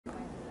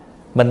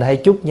Mình hay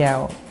chúc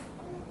nhau,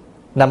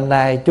 năm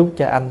nay chúc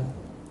cho anh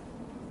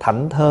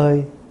thảnh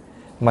thơi.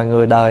 Mà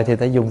người đời thì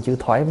ta dùng chữ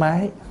thoải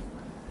mái.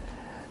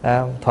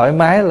 Thoải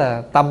mái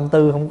là tâm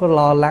tư không có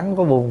lo lắng,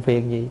 có buồn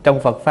phiền gì. Trong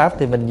Phật Pháp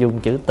thì mình dùng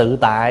chữ tự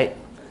tại.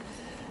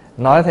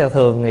 Nói theo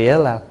thường nghĩa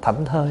là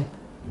thảnh thơi.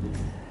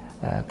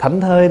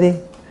 Thảnh thơi đi.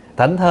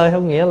 Thảnh thơi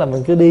không nghĩa là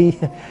mình cứ đi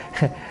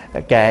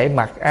kệ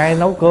mặc ai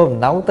nấu cơm mình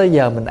nấu, tới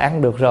giờ mình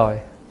ăn được rồi.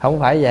 Không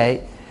phải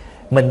vậy.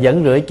 Mình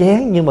vẫn rửa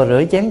chén, nhưng mà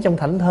rửa chén trong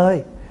thảnh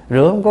thơi.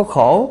 Rửa không có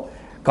khổ.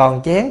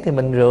 Còn chén thì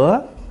mình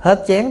rửa,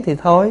 hết chén thì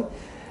thôi.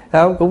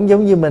 Cũng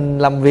giống như mình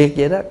làm việc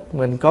vậy đó.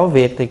 Mình có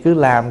việc thì cứ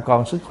làm,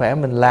 còn sức khỏe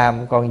mình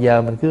làm, còn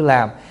giờ mình cứ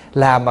làm.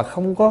 Làm mà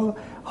không có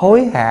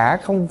hối hả,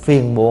 không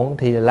phiền muộn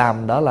thì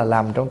làm, đó là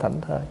làm trong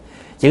thảnh thơi.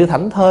 Chữ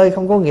thảnh thơi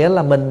không có nghĩa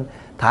là mình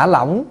thả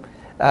lỏng,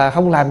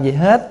 không làm gì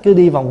hết, cứ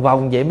đi vòng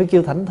vòng vậy mới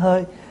kêu thảnh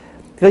thơi.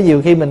 Có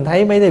nhiều khi mình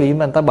thấy mấy cái vị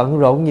mà người ta bận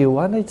rộn nhiều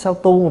quá, nói sao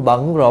tu mà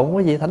bận rộn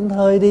quá vậy, thảnh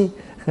thơi đi.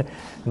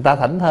 Người ta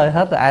thảnh thơi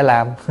hết rồi ai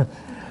làm.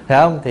 Phải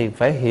không? Thì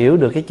phải hiểu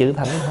được cái chữ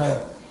thảnh thơi.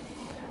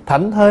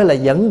 Thảnh thơi là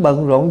vẫn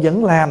bận rộn,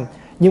 vẫn làm,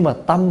 nhưng mà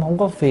tâm không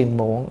có phiền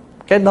muộn.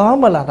 Cái đó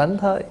mới là thảnh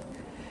thơi.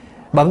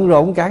 Bận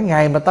rộn cả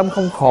ngày mà tâm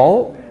không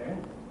khổ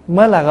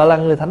mới là gọi là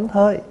người thảnh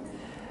thơi.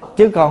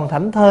 Chứ còn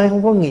thảnh thơi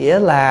không có nghĩa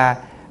là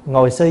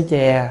ngồi xơi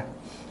chè,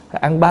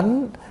 ăn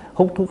bánh,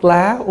 hút thuốc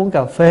lá, uống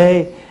cà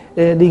phê,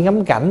 đi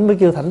ngắm cảnh mới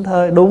kêu thảnh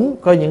thơi. Đúng,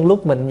 có những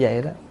lúc mình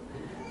vậy đó.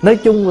 Nói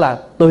chung là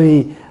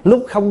tùy.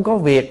 Lúc không có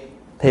việc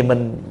thì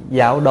mình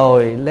dạo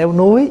đồi leo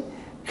núi.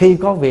 Khi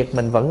có việc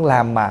mình vẫn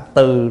làm, mà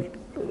từ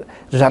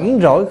rảnh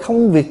rỗi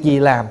không việc gì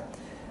làm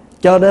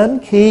cho đến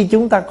khi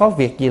chúng ta có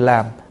việc gì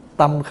làm,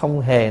 tâm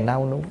không hề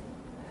nao núng.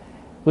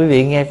 Quý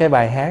vị nghe cái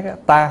bài hát đó,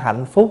 ta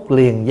hạnh phúc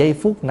liền giây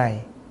phút này,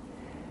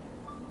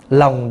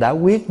 lòng đã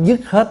quyết dứt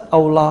hết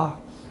âu lo.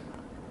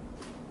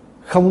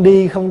 Không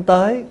đi không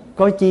tới,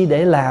 có chi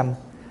để làm,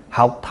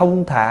 học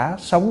thông thả,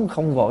 sống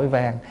không vội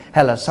vàng,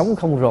 hay là sống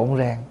không rộn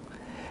ràng.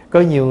 Có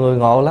nhiều người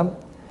ngộ lắm.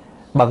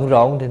 Bận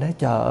rộn thì nói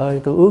trời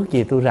ơi tôi ước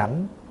gì tôi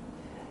rảnh.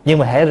 Nhưng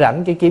mà hễ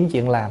rảnh cái kiếm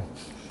chuyện làm.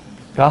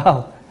 Có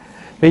không?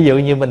 Ví dụ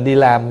như mình đi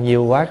làm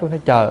nhiều quá, có nói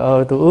trời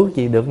ơi tôi ước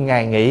gì được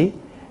ngày nghỉ.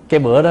 Cái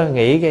bữa đó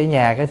nghỉ cái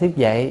nhà cái thức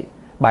dậy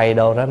bày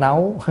đồ ra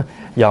nấu,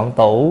 dọn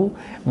tủ,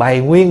 bày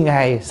nguyên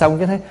ngày. Xong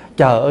cái thấy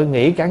trời ơi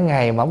nghỉ cả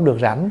ngày mà không được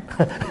rảnh.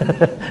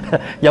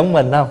 Giống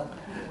mình không?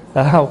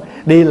 Phải không?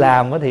 Đi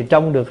làm thì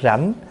trông được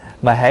rảnh,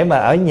 mà hễ mà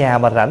ở nhà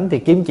mà rảnh thì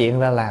kiếm chuyện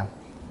ra làm.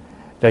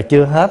 Rồi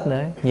chưa hết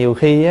nữa. Nhiều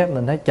khi á,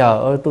 mình nói trời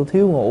ơi tôi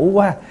thiếu ngủ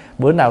quá,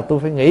 bữa nào tôi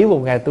phải nghỉ một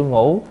ngày tôi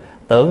ngủ.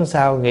 Tưởng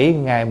sao nghỉ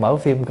ngày mở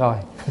phim coi.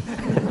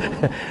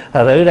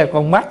 Thật thử ra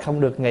con mắt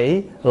không được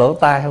nghỉ, lỗ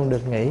tai không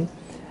được nghỉ.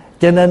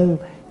 Cho nên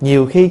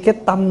nhiều khi cái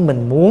tâm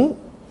mình muốn,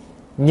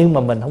 nhưng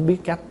mà mình không biết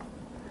cách.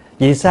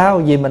 Vì sao?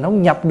 Vì mình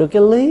không nhập được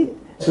cái lý.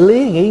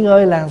 Lý nghỉ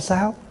ngơi là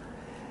sao?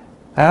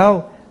 Phải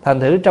không? Thành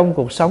thử trong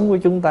cuộc sống của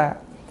chúng ta,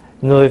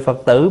 người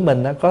Phật tử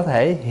mình có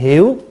thể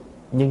hiểu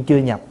nhưng chưa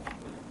nhập.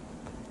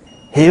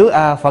 Hiểu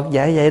Phật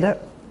dạy vậy đó,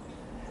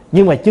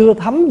 nhưng mà chưa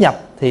thấm nhập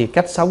thì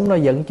cách sống nó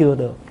vẫn chưa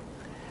được.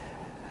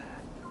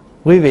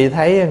 Quý vị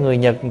thấy người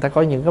Nhật người ta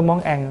có những cái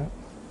món ăn,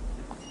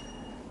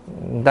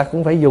 người ta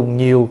cũng phải dùng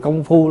nhiều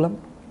công phu lắm.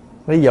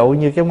 Ví dụ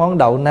như cái món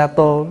đậu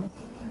natto,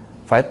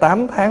 phải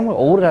 8 tháng mới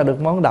ủ ra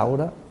được món đậu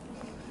đó.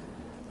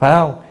 Phải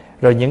không?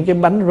 Rồi những cái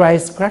bánh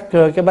rice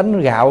cracker, cái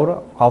bánh gạo đó,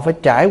 họ phải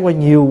trải qua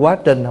nhiều quá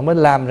trình họ mới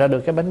làm ra được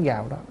cái bánh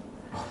gạo đó.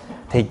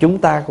 Thì chúng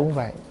ta cũng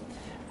vậy.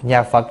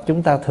 Nhà Phật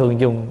chúng ta thường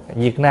dùng,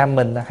 Việt Nam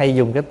mình hay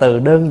dùng cái từ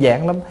đơn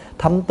giản lắm,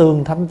 thấm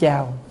tương thấm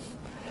chao.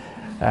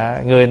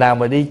 Người nào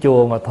mà đi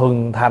chùa mà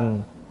thuần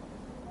thành,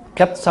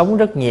 cách sống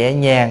rất nhẹ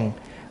nhàng,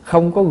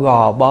 không có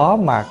gò bó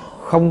mà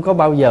không có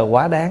bao giờ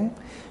quá đáng.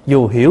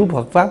 Dù hiểu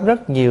Phật Pháp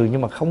rất nhiều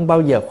nhưng mà không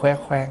bao giờ khoe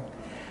khoang.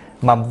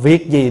 Mà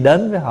việc gì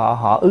đến với họ,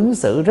 họ ứng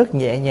xử rất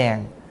nhẹ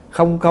nhàng,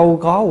 không câu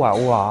có quạo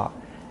quọ,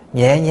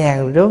 nhẹ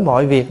nhàng với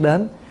mọi việc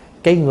đến.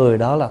 Cái người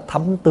đó là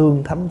thấm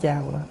tương thấm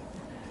chao đó.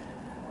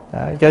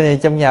 Cho nên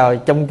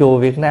trong chùa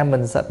Việt Nam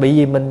mình bị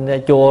gì,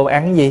 mình chùa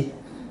ăn gì?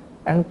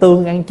 Ăn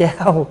tương, ăn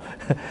chao.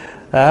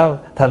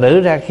 Thành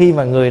thử ra khi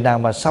mà người nào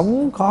mà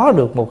sống có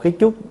được một cái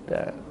chút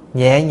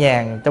nhẹ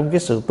nhàng trong cái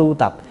sự tu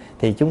tập,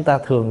 thì chúng ta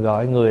thường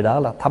gọi người đó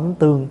là thấm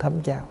tương thấm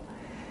chao.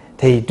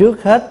 Thì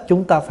trước hết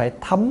chúng ta phải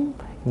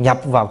nhập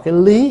vào cái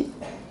lý.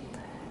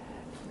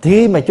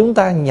 Khi mà chúng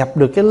ta nhập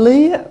được cái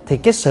lý thì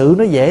cái sự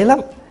nó dễ lắm.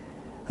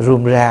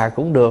 Rườm rà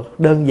cũng được,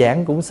 đơn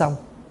giản cũng xong.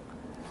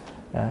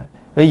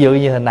 Ví dụ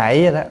như hồi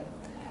nãy đó,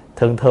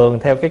 thường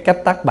theo cái cách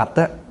tác bạch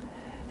á,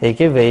 thì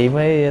cái vị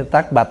mới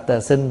tác bạch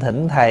xin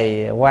thỉnh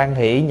thầy hoan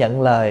hỷ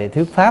nhận lời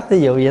thuyết pháp,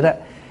 ví dụ vậy đó.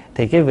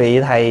 Thì cái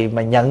vị thầy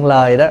mà nhận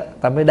lời đó,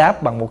 ta mới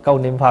đáp bằng một câu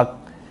niệm Phật.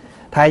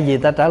 Thay vì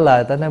ta trả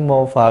lời ta nói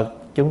mô Phật,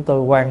 chúng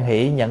tôi hoan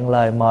hỷ nhận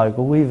lời mời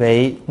của quý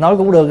vị. Nói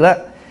cũng được đó.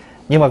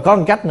 Nhưng mà có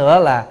một cách nữa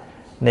là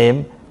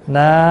niệm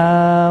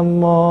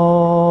Nam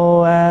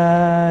Mô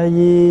A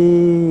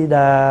Di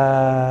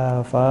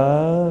Đà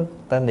Phật.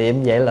 Ta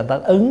niệm vậy là ta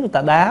ứng,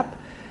 ta đáp.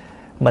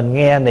 Mình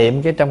nghe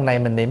niệm cái trong này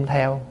mình niệm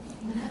theo.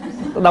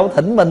 Đâu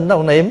thỉnh mình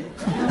đâu niệm.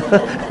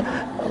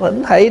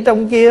 Thỉnh thầy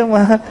trong kia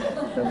mà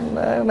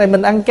này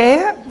mình ăn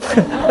ké.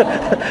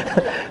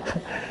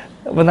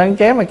 Mình ăn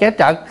ké mà ké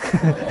trật.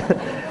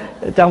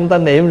 Trong ta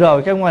niệm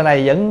rồi cái ngoài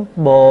này vẫn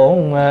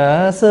bổn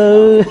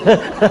sư.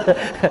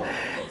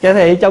 Cái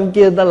thì trong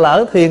kia người ta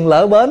lỡ thuyền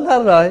lỡ bến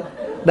hết rồi,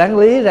 đáng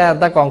lý ra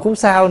người ta còn khúc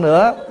sau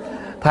nữa.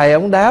 Thầy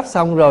ông đáp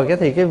xong rồi cái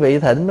thì cái vị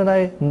thỉnh mới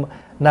nói: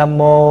 Nam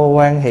mô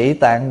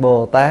𝐓𝐴𝐻𝐴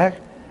Bồ Tát,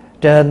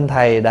 trên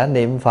thầy đã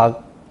niệm Phật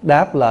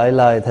đáp lại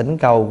lời thỉnh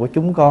cầu của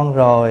chúng con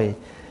rồi.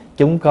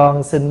 Chúng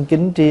con xin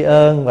kính tri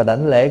ân và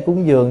đảnh lễ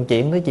cúng dường.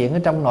 Chuyện nói chuyện ở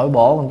trong nội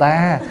bộ người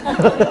ta.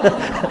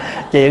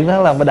 Chuyện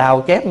đó là mà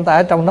đào kép người ta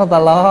ở trong đó ta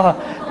lo.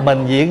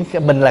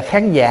 Mình là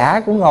khán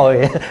giả cũng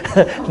ngồi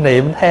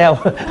niệm theo.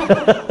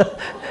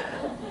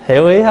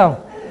 Hiểu ý không?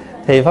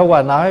 Thì Pháp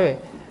Hòa nói: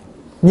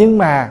 nhưng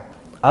mà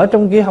ở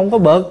trong kia không có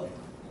bực.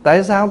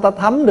 Tại sao ta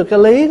thấm được cái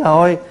lý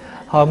rồi?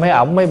 Thôi mấy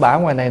ổng mấy bả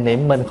ngoài này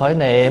niệm, mình khỏi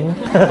niệm.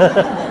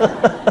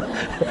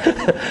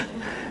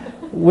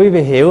 Quý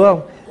vị hiểu không?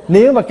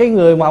 Nếu mà cái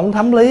người mà ông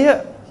thấm lý á,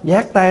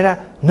 vác tay ra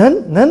nín.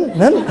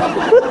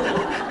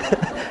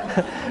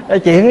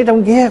 Chuyện ở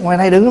trong kia ngoài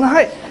này đừng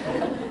nói.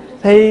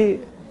 Thì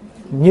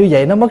như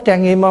vậy nó mất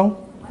trang nghiêm không?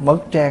 Mất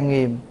trang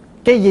nghiêm.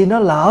 Cái gì nó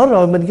lỡ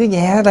rồi mình cứ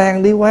nhẹ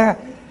nhàng đi qua.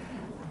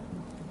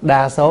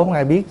 Đa số không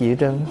ai biết gì hết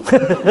trơn.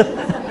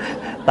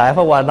 Tại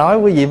Pháp Hòa nói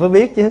quý vị mới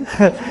biết chứ.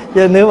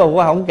 Chứ nếu mà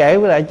Hòa không kể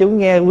với đại chúng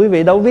nghe, quý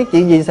vị đâu biết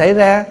chuyện gì xảy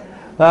ra,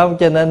 phải không?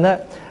 Cho nên á,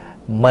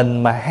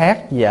 mình mà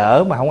hát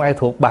dở mà không ai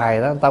thuộc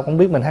bài đó, tao cũng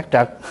biết mình hát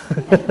trật.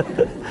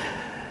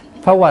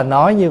 Pháp Hòa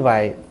nói như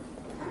vậy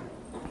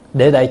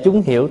để đại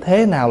chúng hiểu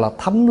thế nào là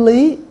thấm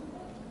lý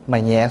mà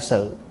nhẹ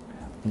sự.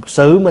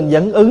 Sự mình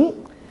vẫn ứng,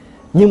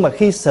 nhưng mà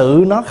khi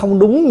sự nó không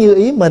đúng như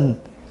ý mình,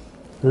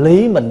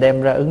 lý mình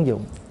đem ra ứng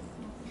dụng.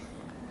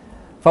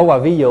 Pháp Hòa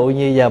ví dụ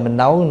như giờ mình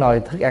nấu nồi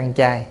thức ăn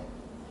chay.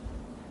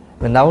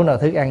 Mình nấu nồi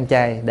thức ăn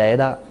chay để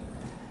đó.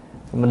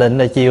 Mình định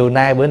là chiều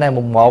nay, bữa nay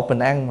mùng 1 mình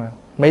ăn mà.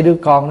 Mấy đứa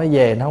con nó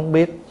về nó không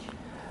biết.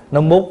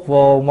 Nó múc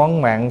vô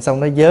món mặn xong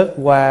nó vớt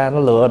qua, nó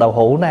lựa đậu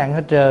hũ nó ăn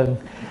hết trơn.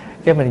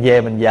 Cái mình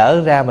về mình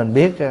dở ra mình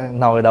biết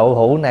nồi đậu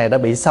hũ này đã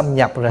bị xâm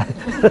nhập rồi.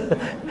 Thấy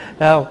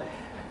không?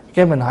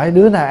 Cái mình hỏi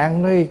đứa nào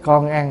ăn, nói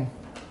con ăn.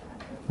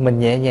 Mình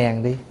nhẹ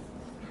nhàng đi,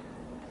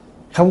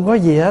 không có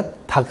gì hết.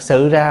 Thật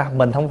sự ra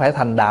mình không phải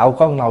thành đạo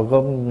có nồi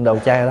cơm đồ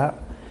chay đó.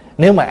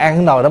 Nếu mà ăn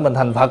cái nồi đó mình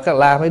thành Phật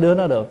la mấy đứa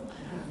nó được.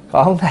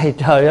 Còn này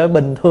trời ơi,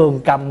 bình thường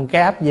cầm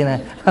cáp vậy nè.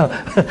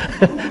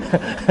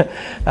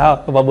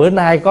 Mà bữa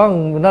nay có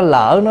nó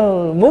lỡ nó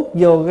múc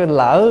vô cái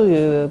lỡ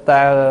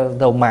ta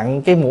đồ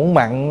mặn, cái muỗng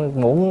mặn,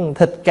 muỗng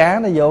thịt cá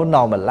nó vô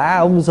nồi mà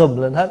lá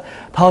sùm lên hết.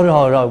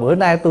 Thôi rồi bữa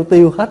nay tôi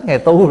tiêu hết ngày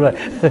tu rồi.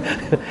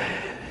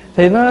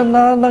 Thì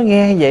nó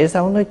nghe vậy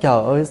sao nó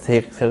trời ơi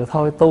thiệt sự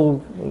thôi tu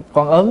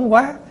con ớn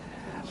quá.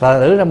 Và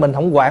thử ra mình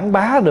không quảng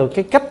bá được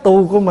cái cách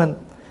tu của mình.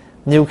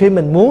 Nhiều khi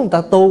mình muốn người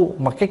ta tu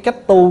mà cái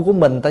cách tu của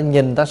mình ta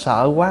nhìn ta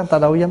sợ quá, người ta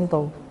đâu dám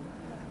tu.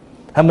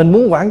 Mình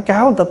muốn quảng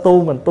cáo người ta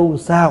tu, mình tu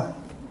sao?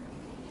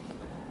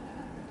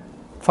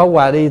 Pháp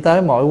Hòa đi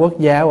tới mọi quốc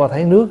gia và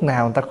thấy nước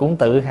nào người ta cũng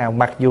tự hào,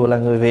 mặc dù là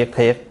người Việt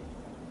thiệt.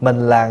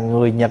 Mình là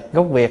người Nhật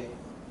gốc Việt,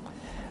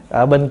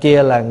 ở bên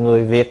kia là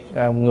người Việt,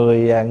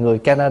 người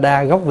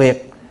Canada gốc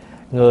Việt,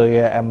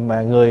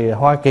 người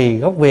Hoa Kỳ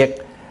gốc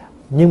Việt.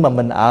 Nhưng mà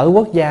mình ở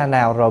quốc gia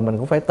nào rồi mình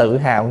cũng phải tự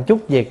hào một chút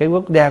về cái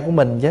quốc gia của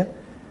mình chứ,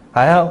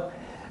 phải không?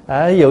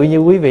 Ví dụ như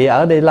quý vị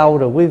ở đây lâu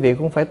rồi, quý vị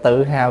cũng phải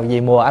tự hào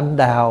về mùa anh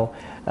đào,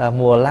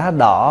 mùa lá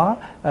đỏ,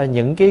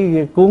 những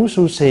cái cuốn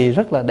sushi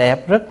rất là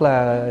đẹp,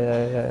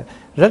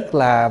 rất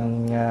là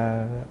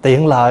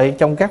tiện lợi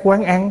trong các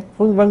quán ăn,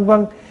 vân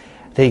vân.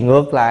 Thì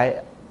ngược lại,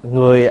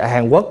 người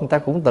Hàn Quốc người ta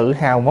cũng tự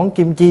hào món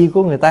kim chi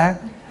của người ta.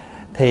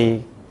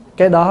 Thì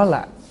cái đó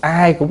là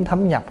ai cũng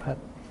thấm nhập hết.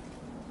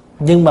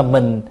 Nhưng mà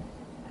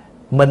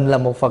mình là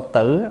một Phật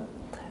tử,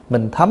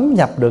 mình thấm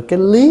nhập được cái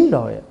lý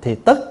rồi thì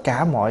tất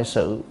cả mọi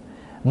sự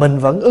mình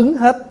vẫn ứng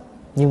hết,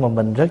 nhưng mà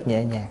mình rất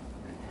nhẹ nhàng.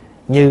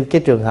 Như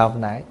cái trường hợp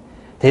nãy,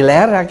 thì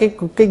lẽ ra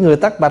cái người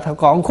tắc bạch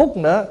còn khúc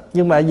nữa,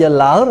 nhưng mà giờ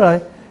lỡ rồi.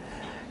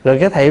 Rồi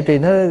cái thầy trì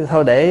nó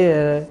thôi để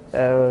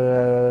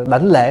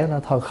đảnh lễ nó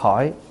thôi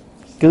khỏi,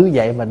 cứ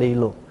vậy mà đi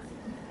luôn,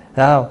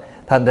 thấy không?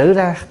 Thành thử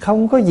ra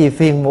không có gì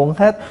phiền muộn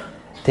hết.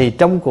 Thì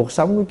trong cuộc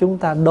sống của chúng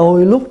ta,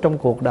 đôi lúc trong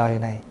cuộc đời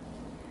này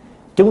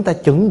chúng ta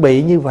chuẩn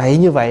bị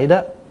như vậy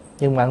đó,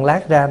 nhưng mà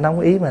lát ra nó không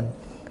ý mình.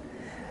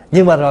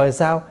 Nhưng mà rồi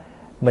sao?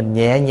 Mình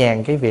nhẹ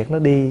nhàng cái việc nó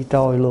đi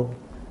trôi luôn.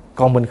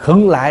 Còn mình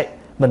khựng lại,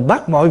 mình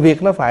bắt mọi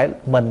việc nó phải,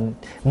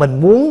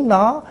 mình muốn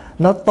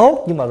nó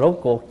tốt, nhưng mà rốt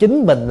cuộc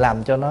chính mình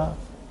làm cho nó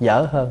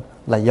dở hơn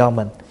là do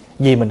mình.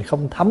 Vì mình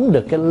không thấm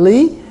được cái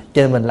lý,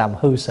 cho nên mình làm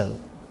hư sự.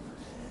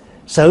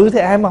 Sự thì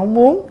ai mà không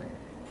muốn,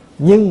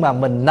 nhưng mà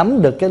mình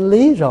nắm được cái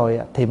lý rồi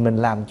thì mình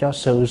làm cho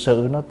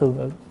sự nó tương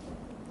ứng.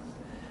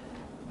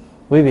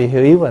 Quý vị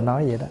hiểu ý và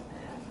nói vậy đó.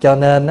 Cho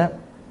nên á,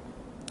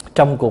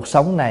 trong cuộc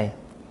sống này,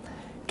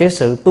 cái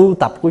sự tu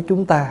tập của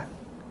chúng ta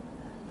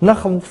nó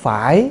không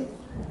phải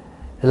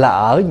là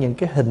ở những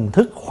cái hình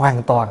thức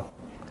hoàn toàn,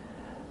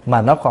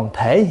 mà nó còn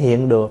thể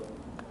hiện được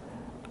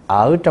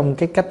ở trong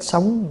cái cách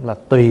sống là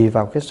tùy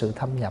vào cái sự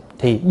thâm nhập.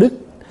 Thì Đức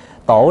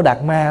Tổ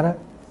Đạt Ma đó,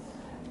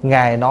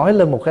 Ngài nói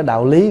lên một cái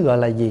đạo lý gọi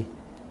là gì?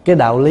 Cái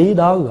đạo lý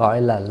đó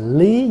gọi là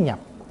lý nhập.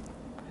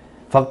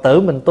 Phật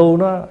tử mình tu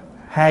nó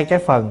hai cái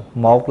phần.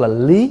 Một là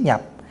lý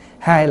nhập,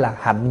 hai là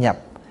hạnh nhập.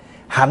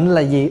 Hạnh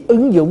là gì?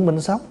 Ứng dụng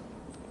mình sống.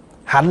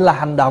 Hạnh là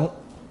hành động.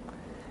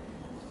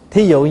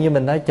 Thí dụ như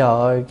mình nói trời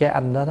ơi cái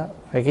anh đó đó,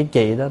 hay cái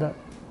chị đó đó,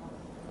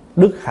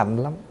 đức hạnh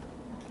lắm.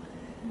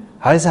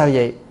 Hỏi sao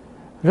vậy?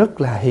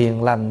 Rất là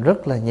hiền lành,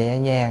 rất là nhẹ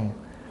nhàng.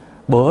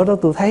 Bữa đó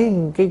tôi thấy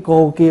cái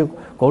cô kia,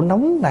 cổ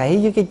nóng nảy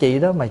với cái chị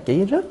đó, mà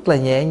chị rất là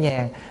nhẹ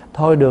nhàng.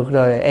 Thôi được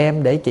rồi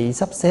em, để chị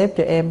sắp xếp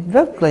cho em,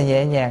 rất là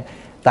nhẹ nhàng.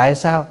 Tại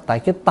sao? Tại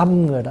cái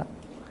tâm người đó.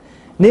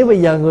 Nếu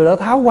bây giờ người đó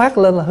tháo quát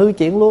lên là hư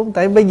chuyện luôn.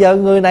 Tại bây giờ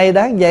người này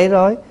đáng vậy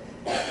rồi,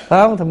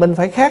 phải không? Thì mình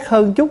phải khác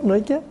hơn chút nữa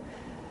chứ.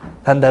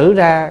 Thành thử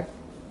ra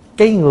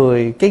cái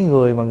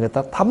người mà người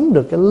ta thấm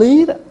được cái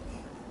lý đó,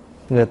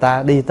 người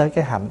ta đi tới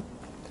cái hạnh.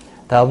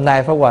 Thì hôm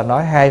nay Pháp Hòa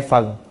nói hai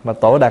phần mà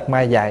Tổ Đạt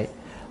Ma dạy.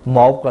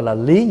 Một gọi là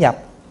lý nhập.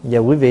 Giờ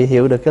quý vị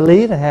hiểu được cái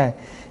lý này ha.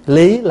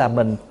 Lý là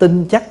mình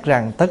tin chắc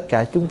rằng tất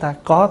cả chúng ta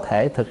có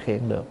thể thực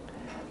hiện được.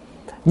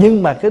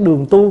 Nhưng mà cái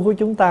đường tu của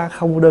chúng ta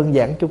không đơn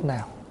giản chút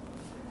nào.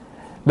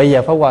 Bây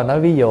giờ Pháp Hòa nói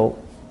ví dụ,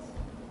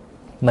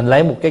 mình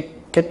lấy một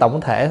cái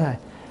tổng thể thôi.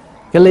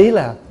 Cái lý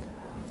là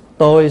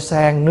tôi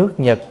sang nước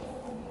Nhật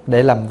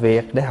để làm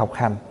việc, để học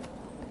hành.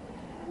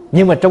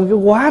 Nhưng mà trong cái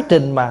quá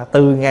trình mà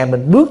từ ngày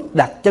mình bước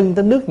đặt chân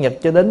tới nước Nhật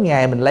cho đến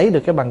ngày mình lấy được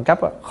cái bằng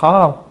cấp đó,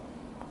 khó không?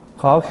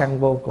 Khó khăn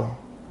vô cùng.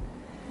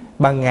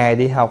 Ban ngày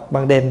đi học,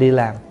 ban đêm đi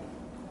làm.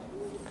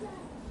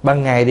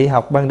 Ban ngày đi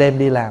học, ban đêm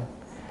đi làm.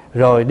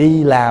 Rồi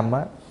đi làm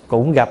á,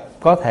 cũng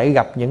có thể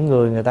gặp những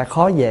người ta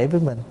khó dễ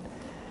với mình,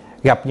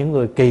 gặp những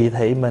người kỳ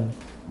thị mình,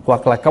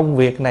 hoặc là công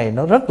việc này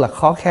nó rất là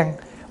khó khăn,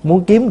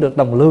 muốn kiếm được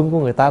đồng lương của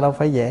người ta đâu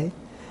phải dễ.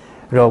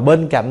 Rồi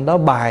bên cạnh đó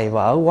bài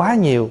vở quá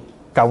nhiều,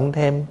 cộng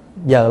thêm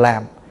giờ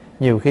làm,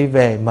 nhiều khi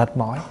về mệt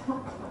mỏi,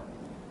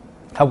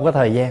 không có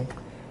thời gian.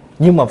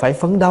 Nhưng mà phải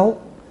phấn đấu.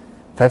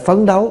 Phải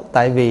phấn đấu.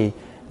 Tại vì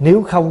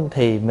nếu không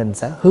thì mình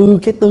sẽ hư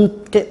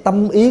cái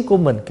tâm ý của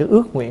mình, cái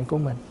ước nguyện của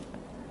mình.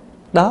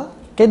 Đó,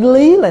 cái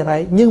lý là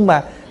vậy. Nhưng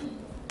mà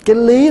cái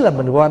lý là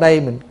mình qua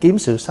đây mình kiếm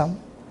sự sống.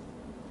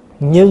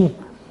 Nhưng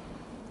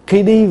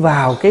khi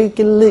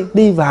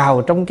đi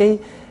vào trong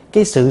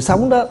cái sự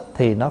sống đó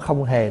thì nó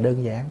không hề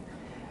đơn giản.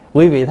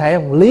 Quý vị thấy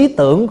không? Lý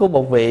tưởng của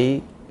một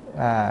vị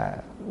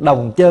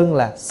đồng chân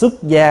là xuất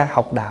gia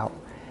học đạo.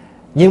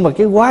 Nhưng mà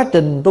cái quá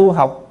trình tu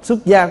học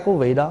xuất gia của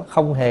vị đó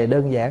không hề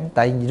đơn giản.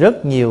 Tại vì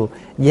rất nhiều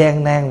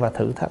gian nan và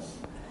thử thách,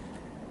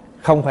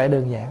 không phải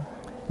đơn giản.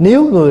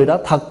 Nếu người đó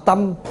thật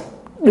tâm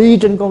đi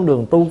trên con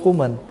đường tu của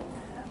mình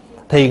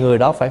thì người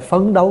đó phải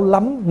phấn đấu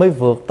lắm mới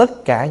vượt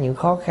tất cả những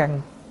khó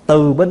khăn,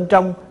 từ bên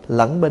trong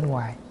lẫn bên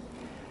ngoài.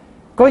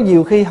 Có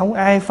nhiều khi không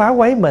ai phá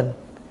quấy mình,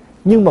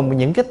 nhưng mà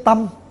những cái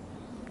tâm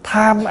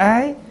tham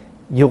ái,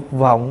 dục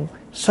vọng,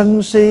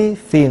 sân si,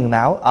 phiền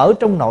não ở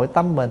trong nội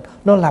tâm mình,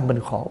 nó làm mình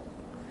khổ.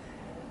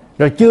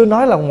 Rồi chưa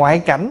nói là ngoại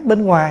cảnh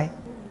bên ngoài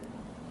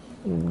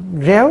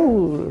réo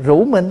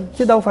rủ mình,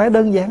 chứ đâu phải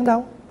đơn giản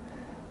đâu.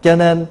 Cho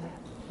nên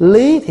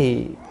lý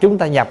thì chúng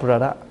ta nhập rồi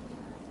đó,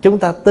 chúng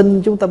ta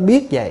tin, chúng ta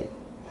biết vậy.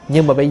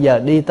 Nhưng mà bây giờ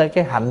đi tới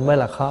cái hạnh mới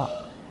là khó.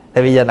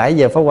 Thì bây giờ nãy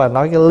giờ Pháp Hòa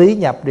nói cái lý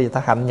nhập, thì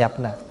ta hạnh nhập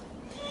nè.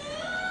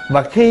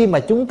 Và khi mà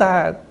chúng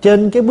ta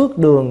trên cái bước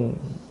đường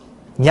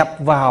nhập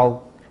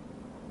vào,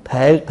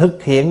 thể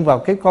thực hiện vào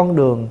cái con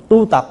đường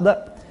tu tập đó,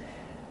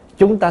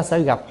 chúng ta sẽ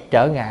gặp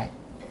trở ngại.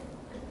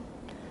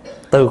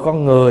 Từ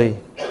con người,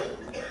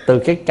 từ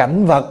cái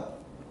cảnh vật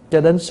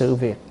cho đến sự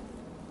việc.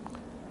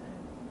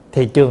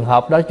 Thì trường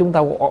hợp đó chúng ta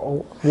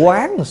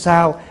quán làm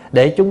sao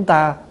để chúng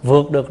ta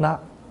vượt được nó.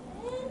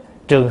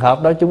 Trường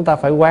hợp đó chúng ta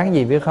phải quán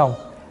gì biết không?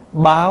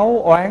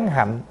 Báo oán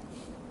hạnh.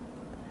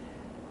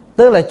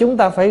 Tức là chúng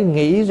ta phải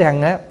nghĩ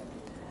rằng á,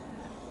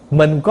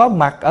 mình có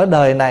mặt ở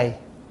đời này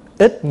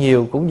ít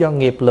nhiều cũng do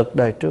nghiệp lực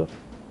đời trước.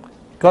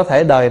 Có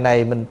thể đời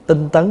này mình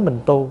tinh tấn mình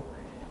tu,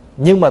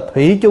 nhưng mà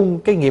thủy chung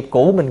cái nghiệp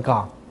cũ mình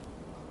còn.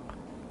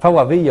 Pháp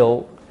Hòa ví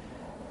dụ,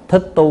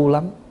 thích tu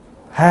lắm,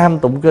 ham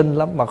tụng kinh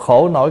lắm, mà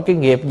khổ nổi cái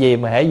nghiệp gì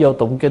mà hễ vô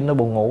tụng kinh nó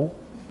buồn ngủ.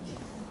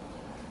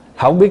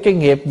 Không biết cái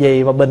nghiệp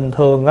gì mà bình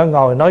thường nó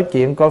ngồi nói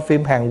chuyện, coi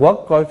phim Hàn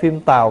Quốc, coi phim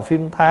Tàu,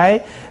 phim Thái,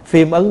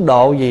 phim Ấn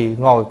Độ gì,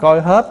 ngồi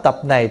coi hết tập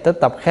này tới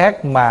tập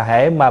khác, mà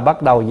hễ mà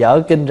bắt đầu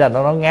dở kinh ra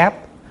nó ngáp.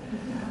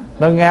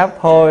 Nó ngáp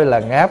thôi là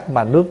ngáp,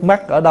 mà nước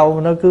mắt ở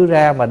đâu nó cứ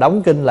ra, mà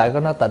đóng kinh lại có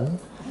nó tỉnh.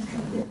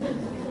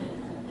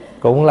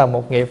 Cũng là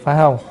một nghiệp phải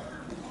không?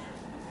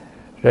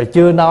 Rồi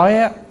chưa nói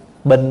á,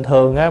 bình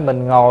thường á,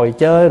 mình ngồi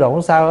chơi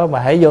đồ sao á, mà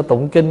hãy vô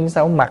tụng kinh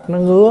sao mặt nó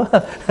ngứa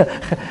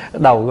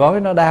đầu gối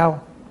nó đau.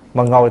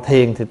 Mà ngồi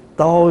thiền thì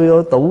tôi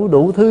ơi,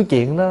 đủ thứ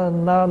chuyện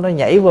nó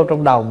nhảy vô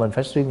trong đầu mình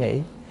phải suy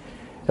nghĩ.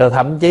 Rồi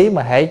thậm chí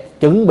mà hãy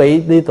chuẩn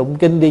bị đi tụng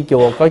kinh, đi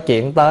chùa, có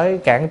chuyện tới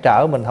cản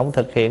trở mình không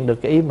thực hiện được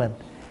cái ý mình.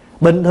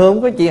 Bình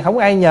thường có chuyện không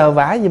ai nhờ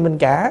vả gì mình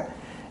cả,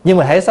 nhưng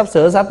mà hãy sắp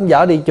sửa sách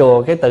vở đi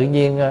chùa, cái tự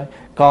nhiên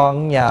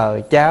con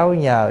nhờ, cháu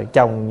nhờ,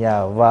 chồng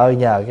nhờ, vợ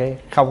nhờ, cái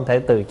không thể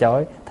từ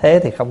chối thế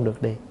thì không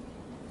được đi.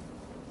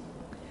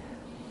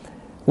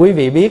 Quý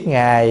vị biết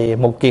Ngài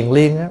Một Kiền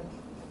Liên á,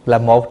 là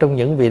một trong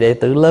những vị đệ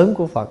tử lớn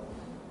của Phật.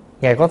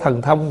 Ngài có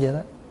thần thông vậy đó,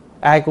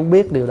 ai cũng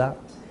biết điều đó.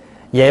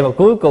 Vậy mà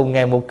cuối cùng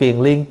Ngài Một Kiền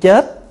Liên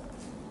chết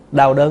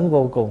đau đớn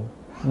vô cùng,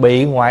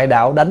 bị ngoại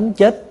đạo đánh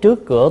chết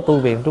trước cửa tu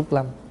viện Trúc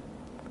Lâm.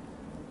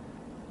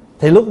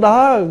 Thì lúc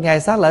đó Ngài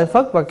Xá Lợi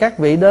Phất và các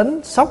vị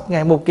đến xốc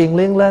Ngài Một Kiền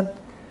Liên lên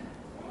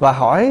và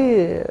hỏi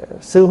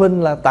sư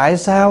huynh là tại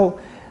sao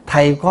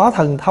thầy có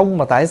thần thông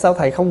mà tại sao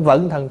thầy không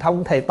vận thần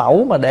thông thầy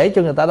tẩu mà để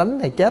cho người ta đánh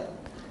thầy chết.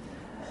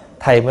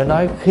 Thầy mới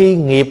nói khi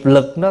nghiệp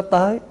lực nó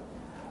tới,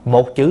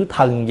 một chữ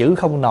thần giữ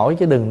không nổi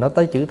chứ đừng nói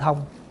tới chữ thông.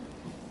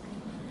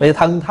 Vì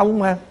thần thông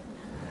mà,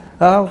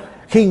 không?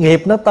 Khi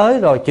nghiệp nó tới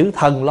rồi chữ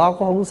thần lo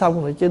cũng không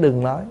xong nữa chứ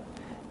đừng nói.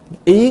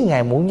 Ý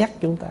Ngài muốn nhắc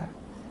chúng ta,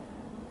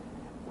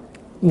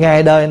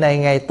 Ngài đời này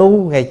Ngài tu,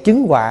 Ngài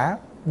chứng quả,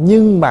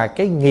 nhưng mà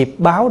cái nghiệp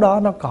báo đó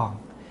nó còn.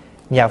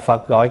 Nhà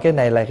Phật gọi cái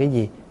này là cái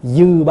gì?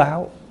 Dư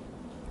báo.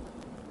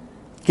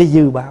 Cái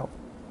dư báo.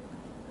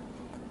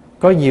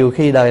 Có nhiều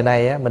khi đời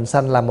này á, mình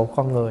sanh là một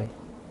con người,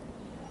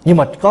 nhưng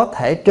mà có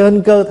thể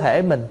trên cơ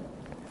thể mình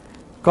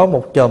có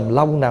một chòm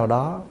lông nào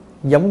đó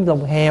giống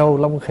lông heo,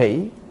 lông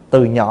khỉ,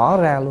 từ nhỏ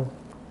ra luôn.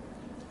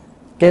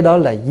 Cái đó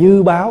là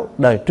dư báo.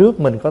 Đời trước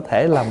mình có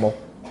thể là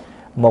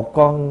một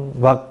con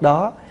vật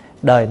đó,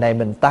 đời này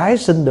mình tái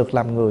sinh được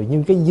làm người,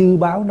 nhưng cái dư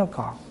báo nó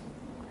còn.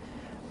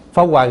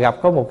 Pháp Hòa gặp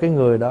có một cái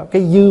người đó,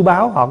 cái dư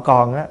báo họ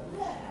còn á,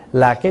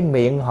 là cái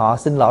miệng họ,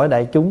 xin lỗi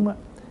đại chúng á,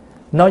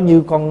 nó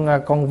như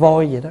con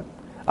voi vậy đó.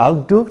 Ở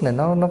trước này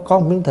nó có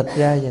một miếng thịt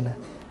ra vậy nè,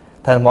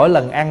 thành mỗi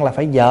lần ăn là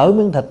phải dỡ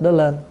miếng thịt đó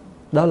lên.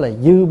 Đó là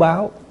dư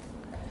báo.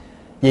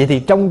 Vậy thì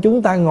trong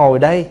chúng ta ngồi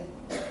đây,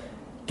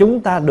 chúng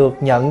ta được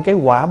nhận cái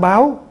quả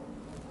báo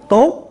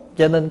tốt,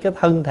 cho nên cái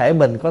thân thể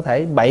mình có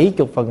thể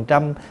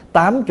 70%,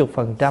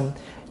 80%,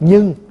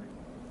 nhưng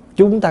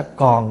chúng ta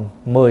còn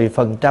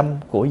 10%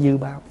 của dư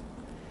báo.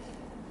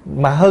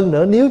 Mà hơn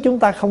nữa, nếu chúng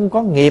ta không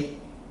có nghiệp,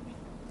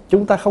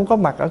 chúng ta không có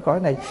mặt ở cõi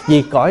này.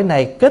 Vì cõi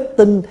này kết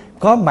tinh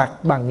có mặt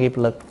bằng nghiệp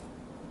lực.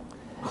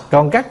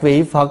 Còn các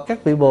vị Phật,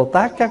 các vị Bồ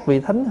Tát, các vị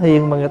Thánh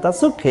Hiền mà người ta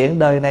xuất hiện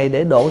đời này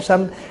để độ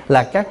sanh,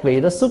 là các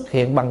vị đó xuất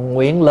hiện bằng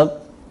nguyện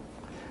lực.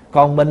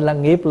 Còn mình là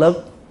nghiệp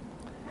lực.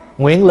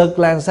 Nguyện lực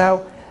là sao?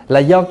 Là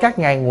do các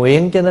ngài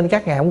nguyện cho nên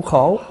các ngài không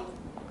khổ,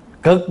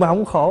 cực mà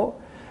không khổ.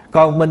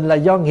 Còn mình là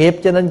do nghiệp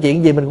cho nên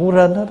chuyện gì mình cũng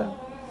rên hết á.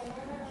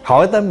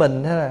 Hỏi tới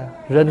mình là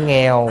rên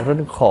nghèo,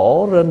 rên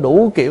khổ, rên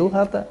đủ kiểu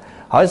hết á.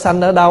 Hỏi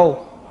sanh ở đâu?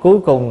 Cuối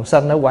cùng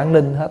sanh ở Quảng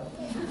Ninh hết.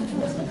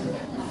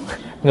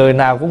 Người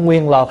nào cũng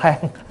nguyên lò than.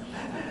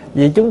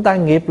 Vì chúng ta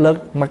nghiệp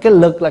lực, mà cái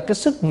lực là cái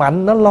sức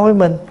mạnh nó lôi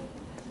mình.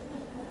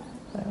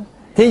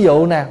 Thí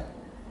dụ nè,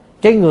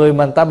 cái người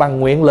mà người ta bằng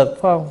nguyện lực, phải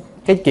không?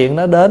 Cái chuyện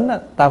nó đến á,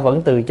 ta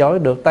vẫn từ chối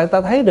được, tại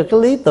ta thấy được cái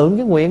lý tưởng,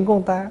 cái nguyện của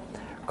người ta.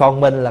 Còn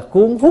mình là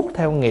cuốn hút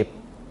theo nghiệp.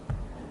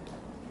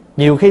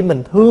 Nhiều khi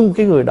mình thương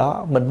cái người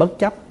đó, mình bất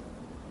chấp.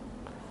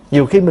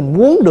 Nhiều khi mình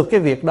muốn được cái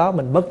việc đó,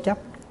 mình bất chấp.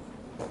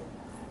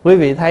 Quý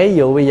vị thấy ví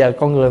dụ bây giờ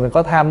con người mình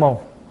có tham không?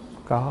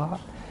 Có.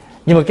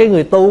 Nhưng mà cái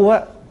người tu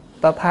á,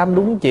 ta tham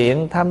đúng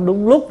chuyện, tham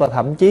đúng lúc, và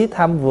thậm chí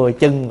tham vừa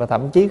chừng, và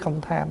thậm chí không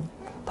tham.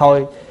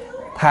 Thôi,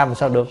 tham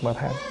sao được mà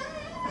tham.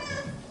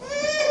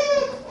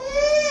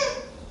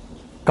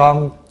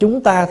 Còn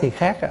chúng ta thì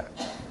khác à.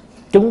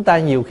 Chúng ta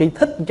nhiều khi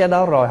thích cái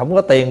đó rồi, không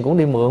có tiền cũng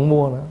đi mượn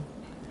mua nữa.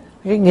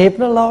 Cái nghiệp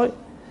nó lôi.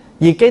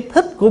 Vì cái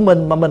thích của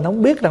mình mà mình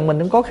không biết rằng mình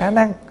không có khả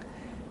năng.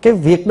 Cái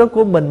việc đó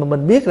của mình mà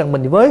mình biết rằng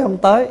mình với không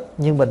tới,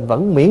 nhưng mình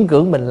vẫn miễn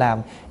cưỡng mình làm.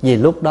 Vì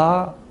lúc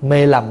đó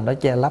mê lầm nó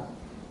che lấp,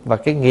 và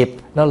cái nghiệp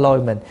nó lôi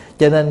mình.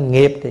 Cho nên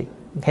nghiệp thì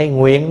hay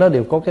nguyện nó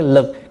đều có cái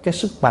lực, cái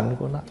sức mạnh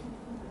của nó.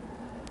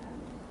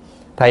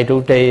 Thầy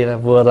trụ trì là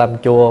vừa làm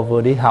chùa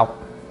vừa đi học,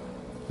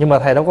 nhưng mà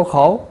thầy đâu có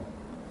khổ.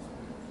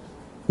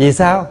 Vì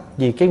sao?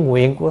 Vì cái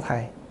nguyện của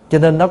thầy. Cho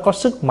nên nó có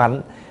sức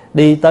mạnh.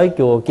 Đi tới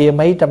chùa kia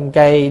mấy trăm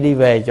cây, đi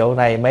về chỗ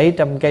này mấy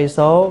trăm cây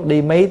số,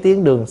 đi mấy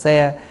tiếng đường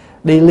xe,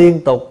 đi liên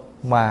tục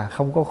mà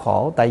không có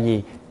khổ. Tại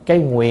vì cái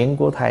nguyện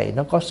của thầy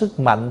nó có sức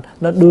mạnh,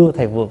 nó đưa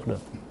thầy vượt được.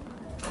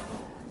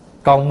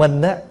 Còn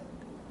mình á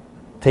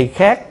thì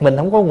khác, mình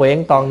không có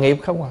nguyện, toàn nghiệp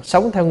không à,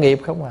 sống theo nghiệp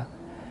không à.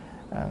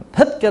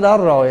 Thích cái đó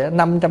rồi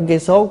 500 cây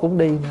số cũng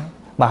đi nữa.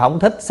 Mà không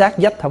thích sát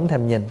vách không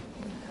thèm nhìn.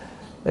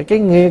 Cái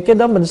nghiệp, cái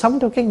đó mình sống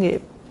theo cái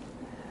nghiệp.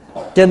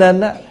 Cho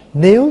nên á,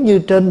 nếu như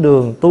trên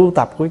đường tu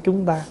tập của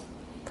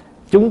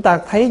chúng ta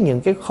thấy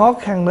những cái khó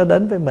khăn nó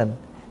đến với mình,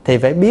 thì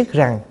phải biết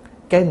rằng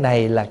cái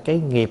này là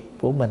cái nghiệp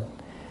của mình,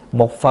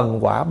 một phần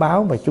quả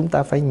báo mà chúng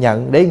ta phải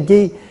nhận. Để làm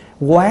chi?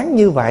 Quán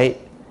như vậy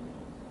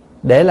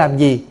để làm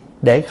gì?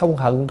 Để không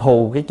hận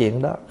thù cái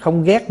chuyện đó,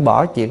 không ghét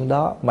bỏ chuyện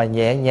đó, mà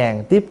nhẹ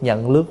nhàng tiếp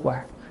nhận lướt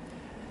qua.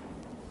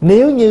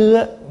 Nếu như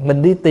á,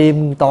 mình đi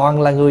tìm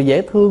toàn là người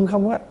dễ thương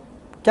không á,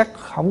 chắc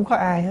không có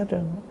ai hết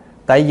trơn.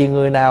 Tại vì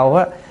người nào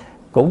á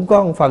cũng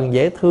có một phần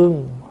dễ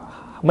thương,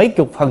 mấy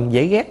chục phần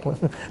dễ ghét.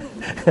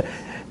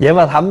 Vậy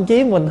mà thậm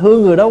chí mình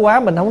thương người đó quá,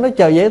 mình không nói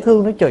trời dễ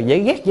thương, nói trời dễ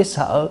ghét, dễ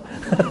sợ.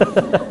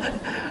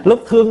 Lúc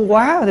thương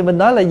quá thì mình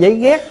nói là dễ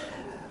ghét,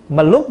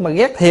 mà lúc mà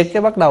ghét thiệt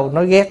cái bắt đầu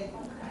nói ghét.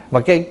 Mà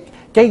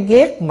cái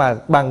ghét mà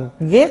bằng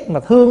ghét mà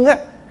thương á,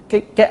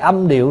 cái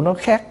âm điệu nó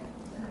khác,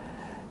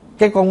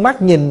 cái con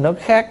mắt nhìn nó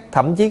khác,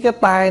 thậm chí cái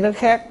tai nó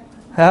khác,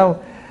 thấy không?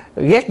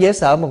 Ghét dễ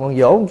sợ mà còn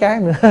dỗ một cái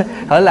nữa.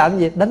 Hỏi làm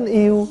gì? Đánh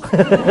yêu.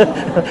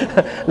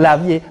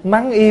 Làm gì?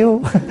 Mắng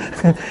yêu.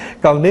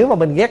 Còn nếu mà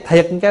mình ghét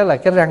thiệt cái là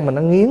cái răng mình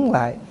nó nghiến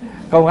lại,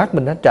 con mắt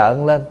mình nó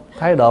trợn lên,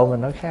 thái độ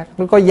mình nó khác,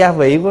 nó có gia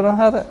vị của nó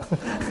hết á.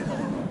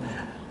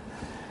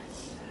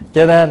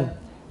 Cho nên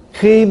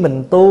khi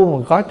mình tu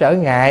mà có trở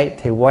ngại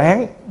thì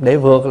quán để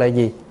vượt là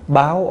gì?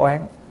 Báo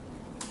oán.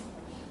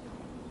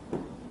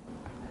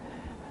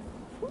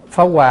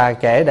 Pháp Hòa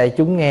kể đại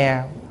chúng nghe,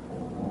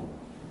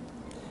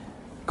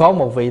 có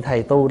một vị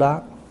thầy tu đó,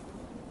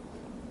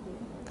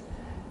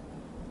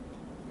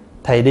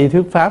 thầy đi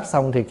thuyết pháp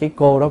xong thì cái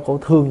cô đó cổ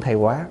thương thầy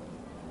quá,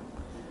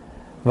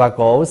 và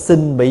cổ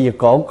xin, bị vì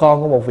cổ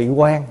con của một vị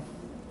quan,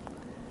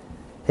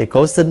 thì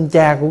cổ xin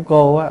cha của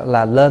cô á,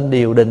 là lên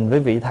điều đình với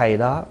vị thầy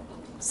đó,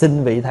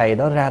 xin vị thầy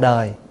đó ra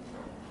đời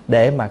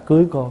để mà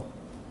cưới cô.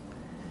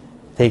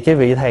 Thì cái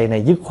vị thầy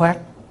này dứt khoát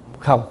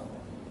không.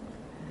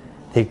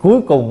 Thì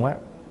cuối cùng á,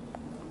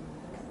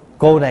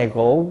 cô này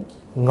cổ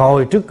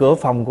ngồi trước cửa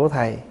phòng của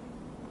thầy.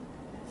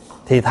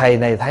 Thì thầy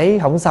này thấy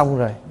không xong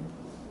rồi,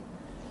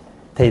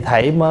 thì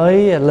thầy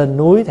mới lên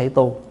núi thầy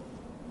tu.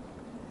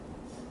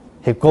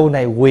 Thì cô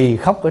này quỳ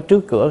khóc ở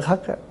trước cửa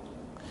khất á,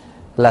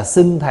 là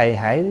xin thầy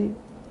hãy,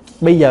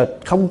 bây giờ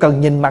không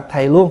cần nhìn mặt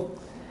thầy luôn,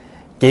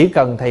 chỉ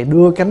cần thầy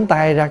đưa cánh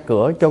tay ra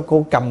cửa cho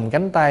cô cầm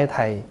cánh tay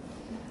thầy,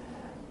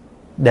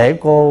 để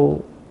cô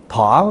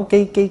thỏa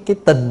cái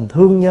tình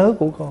thương nhớ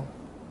của cô.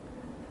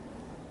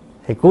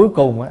 Thì cuối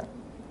cùng á,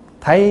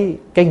 thấy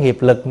cái nghiệp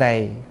lực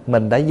này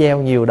mình đã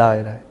gieo nhiều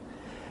đời rồi.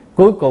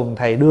 Cuối cùng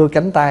thầy đưa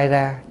cánh tay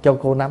ra cho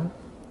cô nắm.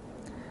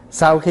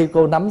 Sau khi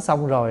cô nắm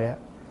xong rồi á,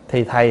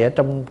 thì thầy ở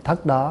trong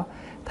thất đó,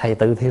 thầy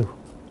tự thiêu.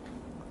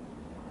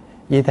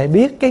 Vì thầy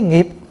biết cái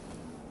nghiệp.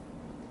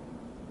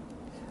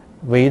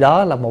 Vị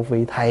đó là một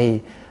vị thầy,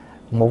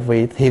 một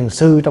vị thiền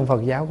sư trong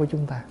Phật giáo của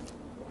chúng ta.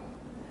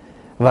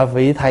 Và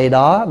vị thầy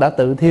đó đã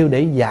tự thiêu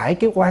để giải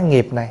cái oan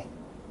nghiệp này.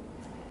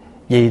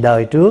 Vì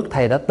đời trước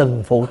thầy đã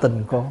từng phụ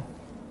tình cô,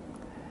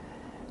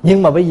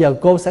 nhưng mà bây giờ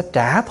cô sẽ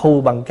trả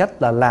thù bằng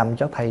cách là làm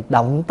cho thầy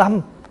động tâm,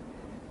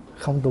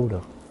 không tu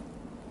được.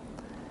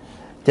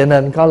 Cho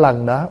nên có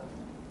lần đó,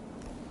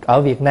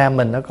 ở Việt Nam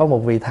mình nó có một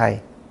vị thầy.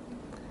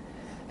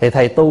 Thì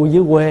thầy tu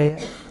dưới quê,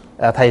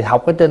 thầy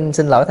học ở trên,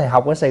 xin lỗi, thầy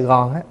học ở Sài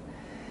Gòn á.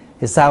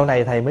 Thì sau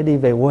này thầy mới đi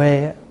về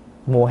quê á.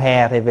 Mùa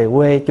hè thầy về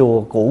quê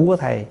chùa cũ của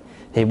thầy.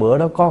 Thì bữa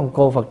đó có một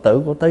cô Phật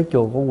tử, cô tới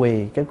chùa, cô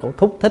quỳ, cái cô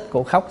thúc thích,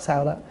 cô khóc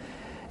sao đó.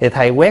 Thì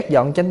thầy quét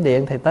dọn chánh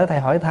điện, thầy tới thầy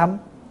hỏi thăm.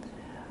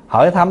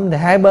 Hỏi thăm thì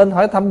hai bên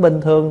hỏi thăm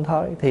bình thường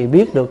thôi. Thì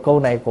biết được cô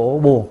này cổ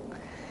buồn.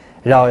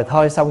 Rồi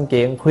thôi xong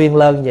chuyện, khuyên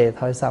lơn về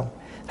thôi xong.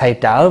 Thầy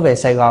trở về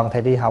Sài Gòn,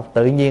 thầy đi học.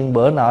 Tự nhiên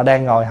bữa nọ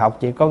đang ngồi học,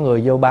 chỉ có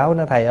người vô báo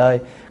nói: thầy ơi,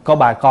 có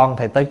bà con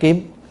thầy tới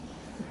kiếm.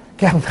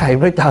 Cái ông thầy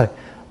nói: trời,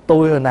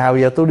 tôi hồi nào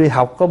giờ tôi đi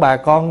học có bà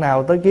con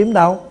nào tới kiếm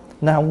đâu.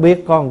 Nó không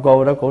biết. Có một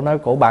cô đó, cổ nói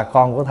cổ bà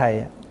con của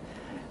thầy.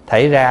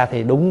 Thầy ra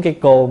thì đúng cái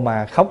cô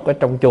mà khóc ở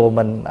trong chùa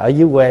mình ở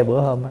dưới quê bữa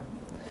hôm á.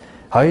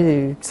 Hỏi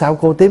sao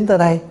cô tím tới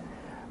đây?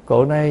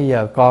 Cô nói: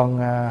 giờ con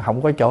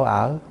không có chỗ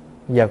ở,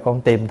 giờ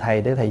con tìm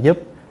thầy để thầy giúp.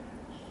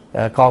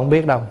 Con không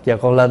biết đâu, giờ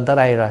con lên tới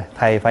đây rồi,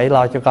 thầy phải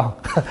lo cho con.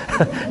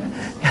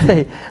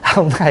 Thì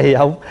ông thầy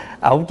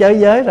ông chới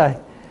giới rồi.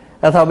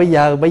 Thôi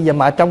bây giờ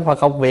mà trong Phật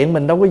học viện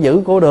mình đâu có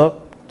giữ cổ được,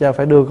 cho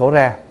phải đưa cổ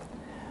ra.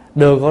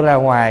 Đưa cổ ra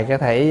ngoài, cái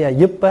thầy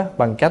giúp á,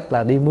 bằng cách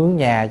là đi mướn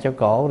nhà cho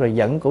cổ, rồi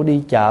dẫn cổ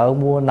đi chợ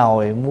mua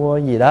nồi, mua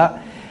gì đó.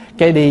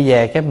 Cái đi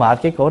về cái mệt,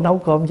 cái cổ nấu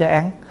cơm cho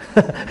ăn.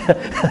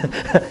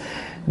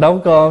 Nấu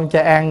cơm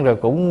cho ăn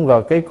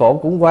rồi cái cổ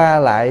cũng qua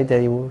lại.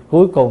 Thì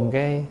cuối cùng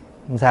cái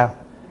sao?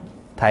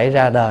 Thầy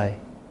ra đời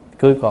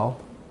cưới cổ.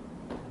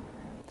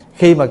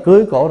 Khi mà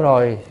cưới cổ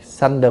rồi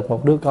sanh được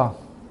một đứa con.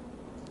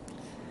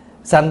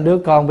 Sanh đứa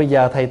con, bây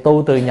giờ thầy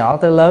tu từ nhỏ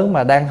tới lớn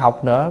mà đang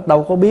học nữa,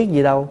 đâu có biết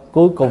gì đâu.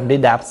 Cuối cùng đi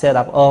đạp xe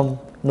đạp ôm,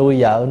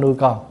 nuôi vợ nuôi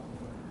con.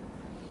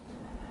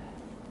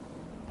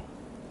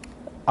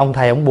 Ông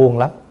thầy ông buồn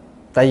lắm.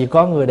 Tại vì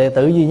có người đệ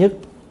tử duy nhất,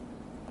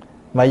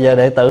 mà giờ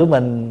đệ tử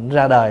mình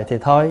ra đời thì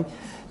thôi.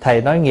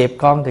 Thầy nói nghiệp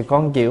con thì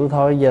con chịu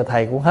thôi. Giờ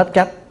thầy cũng hết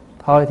cách.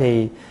 Thôi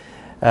thì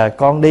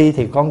con đi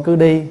thì con cứ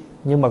đi,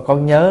 nhưng mà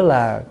con nhớ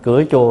là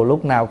cửa chùa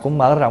lúc nào cũng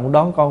mở rộng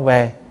đón con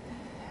về.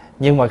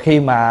 Nhưng mà khi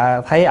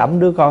mà thấy ẵm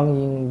đứa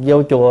con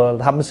vô chùa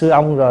thăm sư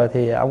ông rồi,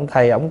 thì ông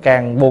thầy ông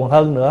càng buồn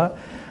hơn nữa.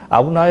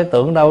 Ông nói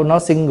tưởng đâu nó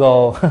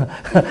single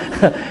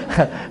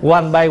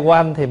one by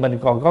one thì mình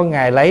còn có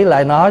ngày lấy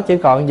lại nó, chứ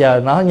còn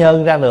giờ nó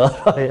nhơn ra nữa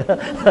rồi.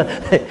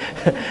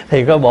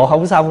 thì coi bộ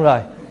không xong rồi.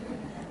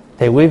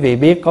 Thì quý vị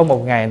biết có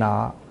một ngày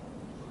nọ,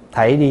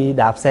 thầy đi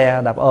đạp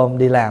xe đạp ôm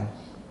đi làm,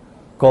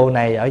 cô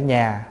này ở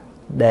nhà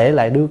để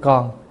lại đứa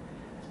con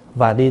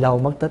và đi đâu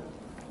mất tích.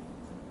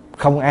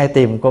 Không ai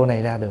tìm cô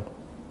này ra được.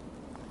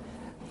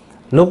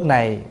 Lúc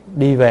này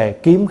đi về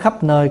kiếm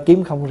khắp nơi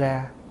kiếm không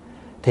ra.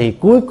 Thì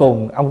cuối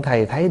cùng ông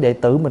thầy thấy đệ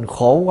tử mình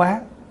khổ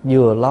quá,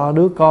 vừa lo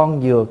đứa con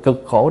vừa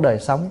cực khổ đời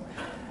sống,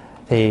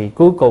 Thì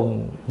cuối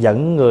cùng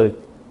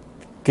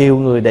kêu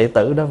người đệ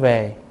tử đó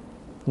về.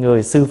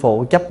 Người sư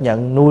phụ chấp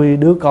nhận nuôi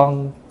đứa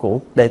con của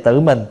đệ tử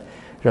mình,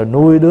 rồi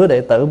nuôi đứa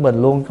đệ tử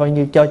mình luôn, coi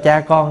như cho cha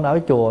con nó ở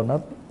chùa nó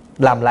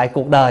làm lại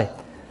cuộc đời.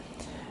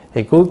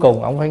 Thì cuối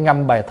cùng ông phải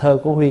ngâm bài thơ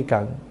của Huy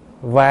Cận: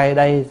 vai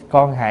đây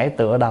con hãy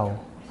tựa đầu,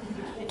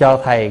 cho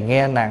thầy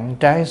nghe nặng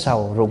trái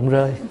sầu rụng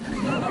rơi.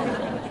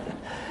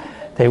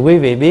 Thì quý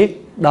vị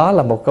biết đó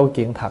là một câu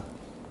chuyện thật.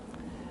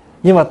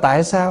 Nhưng mà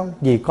tại sao?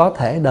 Vì có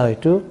thể đời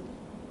trước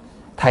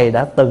thầy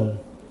đã từng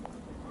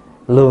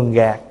lường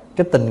gạt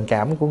cái tình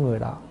cảm của người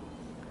đó,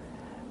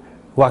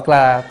 hoặc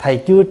là thầy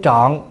chưa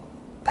trọn,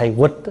 thầy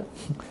quýt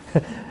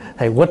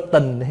thầy quýt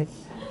tình ấy.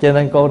 Cho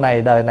nên cô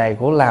này đời này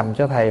cô làm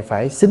cho thầy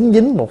phải xính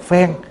dính một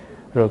phen,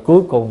 rồi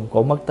cuối cùng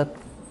cô mất tích,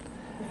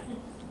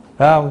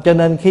 phải không? Cho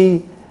nên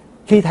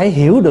khi thầy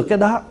hiểu được cái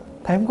đó,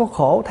 thầy không có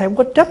khổ, thầy không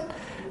có trách,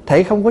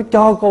 thầy không có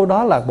cho cô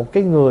đó là một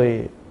cái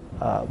người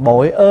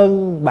bội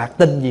ơn bạc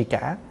tình gì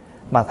cả,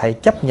 mà thầy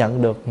chấp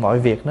nhận được mọi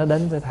việc nó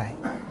đến với thầy.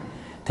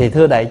 Thì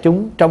thưa đại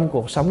chúng, trong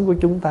cuộc sống của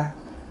chúng ta,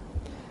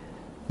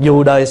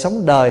 dù đời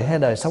sống đời hay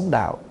đời sống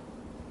đạo,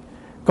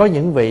 có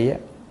những vị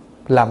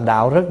làm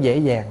đạo rất dễ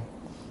dàng,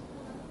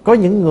 có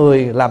những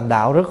người làm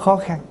đạo rất khó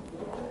khăn,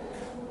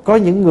 có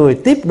những người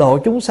tiếp độ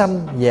chúng sanh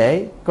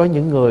dễ, có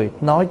những người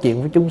nói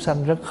chuyện với chúng sanh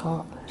rất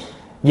khó.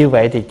 Như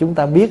vậy thì chúng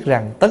ta biết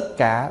rằng tất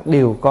cả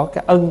đều có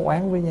cái ân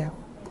oán với nhau.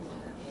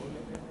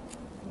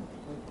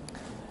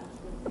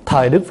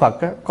 Thời Đức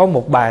Phật á, có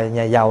một bà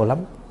nhà giàu lắm,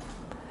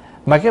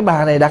 mà cái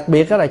bà này đặc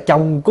biệt là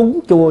chồng cúng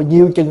chùa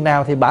nhiều chừng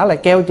nào thì bả lại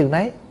keo chừng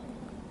nấy.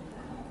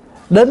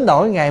 Đến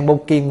nỗi ngày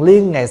Một Kiền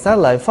Liên, ngày Xá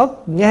Lợi Phất,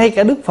 ngay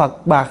cả Đức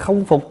Phật bà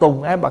không phục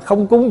tùng ai, bà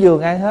không cúng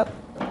dường ai hết.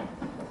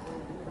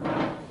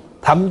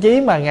 Thậm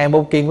chí mà ngày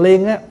Một Kiền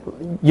Liên á,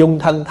 dùng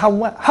thần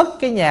thông á, hất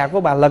cái nhà của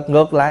bà lật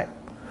ngược lại,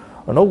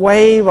 rồi nó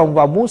quay vòng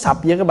vòng muốn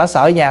sập vậy. Cái bà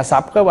sợ nhà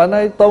sập, cái bà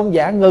nói tôn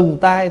giả ngừng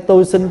tay,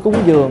 tôi xin cúng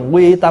dường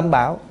quy y tam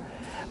bảo.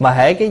 Mà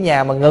hễ cái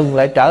nhà mà ngừng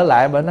lại trở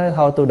lại, bà nói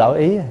thôi tôi đổi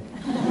ý.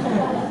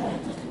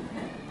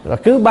 Là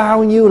cứ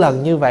bao nhiêu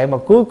lần như vậy mà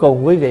cuối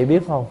cùng quý vị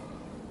biết không,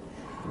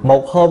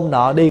 một hôm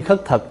nọ đi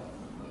khất thực,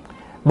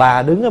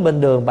 bà đứng ở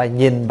bên đường, bà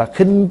nhìn, bà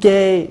khinh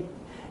chê.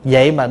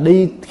 Vậy mà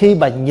khi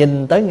bà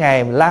nhìn tới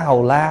Ngài La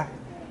Hầu La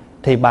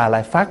thì bà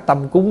lại phát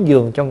tâm cúng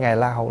dường cho Ngài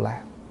La Hầu La.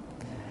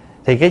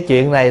 Thì cái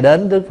chuyện này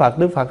đến Đức Phật,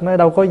 Đức Phật nói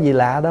đâu có gì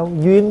lạ đâu,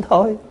 duyên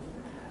thôi.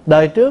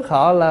 Đời trước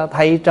họ là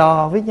thầy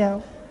trò với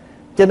nhau,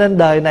 cho nên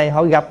đời này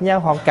họ gặp nhau,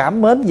 họ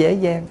cảm mến dễ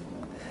dàng.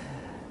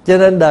 Cho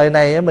nên đời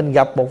này mình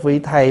gặp một vị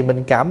thầy,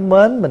 mình cảm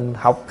mến, mình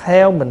học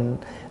theo, mình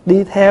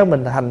đi theo,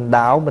 mình hành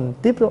đạo, mình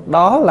tiếp tục.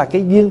 Đó là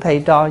cái duyên thầy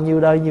trò nhiều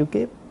đời nhiều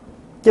kiếp,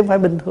 chứ không phải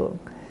bình thường.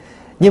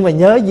 Nhưng mà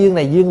nhớ duyên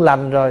này duyên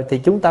lành rồi thì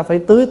chúng ta phải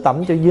tưới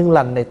tẩm cho duyên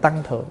lành này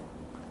tăng thượng.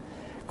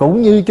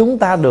 Cũng như chúng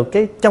ta được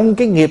trong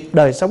cái nghiệp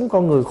đời sống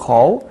con người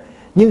khổ,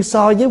 nhưng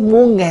so với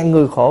muôn ngàn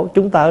người khổ,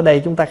 chúng ta ở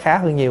đây chúng ta khá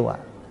hơn nhiều ạ.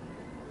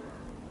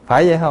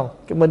 Phải vậy không?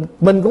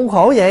 Mình cũng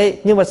khổ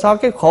vậy, nhưng mà so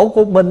cái khổ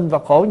của mình và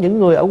khổ những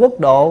người ở quốc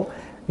độ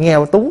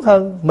nghèo túng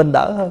hơn, mình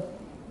đỡ hơn,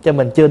 cho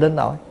mình chưa đến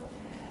nỗi.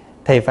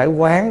 Thì phải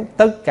quán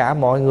tất cả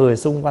mọi người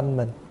xung quanh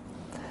mình,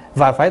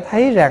 và phải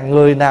thấy rằng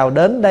người nào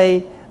đến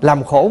đây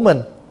làm khổ mình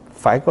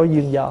phải có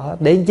duyên do hết.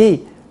 Để chi?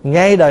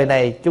 Ngay đời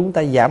này chúng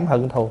ta giảm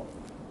hận thù,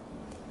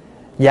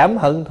 giảm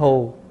hận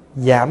thù,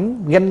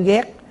 giảm ganh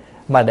ghét,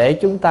 mà để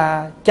chúng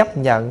ta chấp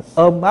nhận,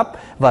 ôm ấp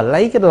và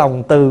lấy cái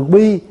lòng từ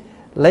bi,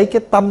 lấy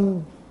cái tâm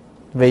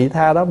vị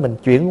tha đó, mình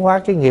chuyển hóa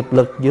cái nghiệp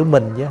lực giữa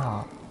mình với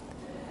họ.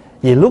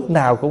 Vì lúc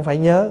nào cũng phải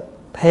nhớ,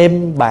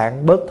 thêm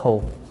bạn bớt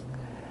thù.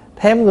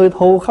 Thêm người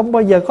thù không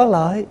bao giờ có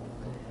lợi.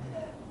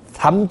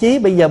 Thậm chí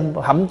bây giờ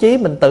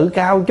mình tự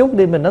cao chút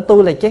đi, mình nói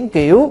tôi là chén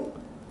kiểu,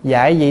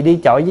 dạy gì đi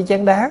chọi với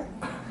chén đá.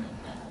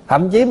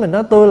 Thậm chí mình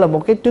nói tôi là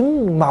một cái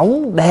trứng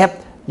mỏng đẹp,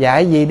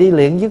 dạy gì đi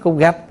luyện với cục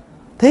gạch.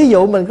 Thí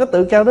dụ mình có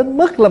tự cao đến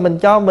mức là mình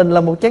cho mình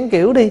là một chén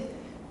kiểu đi,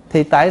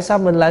 thì tại sao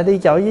mình lại đi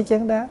chọi với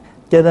chén đá?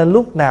 Cho nên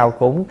lúc nào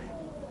cũng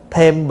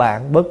thêm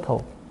bạn bớt thù.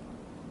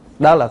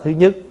 Đó là thứ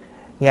nhất.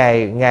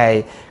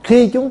 Ngày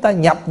khi chúng ta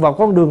nhập vào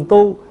con đường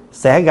tu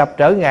sẽ gặp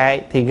trở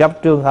ngại, thì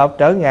gặp trường hợp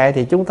trở ngại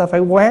thì chúng ta phải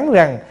quán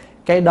rằng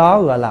cái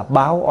đó gọi là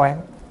báo oán.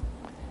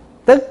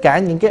 Tất cả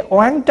những cái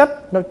oán trách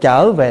nó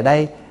trở về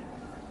đây,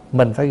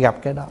 mình phải gặp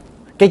cái đó.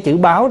 Cái chữ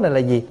báo này là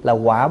gì? Là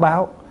quả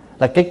báo,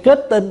 là cái kết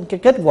tinh, cái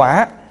kết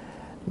quả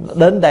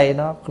đến đây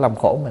nó làm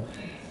khổ mình.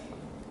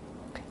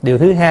 Điều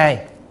thứ hai,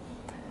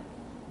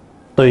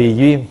 tùy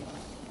duyên.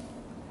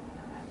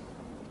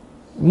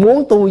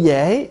 Muốn tu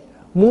dễ,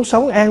 muốn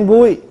sống an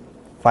vui,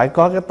 phải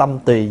có cái tâm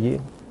tùy duyên.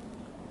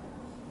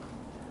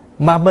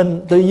 Mà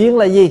mình tùy duyên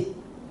là gì?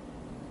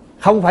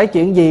 Không phải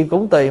chuyện gì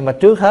cũng tùy, mà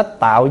trước hết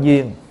tạo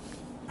duyên,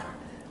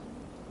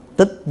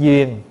 tích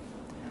duyên,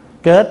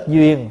 kết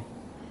duyên.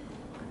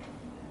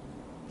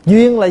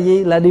 Duyên là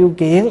gì? Là điều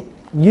kiện.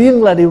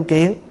 Duyên là điều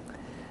kiện.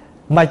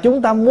 Mà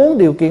chúng ta muốn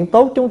điều kiện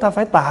tốt, chúng ta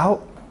phải tạo.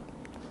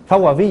 Pháp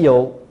Hòa ví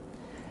dụ,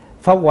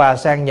 Pháp Hòa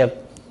sang Nhật,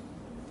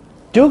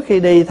 trước khi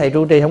đi thầy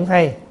trụ trì không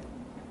hay,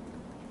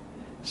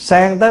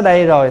 sang tới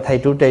đây rồi thầy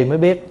trụ trì mới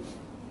biết.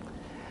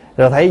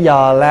 Rồi thầy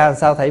dò la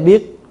sao thầy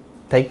biết,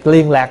 thầy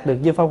liên lạc được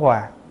với Pháp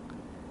Hòa.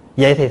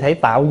 Vậy thì thầy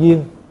tạo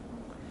duyên.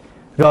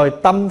 Rồi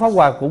tâm Pháp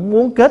Hòa cũng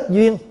muốn kết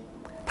duyên.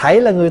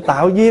 Thầy là người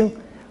tạo duyên,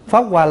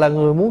 Pháp Hòa là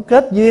người muốn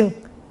kết duyên.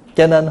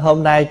 Cho nên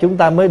hôm nay chúng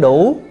ta mới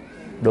đủ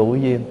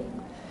duyên.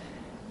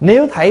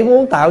 Nếu thầy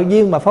muốn tạo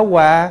duyên mà Pháp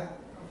Hòa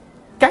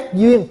cắt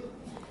duyên,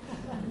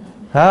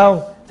 phải không?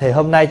 Thì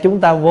hôm nay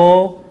chúng ta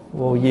vô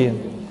duyên.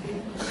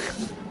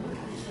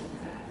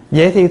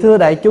 Vậy thì thưa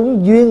đại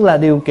chúng, duyên là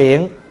điều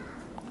kiện.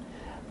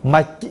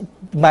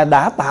 Mà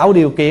đã tạo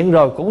điều kiện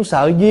rồi cũng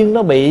sợ duyên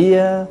nó bị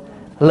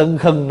lừng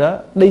khừng nữa,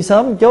 đi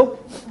sớm một chút.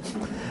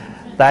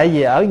 Tại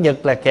vì ở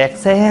Nhật là kẹt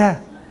xe,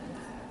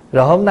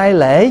 rồi hôm nay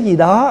lễ gì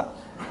đó,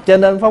 cho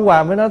nên Pháp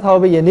Hòa mới nói thôi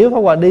bây giờ nếu Pháp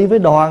Hòa đi với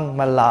đoàn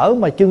mà lỡ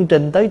mà chương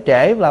trình tới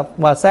trễ,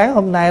 mà sáng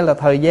hôm nay là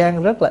thời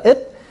gian rất là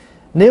ít,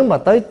 nếu mà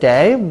tới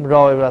trễ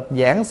rồi là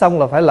giảng xong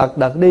là phải lật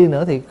đật đi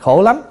nữa thì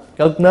khổ lắm,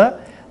 cực nữa.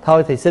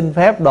 Thôi thì xin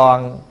phép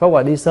đoàn Pháp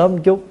Hòa đi sớm một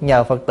chút,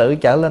 nhờ Phật tử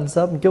chở lên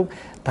sớm một chút.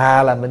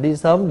 Thà là mình đi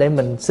sớm để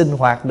mình sinh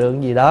hoạt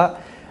được gì đó,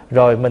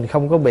 rồi mình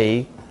không có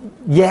bị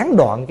gián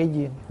đoạn cái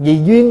duyên.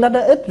 Vì duyên nó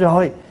đã ít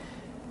rồi.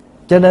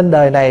 Cho nên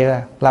đời này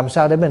là làm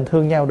sao để mình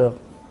thương nhau được.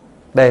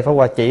 Đây Pháp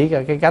Hòa chỉ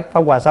cái cách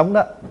Pháp Hòa sống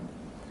đó.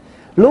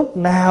 Lúc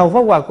nào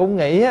Pháp Hòa cũng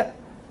nghĩ á,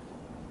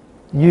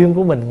 duyên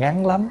của mình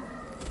ngắn lắm,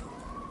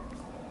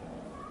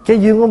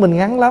 cái duyên của mình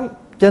ngắn lắm.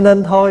 Cho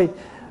nên thôi,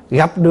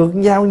 gặp được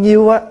nhau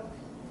nhiêu á,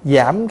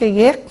 giảm cái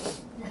ghét,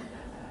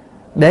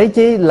 để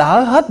chi lỡ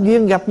hết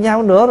duyên gặp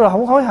nhau nữa rồi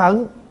không hối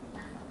hận.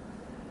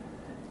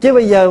 Chứ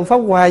bây giờ Pháp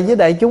Hòa với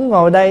đại chúng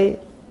ngồi đây,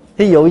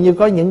 thí dụ như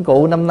có những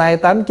cụ năm nay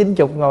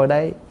 80-90 ngồi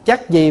đây,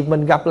 chắc gì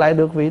mình gặp lại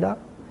được vị đó.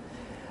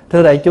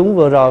 Thưa đại chúng,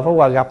 vừa rồi Pháp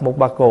Hòa gặp một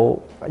bà cụ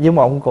với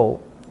một ông cụ,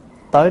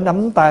 tới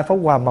nắm tay Pháp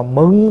Hòa mà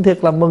mừng,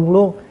 thiệt là mừng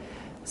luôn.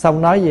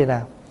 Xong nói gì nè: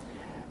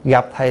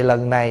 gặp thầy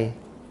lần này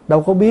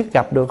đâu có biết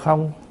gặp được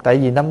không, tại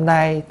vì năm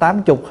nay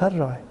 80 hết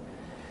rồi.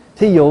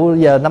 Thí dụ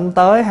giờ năm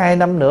tới 2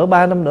 năm nữa,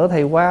 3 năm nữa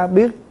thầy qua,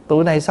 biết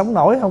tụi này sống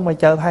nổi không mà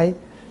chờ thầy,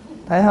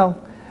 thấy không?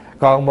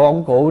 Còn một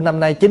ông cụ năm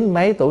nay 90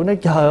 mấy tuổi nói: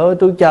 trời ơi,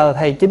 tôi chờ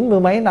thầy 90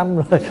 mấy năm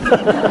rồi.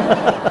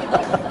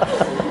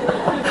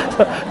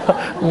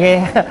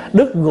 Nghe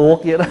đứt ruột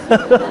vậy đó.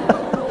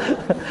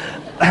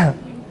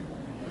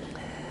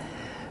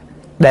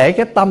 Để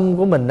cái tâm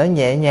của mình nó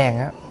nhẹ nhàng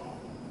á,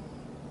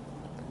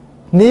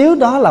 nếu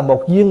đó là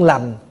một duyên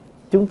lành,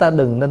 chúng ta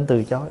đừng nên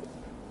từ chối.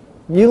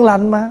 Duyên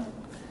lành mà.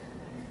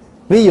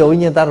 Ví dụ như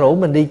người ta rủ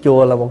mình đi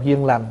chùa là một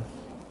duyên lành,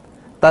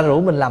 ta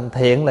rủ mình làm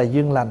thiện là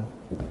duyên lành.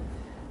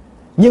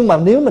 Nhưng mà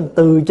nếu mình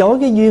từ chối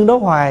cái duyên đó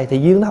hoài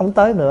thì duyên nó không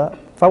tới nữa.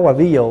 Pháp Hòa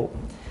ví dụ,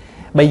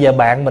 bây giờ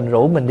bạn mình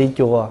rủ mình đi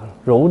chùa,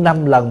 rủ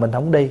 5 lần mình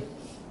không đi,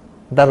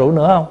 người ta rủ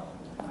nữa không?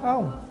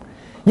 Không.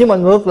 Nhưng mà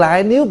ngược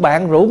lại, nếu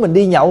bạn rủ mình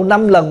đi nhậu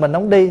 5 lần mình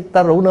không đi,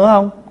 ta rủ nữa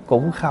không?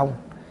 Cũng không.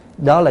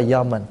 Đó là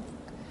do mình.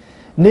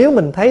 Nếu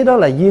mình thấy đó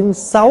là duyên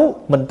xấu,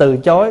 mình từ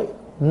chối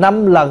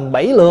 5 lần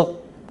 7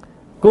 lượt,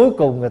 cuối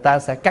cùng người ta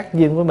sẽ cắt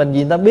duyên với mình.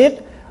 Vì người ta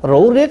biết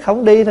rủ riết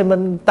không đi thì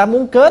ta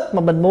muốn kết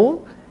mà mình muốn,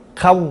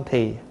 không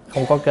thì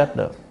không có kết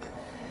được.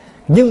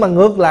 Nhưng mà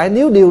ngược lại,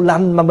 nếu điều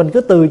lành mà mình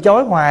cứ từ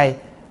chối hoài,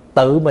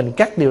 tự mình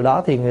cắt điều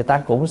đó, thì người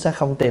ta cũng sẽ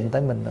không tìm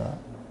tới mình nữa.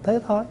 Thế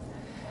thôi.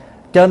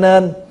 Cho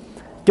nên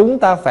chúng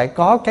ta phải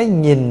có cái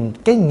nhìn,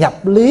 cái nhập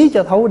lý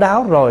cho thấu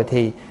đáo, rồi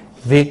thì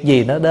việc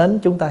gì nó đến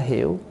chúng ta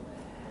hiểu.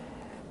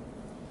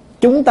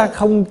 Chúng ta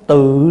không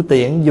tự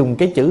tiện dùng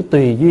cái chữ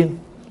tùy duyên.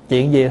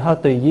 Chuyện gì thôi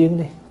tùy duyên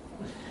đi.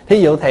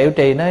 Thí dụ thầy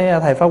Trì nói: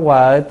 thầy Pháp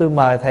Hòa ơi, tôi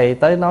mời thầy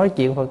tới nói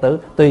chuyện Phật tử.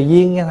 Tùy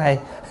duyên nha thầy.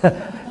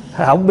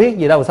 Không biết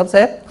gì đâu sắp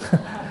xếp.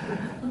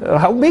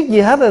 Không biết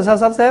gì hết rồi sao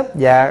sắp xếp?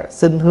 Dạ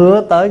xin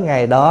hứa tới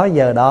ngày đó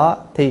giờ đó.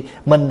 Thì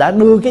mình đã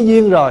đưa cái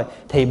duyên rồi,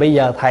 thì bây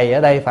giờ thầy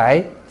ở đây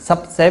phải sắp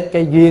xếp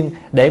cái duyên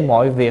để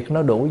mọi việc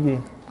nó đủ duyên.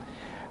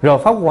 Rồi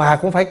Pháp Hòa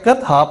cũng phải kết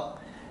hợp,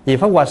 vì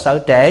Pháp Hòa sợ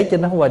trễ cho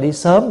nên Pháp Hòa đi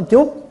sớm một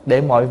chút,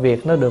 để mọi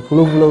việc nó được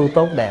luân lưu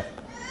tốt đẹp.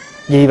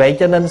 Vì vậy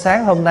cho nên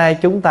sáng hôm nay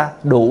chúng ta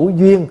đủ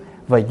duyên,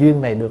 và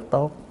duyên này được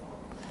tốt.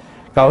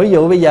 Còn ví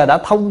dụ bây giờ đã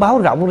thông báo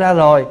rộng ra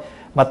rồi,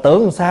 mà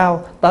tưởng làm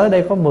sao tới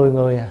đây có 10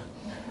 người à,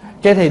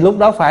 cái thì lúc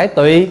đó phải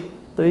tùy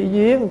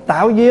duyên.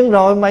 Tạo duyên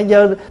rồi mà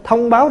giờ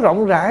thông báo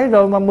rộng rãi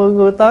rồi mà 10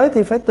 người tới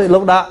thì phải tùy.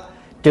 Lúc đó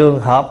trường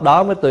hợp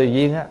đó mới tùy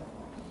duyên á.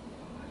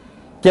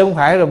 Chứ không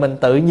phải rồi mình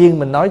tự nhiên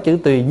mình nói chữ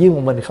tùy duyên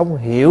mà mình không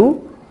hiểu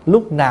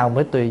lúc nào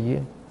mới tùy duyên.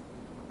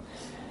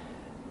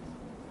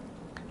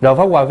 Rồi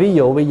Pháp Hòa ví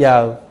dụ bây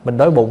giờ mình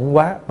đói bụng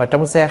quá, mà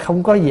trong xe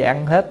không có gì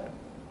ăn hết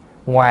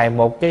ngoài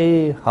một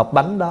cái hộp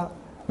bánh đó.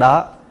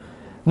 Đó,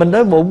 mình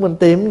đói bụng, mình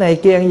tìm cái này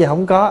kia ăn gì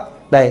không có.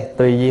 Đây,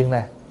 tùy duyên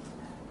nè,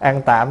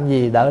 ăn tạm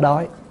gì đỡ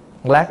đói,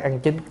 lát ăn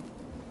chính.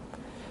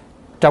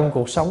 Trong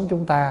cuộc sống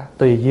chúng ta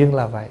tùy duyên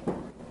là vậy.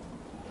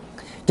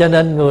 Cho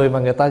nên người mà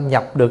người ta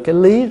nhập được cái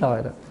lý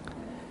rồi đó,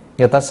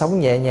 người ta sống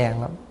nhẹ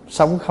nhàng lắm.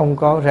 Sống không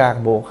có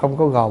ràng buộc, không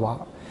có gò bó,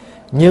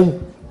 nhưng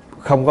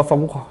không có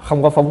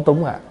phóng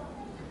túng à.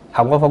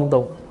 Không có phóng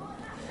túng.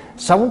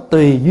 Sống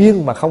tùy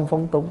duyên mà không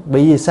phóng túng.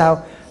 Bởi vì sao?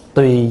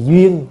 Tùy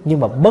duyên nhưng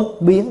mà bất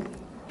biến.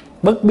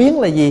 Bất biến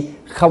là gì?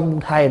 Không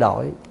thay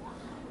đổi.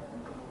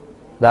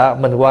 Đó,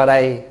 mình qua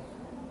đây,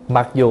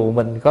 mặc dù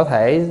mình có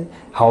thể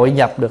hội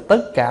nhập được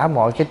tất cả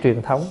mọi cái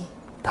truyền thống,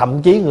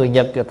 thậm chí người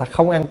Nhật người ta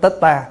không ăn Tết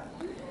ta,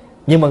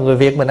 nhưng mà người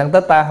Việt mình ăn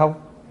Tết ta không?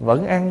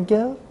 Vẫn ăn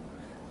chứ.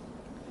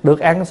 Được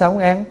ăn sao không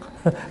ăn?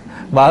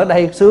 Mà ở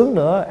đây sướng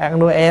nữa, ăn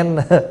Noel,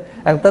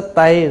 ăn Tết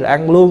Tây, rồi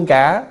ăn luôn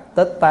cả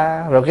Tết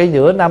ta. Rồi cái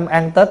giữa năm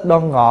ăn Tết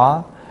Đoan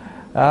Ngọ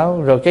đó.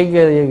 Rồi cái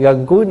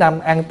gần cuối năm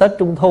ăn Tết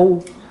Trung Thu.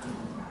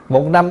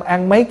 Một năm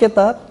ăn mấy cái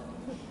Tết.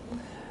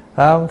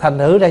 Thành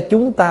thử ra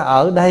chúng ta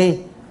ở đây,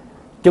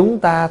 chúng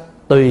ta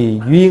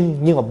tùy duyên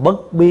nhưng mà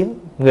bất biến.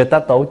 Người ta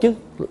tổ chức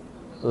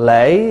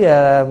lễ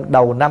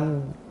đầu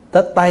năm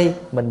Tết Tây,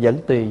 mình vẫn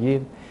tùy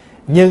duyên,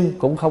 nhưng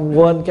cũng không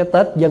quên cái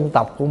Tết dân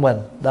tộc của mình,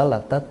 đó là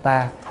Tết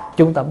ta.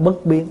 Chúng ta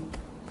bất biến.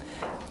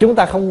 Chúng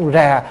ta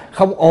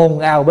không ồn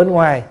ào bên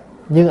ngoài,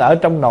 nhưng ở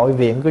trong nội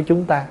viện của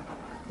chúng ta,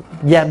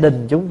 gia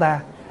đình chúng ta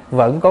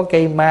vẫn có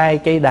cây mai,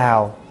 cây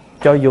đào,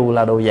 cho dù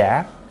là đồ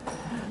giả,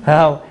 phải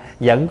không?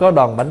 Vẫn có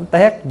đòn bánh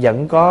tét,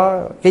 vẫn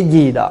có cái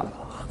gì đó,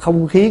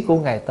 không khí của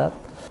ngày Tết.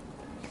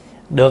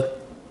 Được.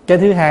 Cái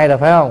thứ hai là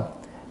phải không?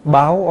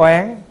 Báo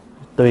oán,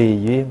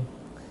 tùy duyên.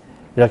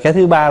 Rồi cái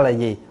thứ ba là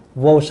gì?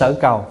 Vô sở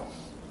cầu.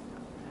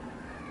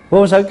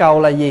 Vô sở cầu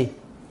là gì?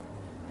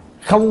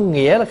 Không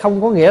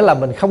có nghĩa là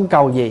mình không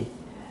cầu gì.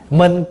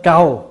 Mình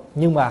cầu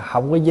nhưng mà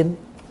không có dính.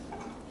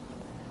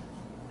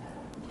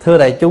 Thưa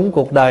đại chúng,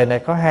 cuộc đời này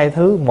có hai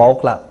thứ.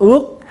 Một là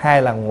ước,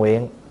 hai là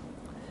nguyện.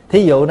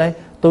 Thí dụ đây,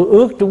 tôi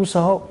ước trúng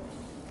số,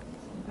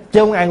 chứ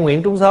không ai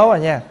nguyện trúng số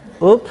nha.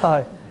 Ước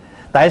thôi.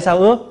 Tại sao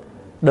ước?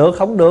 Được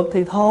không được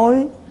thì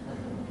thôi.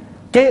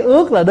 Cái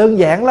ước là đơn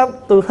giản lắm.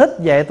 Tôi thích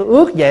vậy, tôi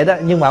ước vậy đó,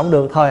 nhưng mà không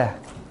được thôi à.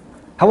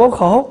 Không có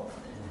khổ.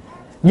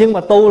 Nhưng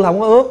mà tu là không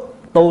có ước.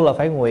 Tu là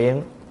phải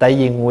nguyện. Tại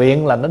vì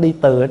nguyện là nó đi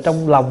từ ở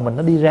trong lòng mình,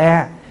 nó đi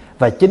ra.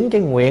 Và chính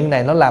cái nguyện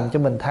này nó làm cho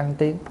mình thăng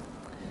tiến.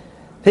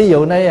 Thí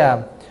dụ nói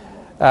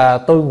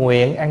tôi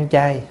nguyện ăn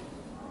chay.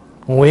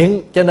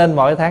 Nguyện cho nên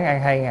mỗi tháng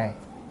ăn 2 ngày.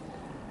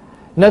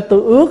 Nếu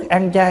tôi ước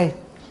ăn chay,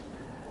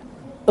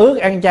 ước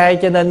ăn chay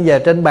cho nên giờ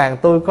trên bàn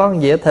tôi có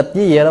dĩa thịt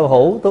với dĩa đậu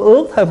hũ. Tôi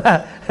ước thôi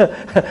mà.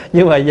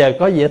 Nhưng mà giờ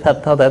có dĩa thịt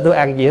thôi, tại tôi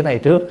ăn dĩa này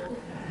trước.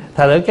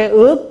 Thật ra cái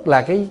ước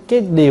là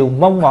cái điều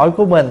mong mỏi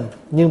của mình,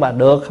 nhưng mà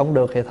được không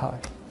được thì thôi.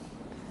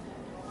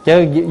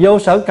 Chứ vô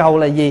sở cầu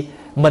là gì?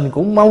 Mình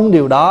cũng mong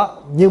điều đó,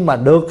 nhưng mà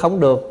được không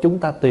được chúng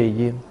ta tùy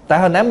duyên. Tại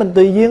hồi nãy mình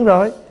tùy duyên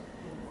rồi.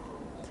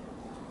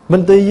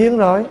 Mình tùy duyên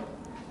rồi,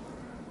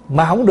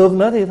 mà không được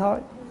nữa thì thôi.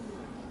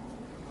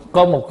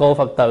 Có một cô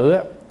Phật tử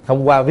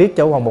hôm qua viết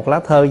cho Hoàng một lá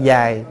thơ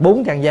dài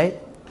 4 trang giấy.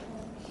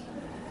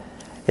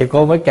 Thì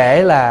cô mới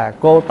kể là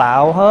cô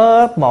tạo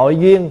hết mọi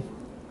duyên,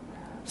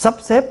 sắp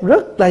xếp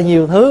rất là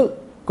nhiều thứ,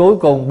 cuối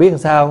cùng biết làm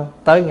sao?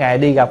 Tới ngày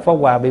đi gặp Pháp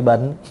Hòa bị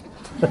bệnh.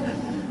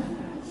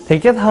 Thì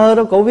cái thơ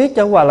đó cô viết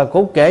cho Hòa là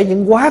cô kể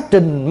những quá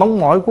trình mong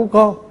mỏi của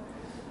cô,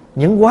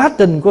 những quá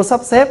trình cô sắp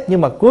xếp,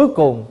 nhưng mà cuối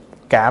cùng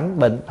cảm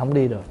bệnh không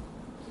đi được.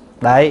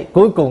 Đấy,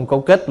 cuối cùng cô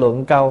kết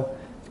luận câu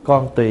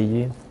con tùy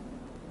duyên.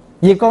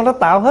 Vì con đã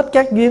tạo hết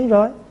các duyên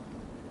rồi,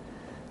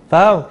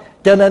 phải không?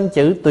 Cho nên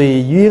chữ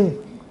tùy duyên.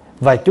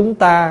 Và chúng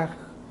ta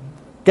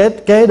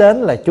kế đến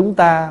là chúng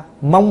ta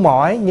mong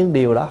mỏi, nhưng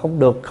điều đó không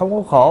được, không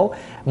có khổ.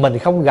 Mình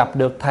không gặp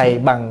được thầy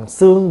bằng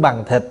xương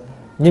bằng thịt,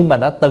 nhưng mà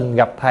đã từng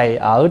gặp thầy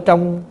ở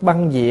trong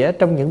băng dĩa,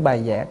 trong những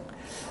bài giảng.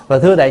 Và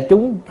thưa đại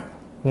chúng,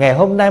 ngày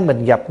hôm nay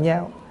mình gặp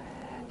nhau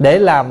để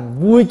làm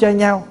vui cho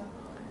nhau,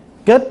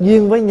 kết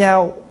duyên với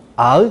nhau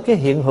ở cái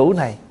hiện hữu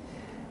này.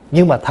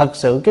 Nhưng mà thật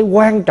sự cái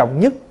quan trọng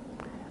nhất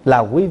là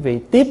quý vị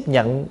tiếp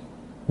nhận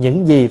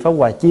những gì Pháp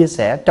Hòa chia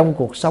sẻ trong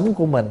cuộc sống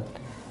của mình,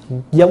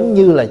 giống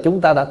như là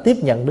chúng ta đã tiếp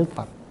nhận Đức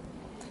Phật.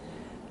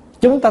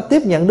 Chúng ta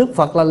tiếp nhận Đức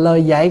Phật là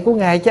lời dạy của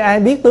Ngài, chứ ai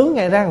biết tướng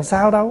Ngài ra làm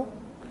sao đâu.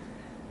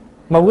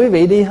 Mà quý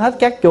vị đi hết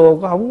các chùa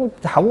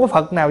không có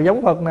Phật nào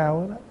giống Phật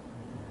nào đó,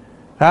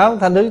 phải không?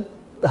 Thành thử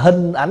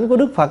hình ảnh của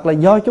Đức Phật là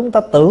do chúng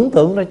ta tưởng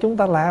tượng ra chúng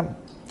ta làm,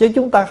 chứ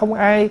chúng ta không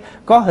ai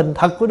có hình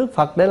thật của Đức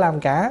Phật để làm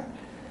cả.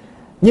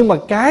 Nhưng mà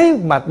cái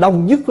mà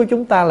đồng nhất của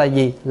chúng ta là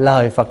gì?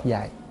 Lời Phật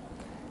dạy.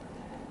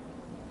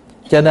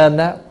 Cho nên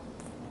đó,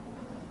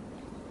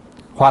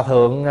 Hòa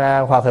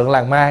thượng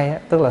làng Mai,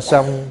 tức là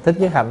Song Thích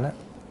Nhất Hạnh,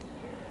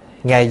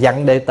 Ngài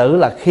dặn đệ tử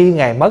là khi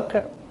Ngài mất,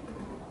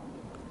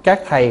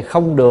 các thầy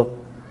không được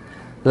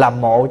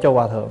làm mộ cho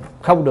Hòa thượng,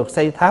 không được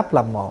xây tháp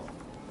làm mộ.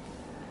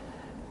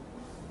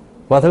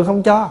 Hòa thượng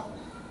không cho.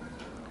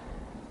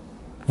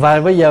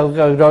 Và bây giờ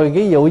rồi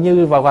ví dụ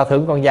như Hòa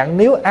thượng còn dặn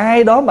nếu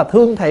ai đó mà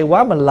thương thầy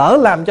quá, mình lỡ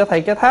làm cho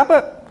thầy cái tháp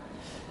á,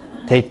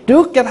 thì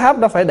trước cái tháp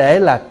đó phải để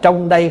là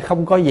trong đây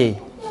không có gì.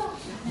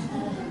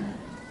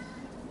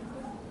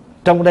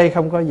 Trong đây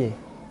không có gì.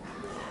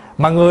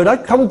 Mà người đó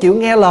không chịu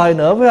nghe lời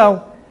nữa, phải không?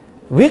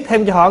 Viết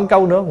thêm cho họ một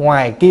câu nữa,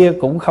 ngoài kia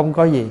cũng không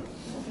có gì.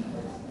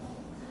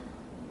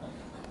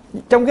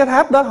 Trong cái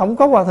tháp đó không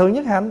có Hòa thượng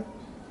Nhất Hạnh.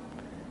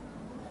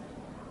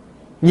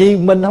 Vì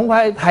mình không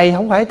phải, thầy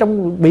không phải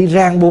bị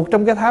ràng buộc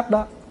trong cái tháp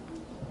đó.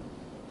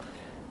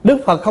 Đức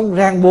Phật không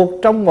ràng buộc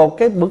trong một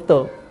cái bức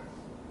tượng.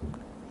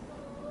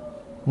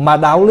 Mà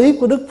đạo lý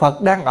của Đức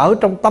Phật đang ở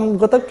trong tâm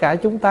của tất cả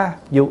chúng ta.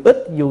 Dù ít,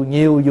 dù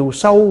nhiều, dù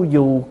sâu,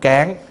 dù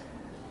cạn,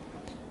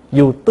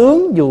 dù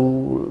tướng,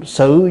 dù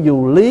sự,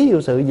 dù lý,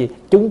 dù sự gì,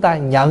 chúng ta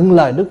nhận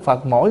lời Đức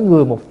Phật mỗi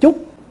người một chút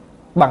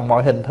bằng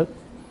mọi hình thức.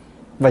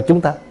 Và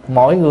chúng ta,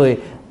 mỗi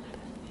người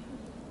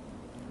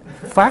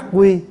phát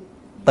huy,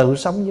 tự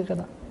sống với cái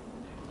đó.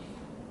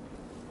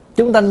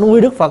 Chúng ta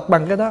nuôi Đức Phật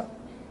bằng cái đó.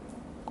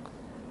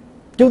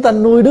 Chúng ta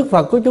nuôi Đức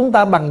Phật của chúng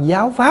ta bằng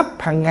giáo pháp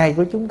hàng ngày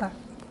của chúng ta.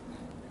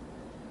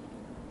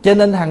 Cho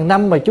nên hàng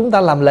năm mà chúng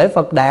ta làm lễ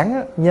Phật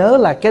đản, nhớ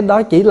là cái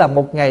đó chỉ là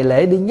một ngày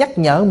lễ để nhắc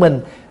nhở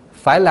mình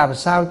phải làm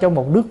sao cho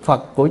một Đức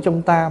Phật của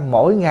chúng ta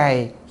mỗi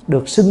ngày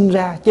được sinh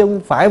ra, chứ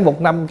không phải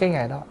một năm cái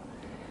ngày đó.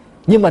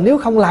 Nhưng mà nếu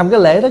không làm cái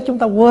lễ đó chúng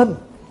ta quên.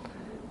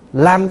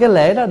 Làm cái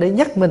lễ đó để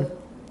nhắc mình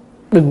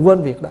đừng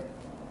quên việc đó.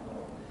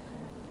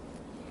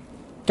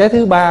 Cái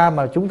thứ ba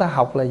mà chúng ta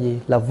học là gì?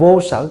 Là vô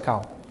sở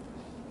cầu.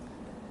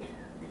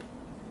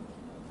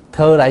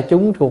 Thưa đại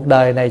chúng, cuộc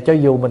đời này cho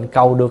dù mình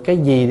cầu được cái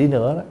gì đi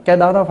nữa, cái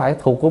đó nó phải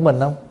thuộc của mình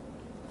không?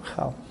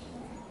 Không.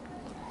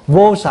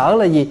 Vô sở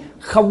là gì?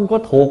 Không có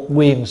thuộc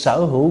quyền sở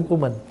hữu của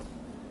mình.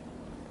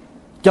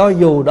 Cho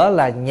dù đó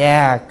là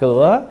nhà,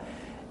 cửa,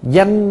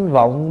 danh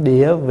vọng,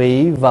 địa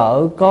vị,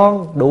 vợ,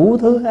 con, đủ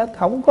thứ hết,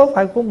 không có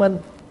phải của mình.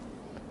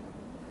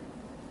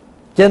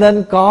 Cho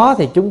nên có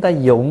thì chúng ta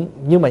dụng,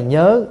 nhưng mà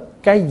nhớ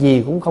cái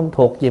gì cũng không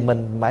thuộc về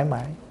mình mãi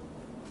mãi.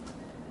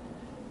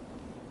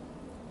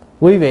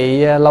 Quý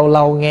vị lâu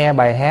lâu nghe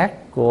bài hát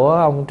của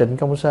ông Trịnh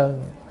Công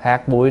Sơn: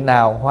 hạt bụi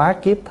nào hóa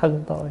kiếp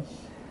thân tôi,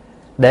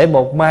 để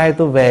một mai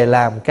tôi về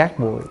làm cát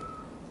bụi.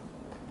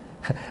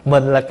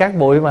 Mình là cát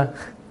bụi mà,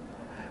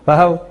 phải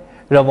không?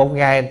 Rồi một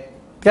ngày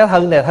cái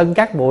thân này thân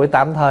cát bụi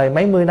tạm thời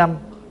mấy mươi năm,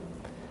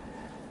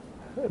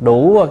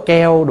 đủ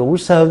keo, đủ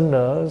sơn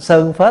nữa,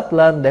 sơn phết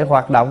lên để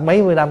hoạt động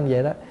mấy mươi năm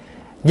vậy đó.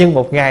 Nhưng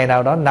một ngày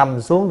nào đó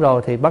nằm xuống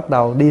rồi thì bắt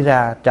đầu đi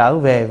ra trở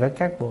về với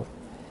cát bụi.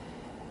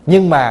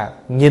 Nhưng mà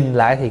nhìn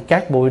lại thì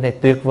cát bụi này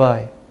tuyệt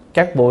vời.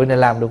 Cát bụi này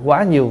làm được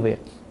quá nhiều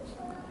việc.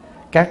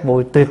 Cát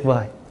bụi tuyệt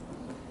vời.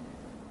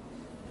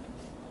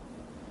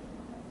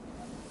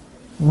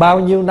 Bao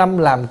nhiêu năm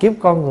làm kiếp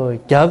con người,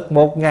 chợt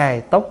một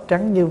ngày tóc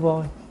trắng như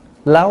vôi,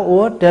 láo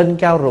úa trên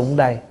cao rụng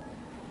đầy.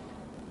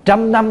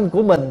 100 năm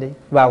của mình đi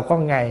vào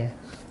con ngày,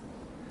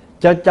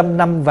 cho 100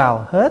 năm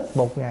vào hết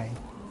một ngày.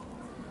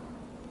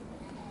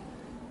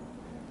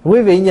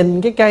 Quý vị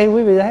nhìn cái cây,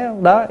 quý vị thấy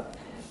không? Đó,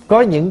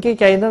 có những cái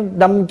cây nó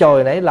đâm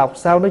chồi nảy lọc,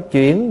 sau nó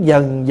chuyển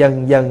dần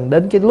dần dần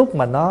đến cái lúc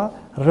mà nó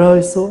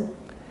rơi xuống.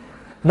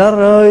 Nó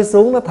rơi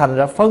xuống, nó thành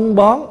ra phân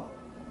bón.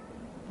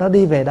 Nó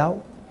đi về đâu?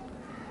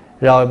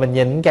 Rồi mình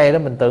nhìn cây đó,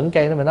 mình tưởng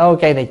cây đó, mình nói ôi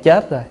cây này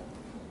chết rồi.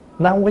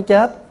 Nó không có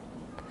chết.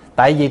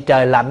 Tại vì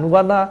trời lạnh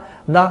quá,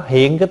 nó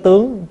hiện cái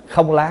tướng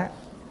không lá.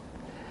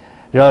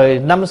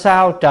 Rồi năm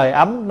sau trời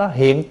ấm, nó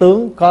hiện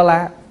tướng có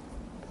lá.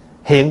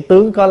 Hiện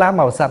tướng có lá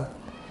màu xanh.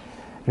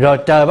 Rồi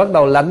trời bắt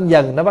đầu lạnh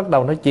dần, nó bắt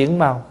đầu nó chuyển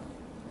màu.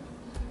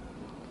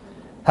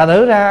 Thành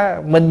thử ra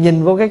mình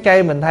nhìn vô cái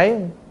cây mình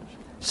thấy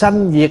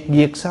xanh diệt,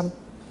 diệt xanh.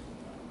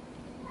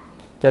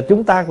 Cho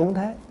chúng ta cũng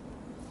thế.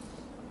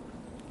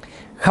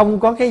 Không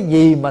có cái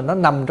gì mà nó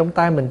nằm trong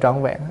tay mình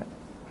trọn vẹn hết.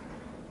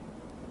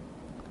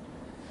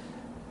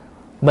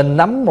 Mình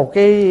nắm một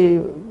cái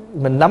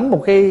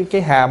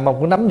hàm, một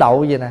cái nắm đậu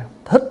vậy nè,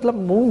 thích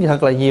lắm, muốn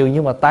thật là nhiều,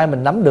 nhưng mà tay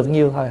mình nắm được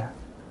nhiêu thôi à.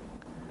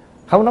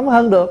 Không nắm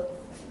hơn được.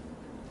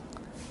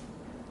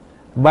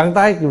 Bàn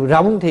tay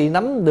rộng thì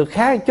nắm được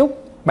khá chút,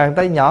 bàn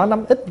tay nhỏ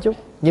nắm ít chút.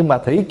 Nhưng mà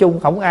thủy chung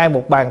không ai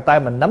một bàn tay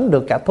mình nắm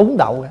được cả thúng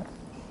đậu cả.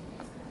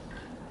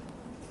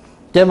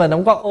 Cho nên mình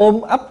không có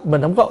ôm ấp,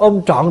 mình không có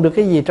ôm trọn được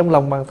cái gì trong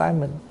lòng bàn tay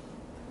mình.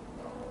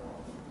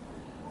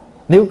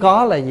 Nếu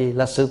có là gì?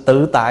 Là sự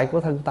tự tại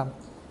của thân tâm.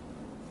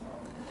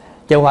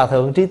 Cho Hòa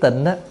Thượng Trí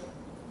Tịnh á,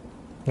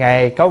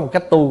 Ngài có một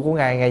cách tu của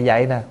Ngài, Ngài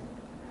dạy nè: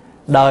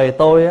 đời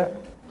tôi á,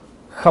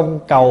 không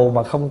cầu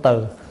mà không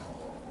từ.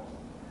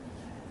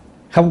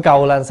 Không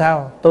cầu là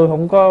sao? Tôi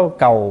không có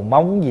cầu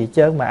mong gì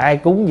chứ, mà ai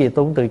cúng gì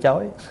tôi cũng từ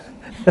chối.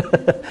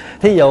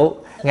 Thí dụ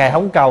Ngài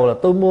không cầu là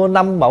tôi mua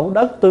 5 mẫu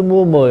đất, tôi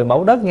mua 10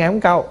 mẫu đất, Ngài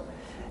không cầu.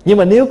 Nhưng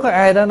mà nếu có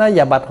ai đó nói: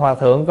 dạ bạch Hòa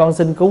Thượng, con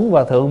xin cúng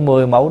Hòa Thượng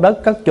 10 mẫu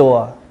đất cất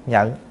chùa,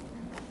 nhận.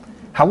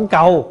 Không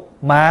cầu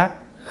mà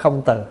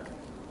không từ.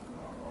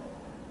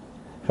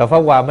 Rồi Pháp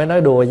Hòa mới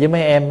nói đùa với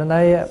mấy em, nó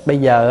nói bây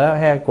giờ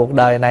á, cuộc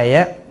đời này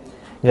á,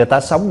 người ta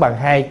sống bằng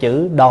 2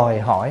 chữ đòi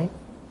hỏi.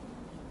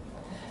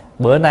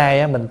 Bữa nay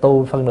á, mình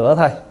tu phân nửa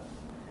thôi,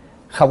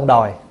 không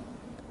đòi,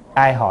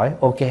 ai hỏi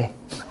ok.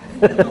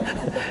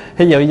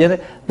 Ví dụ như thế,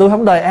 tôi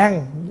không đòi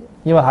ăn,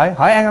 nhưng mà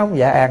hỏi ăn không?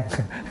 Dạ ăn.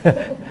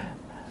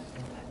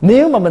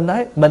 Nếu mà mình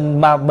nói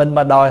mình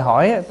mà đòi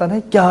hỏi, ta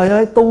nói trời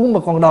ơi, tu mà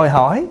còn đòi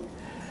hỏi,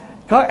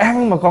 có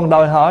ăn mà còn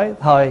đòi hỏi,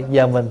 thôi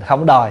giờ mình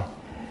không đòi.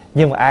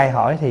 Nhưng mà ai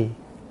hỏi thì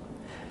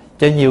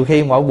cho nhiều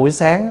khi mỗi buổi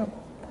sáng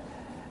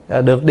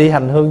được đi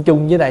hành hương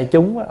chung với đại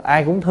chúng,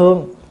 ai cũng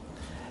thương.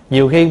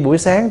 Nhiều khi buổi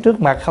sáng trước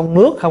mặt không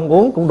nước không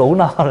uống cũng đủ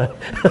no rồi.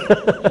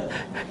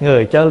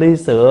 Người cho ly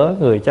sữa,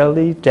 người cho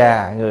ly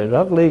trà, người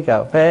rót ly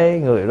cà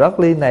phê, người rót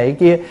ly này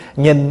kia.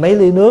 Nhìn mấy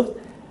ly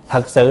nước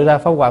Thật sự ra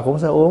Pháp Hòa cũng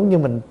sẽ uống,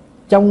 nhưng mình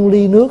trong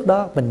ly nước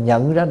đó mình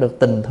nhận ra được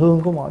tình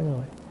thương của mỗi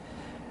người.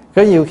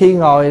 Có nhiều khi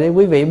ngồi đi,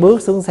 quý vị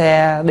bước xuống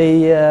xe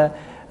đi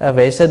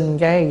vệ sinh,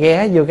 cái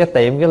ghé vô cái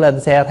tiệm, cái lên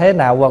xe thế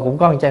nào qua cũng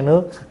có một chai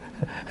nước.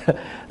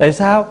 Tại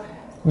sao?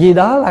 Vì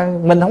đó là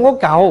mình không có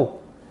cầu,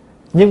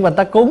 nhưng mà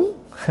ta cúng.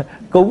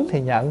 Cúng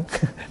thì nhận.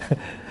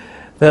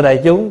 Thưa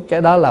đại chúng,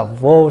 cái đó là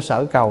vô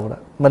sở cầu đó.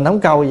 Mình không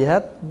cầu gì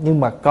hết, nhưng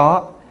mà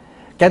có.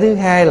 Cái thứ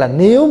hai là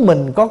nếu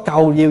mình có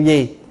cầu điều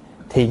gì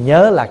thì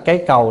nhớ là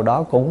cái cầu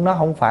đó cũng nó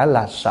không phải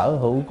là sở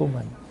hữu của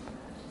mình.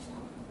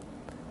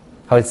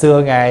 Hồi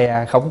xưa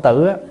Ngài Khổng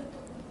Tử á,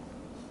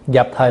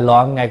 dập thời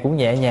loạn Ngài cũng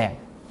nhẹ nhàng.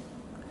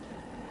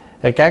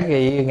 Rồi các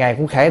vị Ngài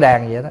cũng khải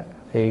đàn vậy đó.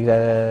 Thì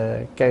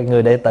cái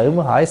người đệ tử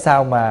mới hỏi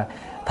sao mà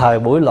thời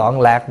buổi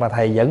loạn lạc mà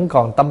thầy vẫn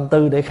còn tâm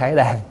tư để khải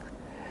đàn.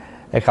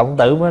 Thì Khổng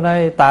Tử mới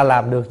nói ta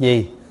làm được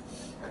gì?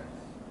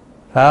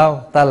 Phải không?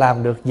 Ta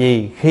làm được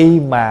gì khi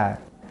mà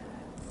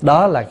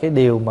đó là cái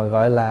điều mà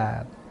gọi là,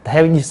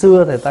 theo như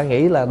xưa thì ta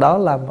nghĩ là đó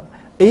là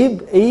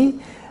ý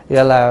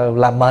gọi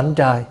là mệnh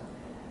trời,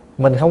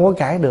 mình không có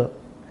cãi được.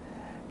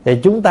 Thì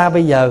chúng ta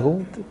bây giờ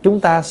cũng, chúng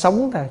ta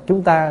sống,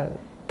 chúng ta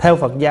theo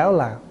Phật giáo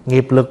là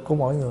nghiệp lực của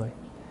mỗi người.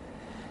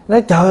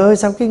 Nói trời ơi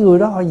sao cái người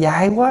đó họ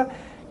dại quá,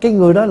 cái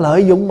người đó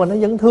lợi dụng mà nó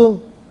vẫn thương.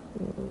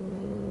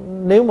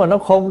 Nếu mà nó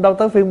khôn đâu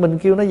tới phiên mình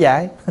kêu nó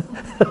dại.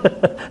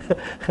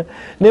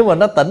 Nếu mà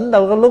nó tỉnh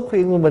đâu có lúc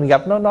khi mình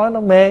gặp nó nói nó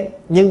mê.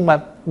 Nhưng mà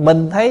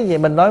mình thấy vậy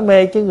mình nói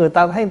mê, chứ người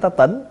ta thấy người ta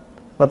tỉnh.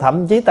 Và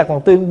thậm chí ta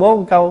còn tuyên bố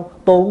một câu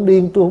tôi không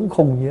điên, tôi không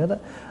khùng gì hết đó.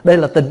 Đây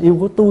là tình yêu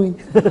của tôi.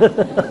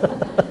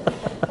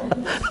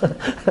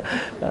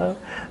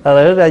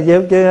 Thật ra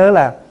chứ nhớ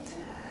là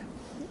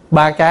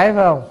ba cái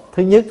phải không?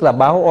 Thứ nhất là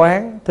báo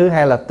oán, thứ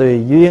hai là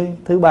tùy duyên,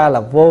 thứ ba là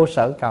vô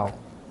sở cầu.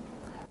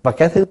 Và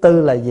cái thứ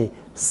tư là gì?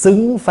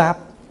 Xứng pháp.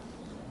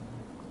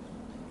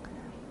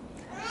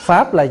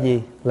 Pháp là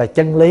gì? Là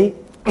chân lý.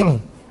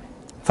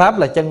 Pháp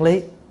là chân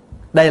lý.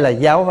 Đây là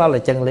giáo pháp là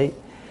chân lý.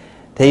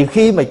 Thì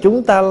khi mà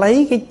chúng ta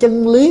lấy cái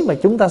chân lý mà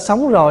chúng ta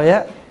sống rồi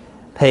á,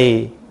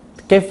 thì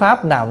cái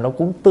pháp nào nó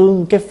cũng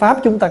cái pháp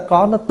chúng ta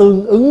có nó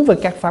tương ứng với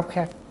các pháp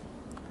khác.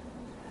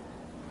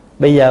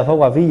 Bây giờ Pháp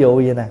Hòa ví dụ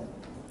vậy nè.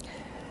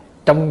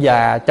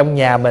 Trong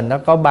nhà mình nó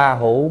có 3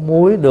 hũ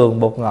muối, đường,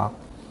 bột ngọt.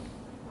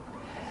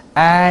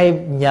 Ai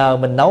nhờ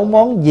mình nấu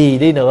món gì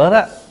đi nữa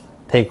đó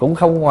thì cũng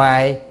không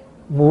ngoài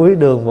muối,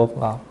 đường, bột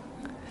ngọt.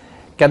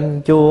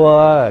 Canh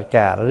chua,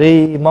 cà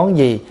ri, món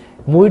gì,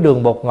 muối,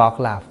 đường, bột ngọt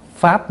là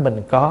pháp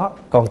mình có.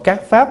 Còn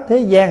các pháp thế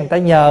gian người ta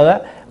nhờ á,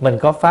 mình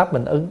có pháp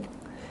mình ứng.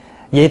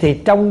 Vậy thì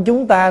trong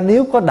chúng ta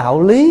nếu có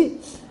đạo lý,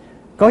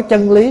 có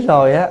chân lý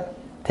rồi á,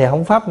 thì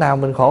không pháp nào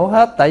mình khổ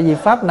hết. Tại vì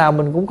pháp nào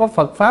mình cũng có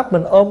Phật pháp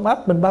mình ôm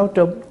ấp, mình bao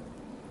trùm.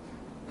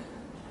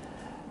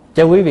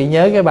 Cho quý vị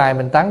nhớ cái bài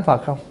mình tán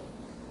Phật không?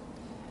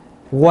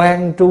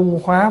 Quang trung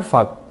hóa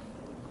Phật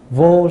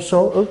vô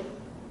số ức,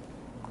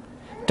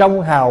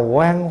 trong hào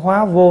quang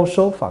hóa vô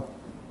số Phật,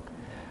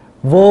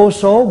 vô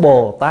số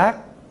Bồ Tát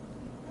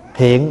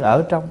hiện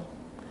ở trong.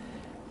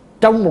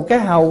 Trong một cái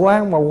hào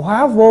quang mà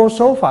hóa vô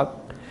số Phật,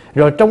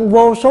 rồi trong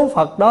vô số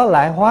Phật đó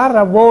lại hóa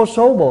ra vô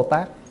số Bồ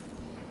Tát.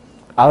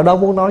 Ở đó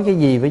muốn nói cái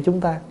gì với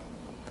chúng ta?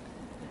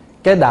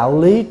 Cái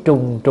đạo lý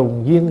trùng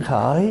trùng duyên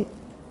khởi,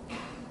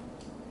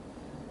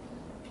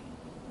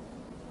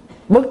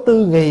 bất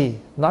tư nghì,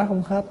 nói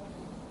không hết.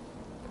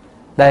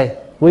 Đây,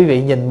 quý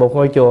vị nhìn một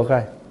ngôi chùa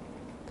coi.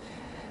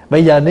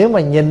 Bây giờ nếu mà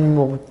nhìn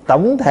một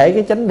tổng thể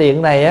cái chánh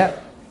điện này á,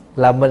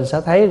 là mình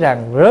sẽ thấy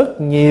rằng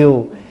rất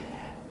nhiều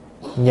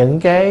những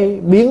cái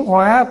biến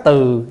hóa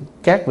từ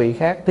các vị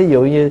khác. Thí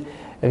dụ như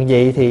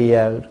vậy thì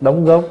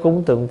đóng góp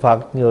cúng tượng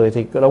Phật, người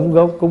thì đóng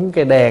góp cúng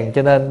cây đèn.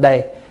 Cho nên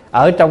đây,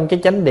 ở trong cái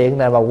chánh điện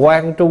này mà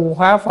quang trung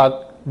hóa Phật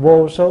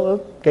vô số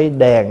ức, cái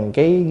đèn,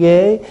 cái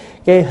ghế,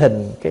 cái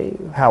hình, cái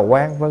hào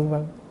quang vân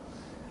vân,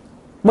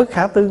 bất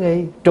khả tư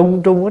nghị,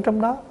 trùng trùng ở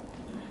trong đó.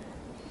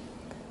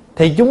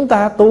 Thì chúng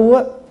ta tu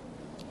á,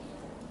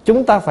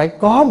 chúng ta phải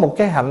có một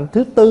cái hạnh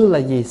thứ tư là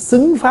gì?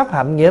 Xứng pháp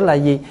hạnh. Nghĩa là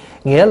gì?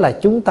 Nghĩa là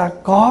chúng ta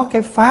có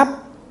cái pháp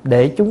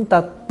để chúng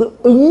ta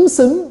ứng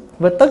xứng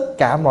với tất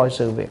cả mọi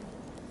sự việc.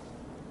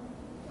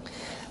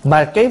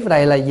 Mà cái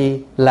này là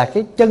gì? Là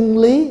cái chân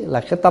lý,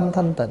 là cái tâm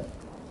thanh tịnh.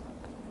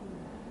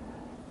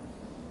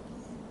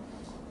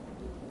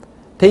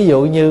 Thí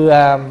dụ như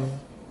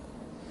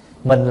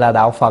mình là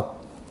đạo Phật,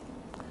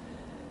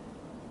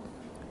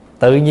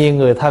 tự nhiên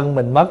người thân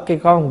mình mất, cái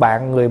có một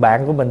người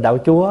bạn của mình đạo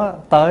Chúa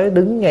tới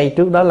đứng ngay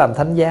trước đó làm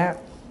thánh giá,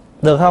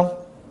 được không?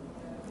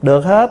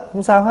 Được hết,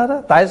 không sao hết á.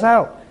 Tại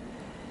sao?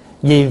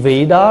 Vì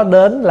vị đó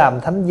đến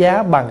làm thánh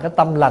giá bằng cái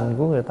tâm lành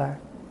của người ta.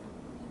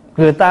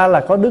 Người ta là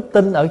có đức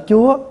tin ở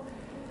Chúa,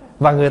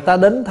 và người ta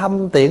đến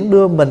thăm tiễn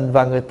đưa mình,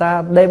 và người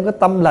ta đem cái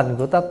tâm lành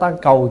của ta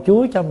cầu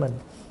Chúa cho mình.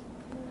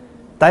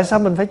 Tại sao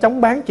mình phải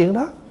chống bán chuyện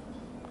đó?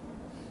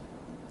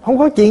 Không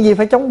có chuyện gì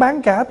phải chống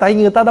bán cả. Tại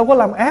người ta đâu có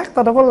làm ác,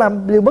 ta đâu có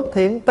làm điều bất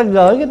thiện. Ta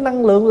gửi cái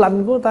năng lượng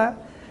lành của ta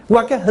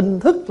qua cái hình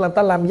thức là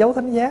ta làm dấu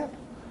thánh giá.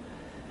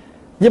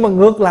 Nhưng mà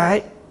ngược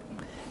lại,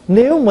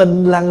 nếu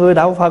mình là người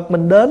đạo Phật,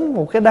 mình đến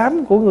một cái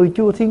đám của người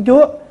Thiên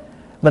Chúa,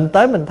 Mình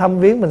tới mình thăm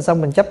viếng, mình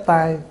xong mình chắp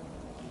tay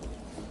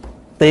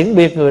tiễn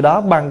biệt người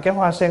đó bằng cái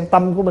hoa sen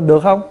tâm của mình,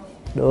 được không?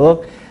 Được.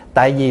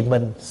 Tại vì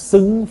mình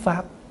xứng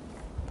pháp,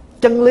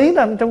 chân lý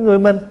nằm trong người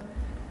mình.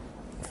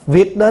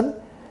 Việc đến,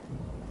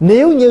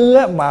 nếu như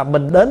mà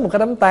mình đến một cái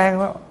đám tang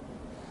đó,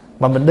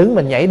 mà mình đứng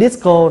mình nhảy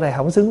disco này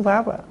không xứng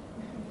pháp à.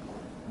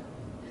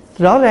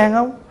 Rõ ràng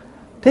không?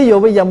 Thí dụ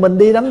bây giờ mình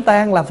đi đám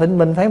tang là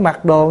mình phải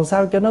mặc đồ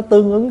sao cho nó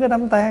tương ứng cái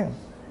đám tang.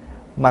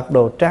 Mặc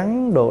đồ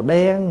trắng, đồ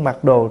đen,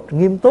 mặc đồ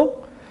nghiêm túc.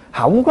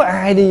 Không có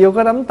ai đi vô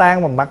cái đám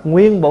tang mà mặc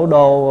nguyên bộ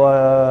đồ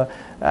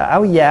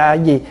áo da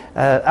gì,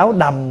 áo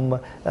đầm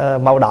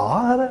màu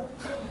đỏ hết á.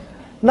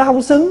 Nó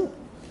không xứng.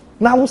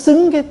 Nó không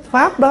xứng cái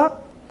pháp đó.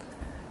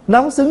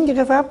 Nó không xứng với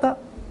cái pháp đó.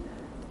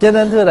 Cho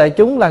nên thưa đại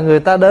chúng, là người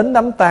ta đến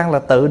đám tang là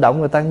tự động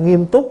người ta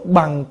nghiêm túc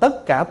bằng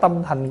tất cả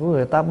tâm thành của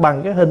người ta,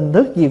 bằng cái hình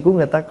thức gì của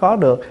người ta có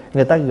được,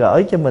 người ta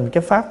gửi cho mình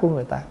cái pháp của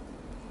người ta.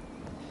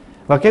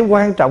 Và cái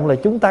quan trọng là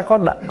chúng ta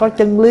có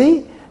chân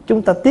lý,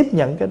 chúng ta tiếp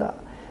nhận cái đó.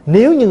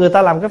 Nếu như người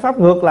ta làm cái pháp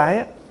ngược lại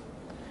á,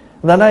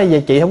 người ta nói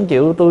vậy chị không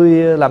chịu tôi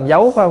làm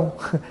dấu phải không?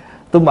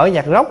 Tôi mở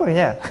nhạc rock rồi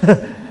nha.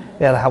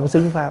 Vậy là không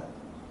xứng pháp.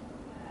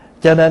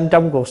 Cho nên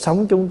trong cuộc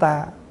sống chúng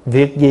ta,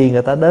 việc gì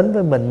người ta đến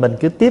với mình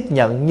cứ tiếp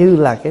nhận như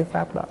là cái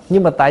pháp đó.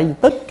 Nhưng mà tại vì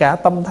tất cả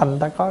tâm thành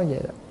ta có vậy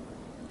đó.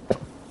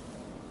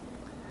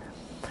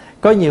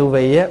 Có nhiều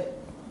vị á,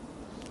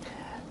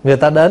 người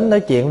ta đến nói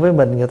chuyện với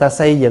mình, người ta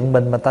xây dựng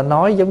mình, mà ta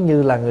nói giống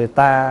như là người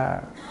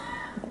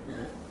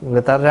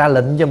ta ra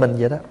lệnh cho mình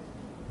vậy đó.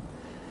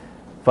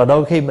 Và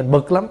đôi khi mình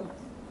bực lắm.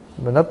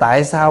 Mình nói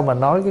tại sao mà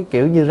nói cái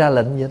kiểu như ra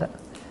lệnh vậy đó.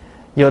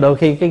 Dù đôi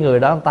khi cái người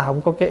đó người ta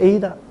không có cái ý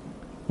đó,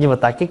 nhưng mà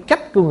tại cái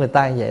cách của người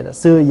ta như vậy đó.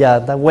 Xưa giờ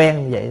người ta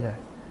quen như vậy rồi.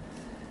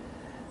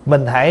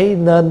 Mình hãy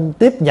nên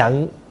tiếp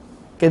nhận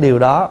cái điều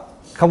đó.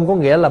 Không có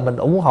nghĩa là mình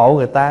ủng hộ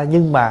người ta,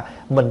 nhưng mà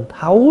mình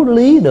thấu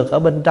lý được ở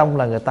bên trong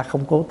là người ta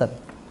không cố tình.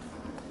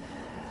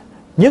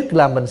 Nhất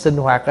là mình sinh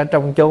hoạt ở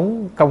trong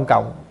chốn công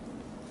cộng,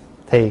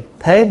 thì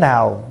thế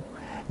nào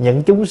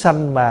những chúng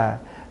sanh mà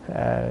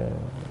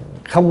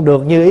không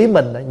được như ý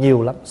mình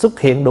nhiều lắm, xuất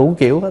hiện đủ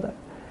kiểu hết đó.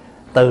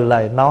 Từ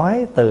lời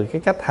nói, từ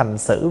cái cách hành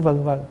xử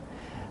vân vân.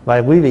 Và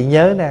quý vị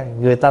nhớ nè,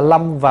 người ta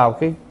lâm vào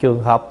cái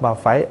trường hợp mà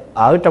phải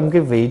ở trong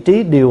cái vị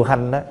trí điều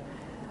hành đó,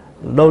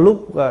 đôi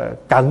lúc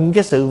cận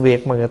cái sự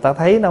việc mà người ta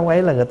thấy nó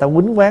ấy là người ta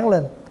quýnh quán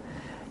lên.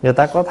 Người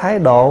ta có thái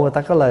độ, người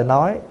ta có lời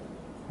nói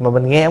mà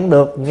mình nghe không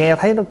được, nghe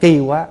thấy nó kỳ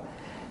quá.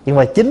 Nhưng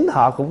mà chính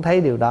họ cũng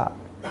thấy điều đó.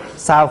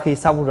 Sau khi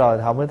xong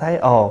rồi họ mới thấy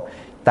ồ,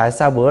 tại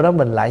sao bữa đó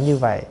mình lại như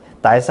vậy,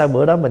 tại sao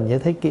bữa đó mình như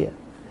thế kia.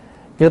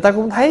 Người ta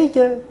cũng thấy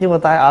chứ, nhưng mà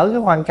tại ở cái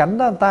hoàn cảnh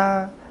đó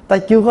ta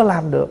chưa có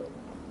làm được.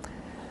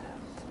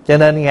 Cho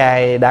nên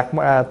Ngài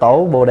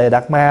Tổ Bồ Đề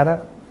Đạt Ma đó,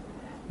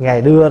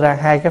 Ngài đưa ra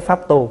hai cái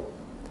pháp tu.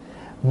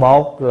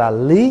 Một là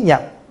lý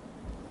nhập,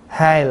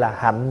 hai là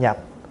hạnh nhập.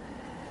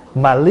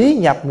 Mà lý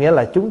nhập nghĩa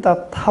là chúng ta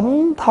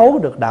thấm thấu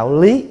được đạo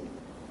lý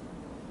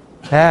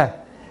ha.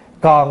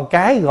 Còn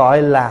cái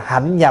gọi là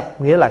hạnh nhập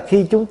nghĩa là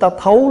khi chúng ta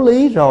thấu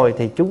lý rồi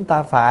thì chúng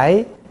ta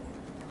phải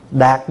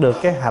đạt được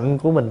cái hạnh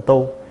của mình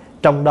tu.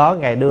 Trong đó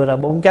Ngài đưa ra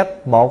 4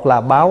 cách. Một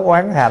là báo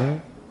oán hạnh,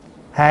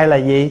 hai là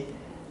gì?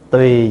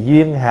 Tùy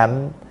duyên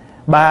hạnh,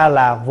 ba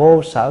là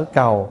vô sở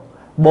cầu,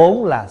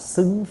 bốn là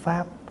xứng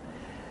pháp.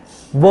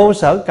 Vô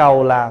sở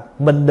cầu là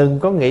mình đừng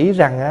có nghĩ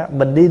rằng á,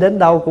 mình đi đến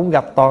đâu cũng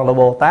gặp toàn là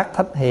Bồ Tát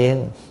Thánh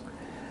Hiền.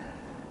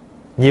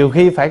 Nhiều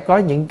khi phải có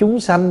những chúng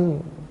sanh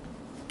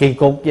kỳ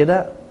cục vậy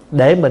đó,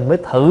 để mình mới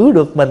thử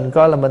được mình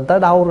coi là mình tới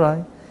đâu rồi.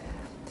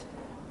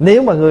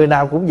 Nếu mà người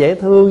nào cũng dễ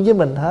thương với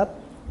mình hết.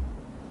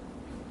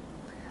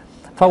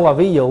 Pháp Hòa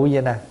ví dụ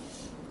vậy nè.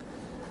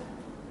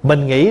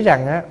 Mình nghĩ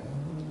rằng á,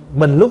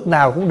 mình lúc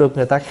nào cũng được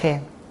người ta khen,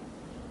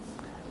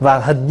 và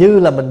hình như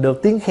là mình được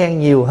tiếng khen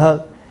nhiều hơn.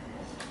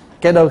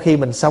 Cái đôi khi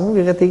mình sống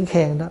với cái tiếng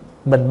khen đó,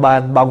 mình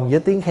bền bồng với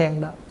tiếng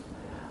khen đó.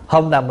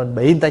 Hôm nào mình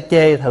bị người ta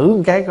chê thử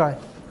một cái coi.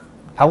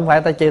 Không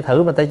phải ta chê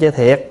thử mà ta chê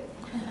thiệt.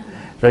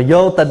 Rồi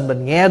vô tình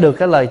mình nghe được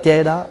cái lời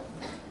chê đó,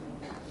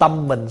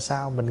 tâm mình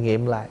sao? Mình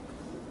nghiệm lại,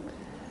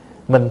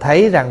 mình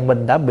thấy rằng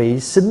mình đã bị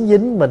xính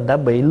dính, mình đã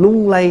bị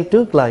lung lay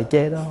trước lời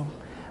chê đó không?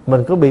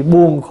 Mình có bị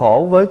buồn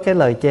khổ với cái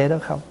lời chê đó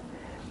không?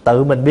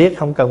 Tự mình biết,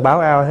 không cần báo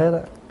ao hết á.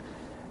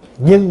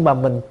 Nhưng mà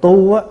mình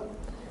tu á,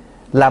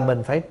 là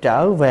mình phải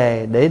trở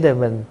về để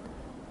mình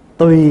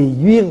tùy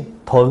duyên.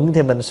 Thuận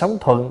thì mình sống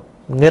thuận,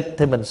 nghịch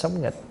thì mình sống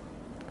nghịch.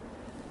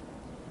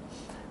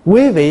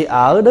 Quý vị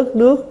ở đất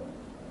nước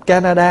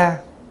Canada,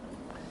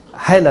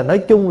 hay là nói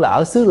chung là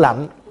ở xứ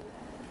lạnh,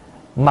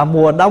 mà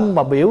mùa đông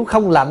mà biểu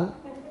không lạnh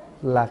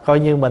là coi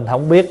như mình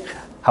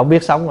không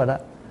biết sống rồi đó.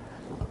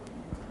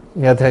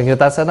 Người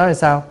ta sẽ nói là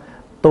sao?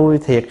 Tôi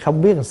thiệt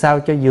không biết làm sao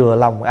cho vừa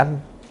lòng anh.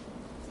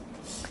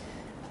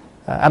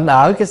 Anh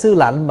ở cái xứ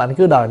lạnh mà anh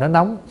cứ đòi nó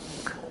nóng,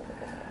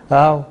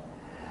 phải không?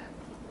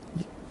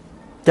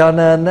 Cho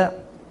nên á,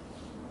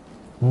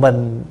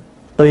 mình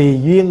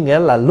tùy duyên nghĩa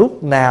là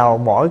lúc nào,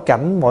 mỗi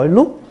cảnh, mỗi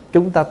lúc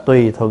chúng ta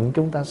tùy thuận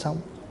chúng ta sống.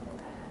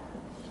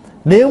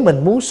 Nếu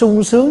mình muốn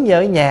sung sướng như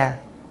ở nhà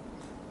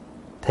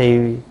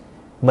thì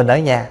mình ở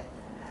nhà.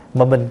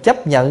 Mà mình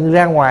chấp nhận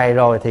ra ngoài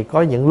rồi thì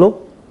có những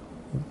lúc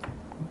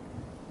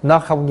nó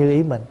không như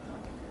ý mình.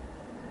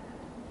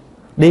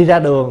 Đi ra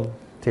đường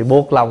thì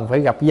buộc lòng phải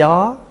gặp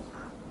gió,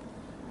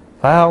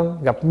 phải không?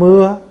 Gặp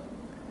mưa,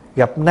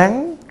 gặp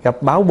nắng, gặp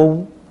bão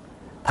bùng.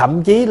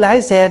 Thậm chí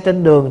lái xe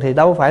trên đường thì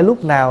đâu phải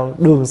lúc nào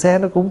đường xe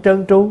nó cũng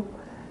trơn tru.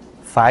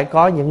 Phải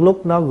có những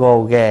lúc nó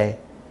gồ ghề,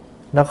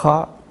 nó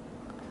khó.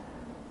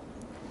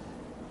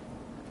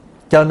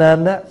 Cho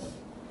nên á,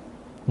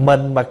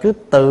 mình mà cứ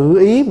tự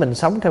ý mình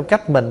sống theo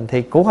cách mình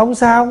thì cũng không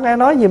sao, không ai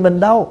nói gì mình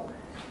đâu.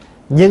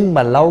 Nhưng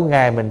mà lâu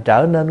ngày mình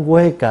trở nên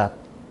quê cợt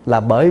là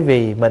bởi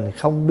vì mình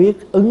không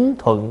biết ứng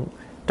thuận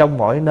trong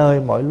mỗi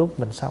nơi, mỗi lúc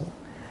mình sống.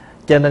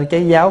 Cho nên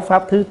cái giáo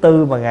pháp thứ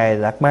tư mà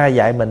Ngài Đạt Ma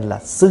dạy mình là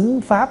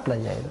xứng pháp là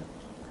vậy đó.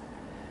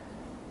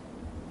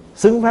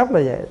 Xứng pháp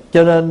là vậy.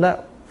 Cho nên đó,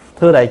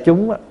 thưa đại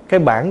chúng, cái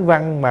bản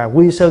văn mà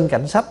Quy Sơn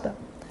Cảnh Sách đó,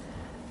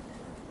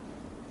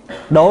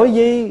 đối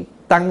với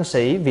tăng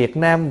sĩ Việt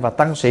Nam và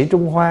tăng sĩ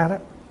Trung Hoa đó,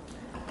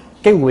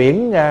 cái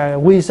quyển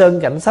Quy Sơn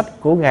Cảnh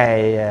Sách của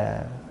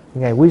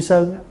Ngài Quy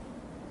Sơn đó,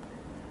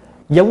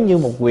 giống như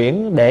một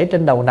quyển để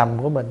trên đầu nằm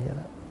của mình vậy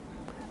đó.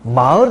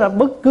 Mở ra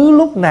bất cứ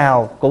lúc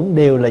nào cũng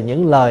đều là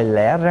những lời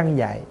lẽ răn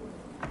dạy.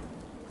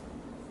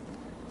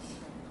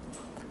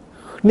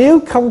 Nếu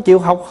không chịu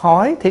học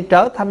hỏi thì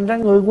trở thành ra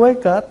người quê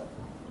cợt.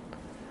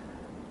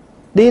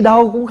 Đi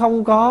đâu cũng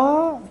không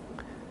có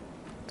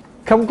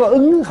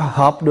ứng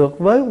hợp được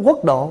với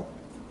quốc độ.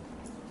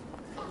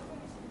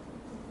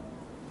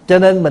 Cho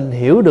nên mình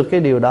hiểu được cái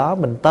điều đó,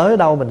 mình tới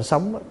đâu mình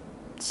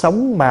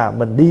sống mà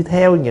mình đi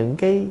theo những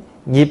cái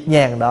nhịp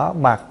nhàng đó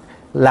mà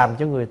làm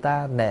cho người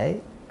ta nể.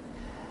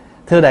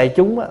 Thưa đại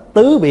chúng,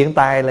 tứ biện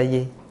tài là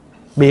gì?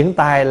 Biện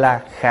tài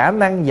là khả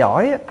năng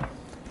giỏi.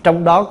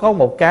 Trong đó có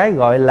một cái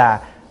gọi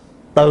là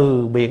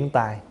từ biện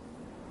tài.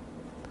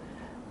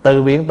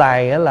 Từ biện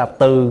tài nghĩa là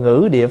từ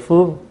ngữ địa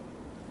phương.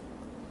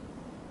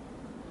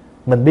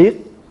 Mình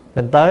biết,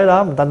 mình tới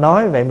đó người ta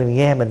nói vậy mình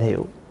nghe mình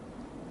hiểu.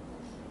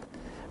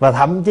 Và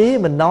thậm chí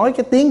mình nói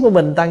cái tiếng của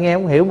mình ta nghe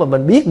không hiểu, mà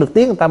mình biết được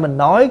tiếng người ta, mình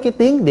nói cái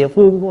tiếng địa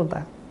phương của người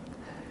ta.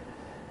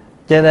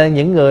 Cho nên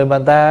những người mà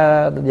người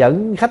ta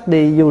dẫn khách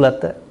đi du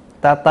lịch á,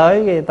 ta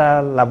tới người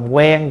ta làm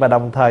quen và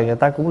đồng thời người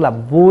ta cũng làm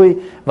vui,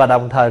 và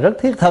đồng thời rất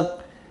thiết thực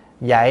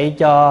dạy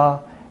cho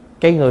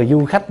cái người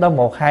du khách đó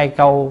một hai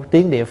câu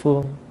tiếng địa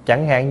phương.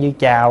 Chẳng hạn như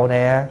chào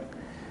nè,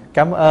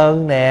 cảm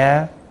ơn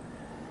nè,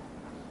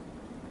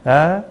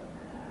 đó.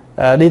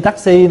 Đi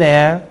taxi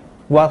nè,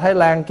 qua Thái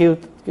Lan kêu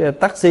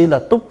taxi là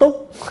túc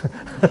túc.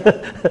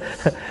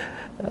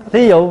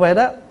 Thí dụ vậy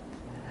đó.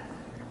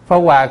 Pháp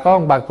Hòa có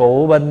một bà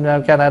cụ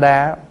bên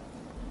Canada,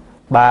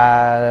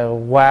 bà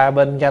qua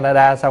bên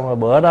Canada xong rồi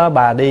bữa đó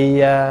bà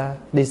đi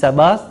xe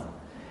bus,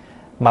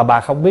 mà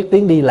bà không biết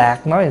tiếng Đi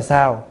Lạc nói làm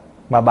sao,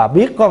 mà bà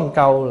biết có một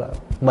câu là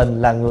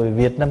mình là người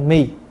Việt Nam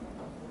Mi.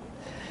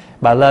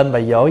 Bà lên bà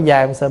dỗ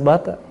dai ông xe bus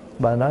đó,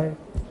 bà nói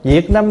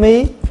Việt Nam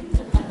Mi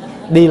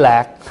Đi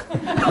Lạc.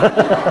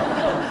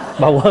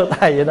 Bà quơ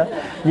tay vậy đó,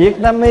 Việt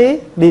Nam Mi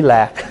Đi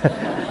Lạc.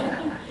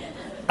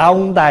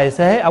 Ông tài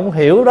xế ông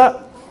hiểu đó,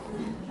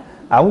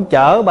 ông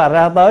chở bà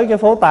ra tới cái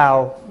phố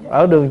Tàu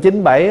ở đường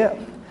 97 á,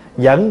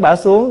 dẫn bà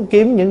xuống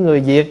kiếm những người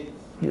Việt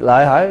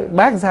lại hỏi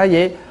bác sao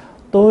vậy?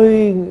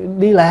 Tôi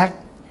đi lạc.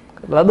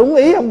 Là đúng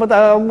ý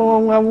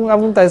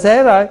ông tài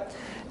xế rồi.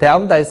 Thì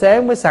ông tài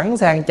xế mới sẵn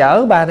sàng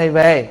chở bà này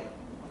về.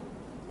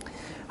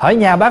 Hỏi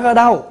nhà bác ở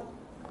đâu?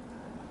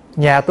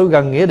 Nhà tôi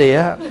gần nghĩa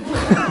địa.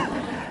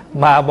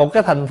 Mà một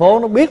cái thành phố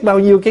nó biết bao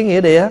nhiêu cái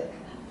nghĩa địa,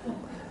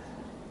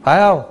 phải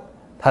không?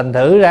 Thành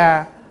thử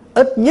ra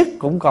ít nhất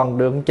cũng còn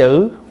được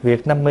chữ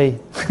Việt Nam Mi.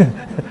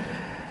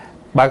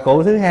 Bà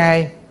cụ thứ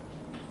hai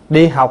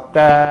đi học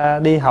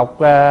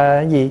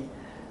cái gì?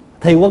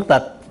 Thi quốc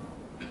tịch.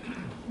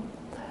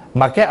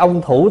 Mà cái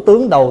ông thủ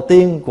tướng đầu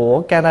tiên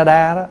của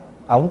Canada đó,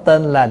 ổng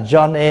tên là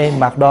John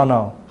A.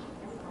 McDonald.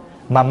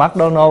 Mà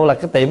McDonald là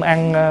cái tiệm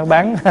ăn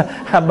bán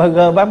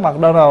hamburger, bán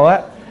McDonald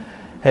á.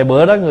 Thì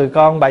bữa đó người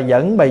con bà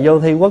dẫn bà vô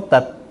thi quốc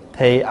tịch,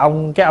 thì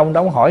cái ông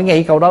đó hỏi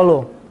ngay câu đó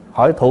luôn,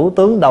 hỏi thủ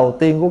tướng đầu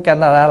tiên của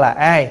Canada là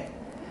ai.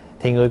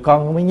 Thì người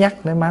con mới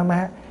nhắc nói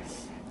má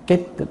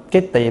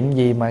cái tiệm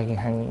gì mà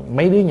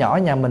mấy đứa nhỏ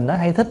nhà mình nó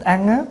hay thích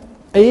ăn á.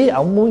 Ý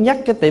ổng muốn nhắc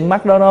cái tiệm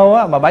McDonald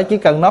á, mà bà chỉ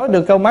cần nói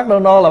được câu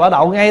McDonald là bà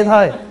đậu ngay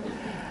thôi.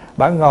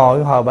 Bà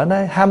ngồi hồi bà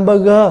nói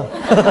hamburger.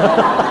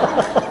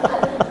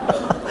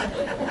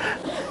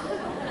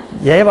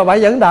 Vậy mà bà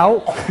vẫn đậu.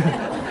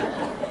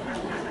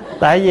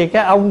 Tại vì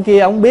cái ông kia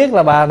ông biết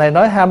là bà này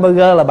nói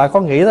hamburger là bà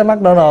có nghĩ tới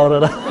McDonald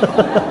rồi đó.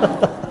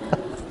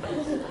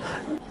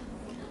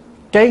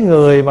 Cái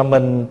người mà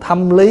mình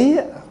thâm lý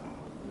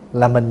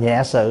là mình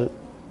nhẹ sự.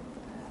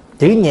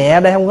 Chữ nhẹ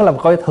đây không có làm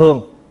coi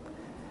thường,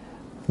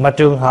 mà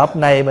trường hợp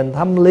này mình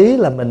thâm lý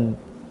là mình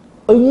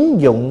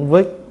ứng dụng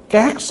với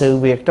các sự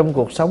việc trong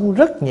cuộc sống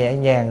rất nhẹ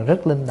nhàng,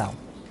 rất linh động,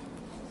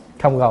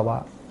 không gò bó.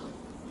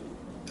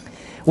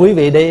 Quý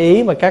vị để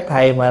ý mà các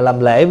thầy mà làm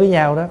lễ với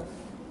nhau đó,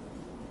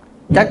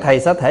 các thầy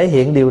sẽ thể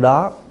hiện điều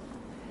đó.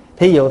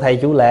 Thí dụ thầy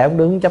chủ lễ ông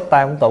đứng chắp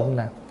tay ông tụng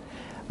nè,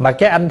 mà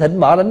cái anh thỉnh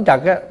bỏ đánh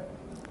trật á,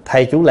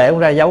 thầy chủ lễ ông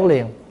ra dấu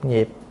liền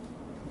nhịp.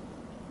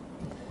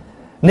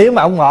 Nếu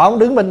mà ông mỏ ông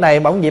đứng bên này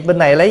mà ông nhịp bên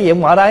này, lấy gì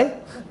ông mỏ đấy?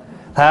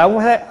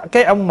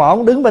 Cái ông mỏ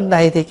ông đứng bên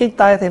này thì cái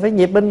tay thầy phải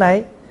nhịp bên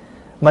này.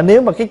 Mà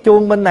nếu mà cái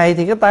chuông bên này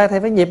thì cái tay thầy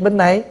phải nhịp bên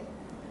này,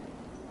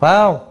 phải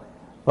không?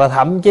 Và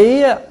thậm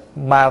chí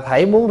mà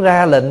thầy muốn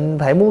ra lệnh,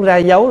 thầy muốn ra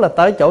dấu là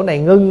tới chỗ này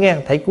ngưng nghe,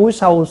 thầy cúi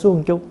sâu xuống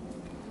một chút.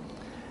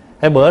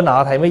 Thế bữa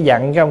nọ thầy mới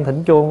dặn cái ông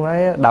thỉnh chuông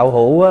nói, đạo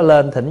hữu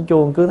lên thỉnh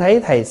chuông cứ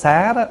thấy thầy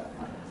xá đó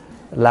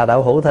là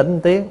đạo hữu thỉnh một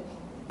tiếng.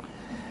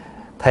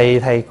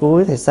 Thầy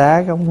cúi thầy xá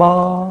cái ông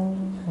bon,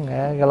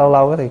 cái lâu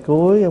lâu cái thầy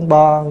cúi ông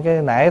bon,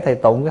 cái nãy thầy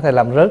tụng cái thầy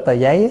làm rớt tờ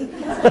giấy.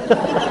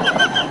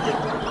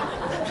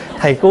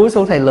 Thầy cúi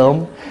xuống thầy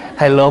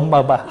lượm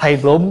mà thầy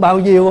lượm bao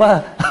nhiêu á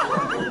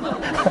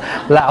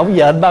là ổng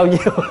dện bao nhiêu.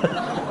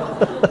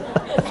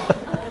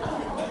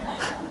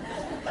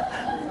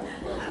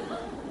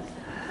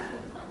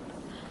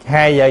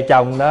 Hai vợ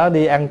chồng đó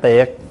đi ăn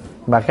tiệc,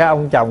 mà cái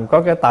ông chồng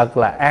có cái tật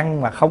là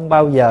ăn mà không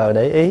bao giờ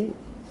để ý.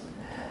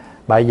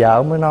 Bà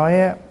vợ mới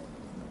nói á,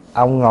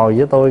 ông ngồi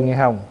với tôi nghe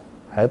không,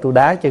 hễ tôi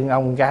đá chân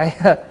ông cái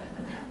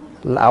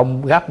là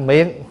ông gắp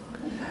miếng,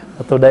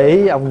 tôi để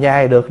ý ông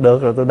nhai được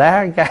rồi tôi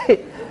đá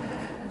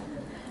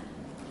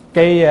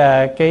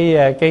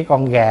cái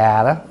con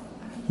gà đó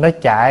nó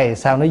chạy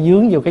sao nó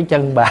dướng vô cái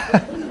chân bà.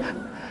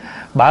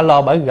 Bà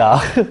lo bà gỡ,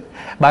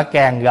 bà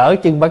càng gỡ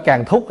chân bà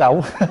càng thúc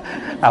ổng.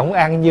 Ổng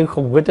ăn như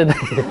khùng ở trên này.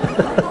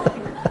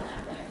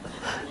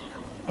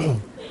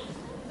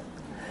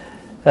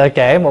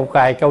 Kể một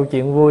vài câu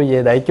chuyện vui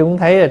về để chúng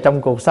thấy là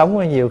trong cuộc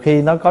sống nhiều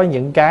khi nó có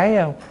những cái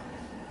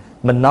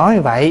mình nói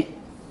vậy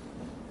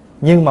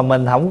nhưng mà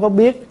mình không có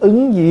biết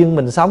ứng duyên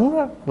mình sống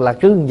đó, là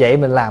cứ như vậy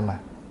mình làm à,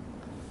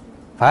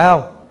 phải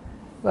không?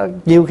 Đó,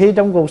 nhiều khi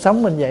trong cuộc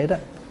sống mình vậy đó.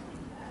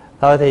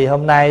 Thôi thì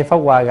hôm nay Pháp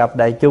Hòa gặp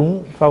đại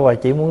chúng, Pháp Hòa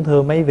chỉ muốn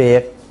thưa mấy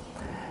việc.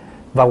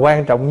 Và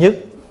quan trọng nhất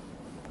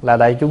là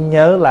đại chúng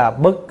nhớ là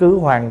bất cứ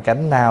hoàn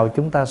cảnh nào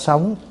chúng ta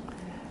sống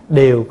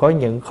đều có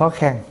những khó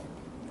khăn.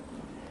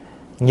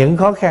 Những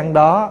khó khăn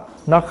đó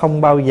nó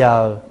không bao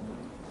giờ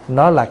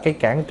nó là cái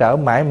cản trở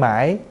mãi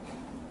mãi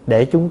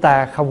để chúng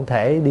ta không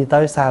thể đi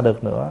tới xa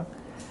được nữa.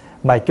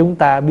 Mà chúng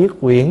ta biết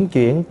uyển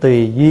chuyển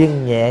tùy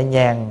duyên nhẹ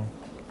nhàng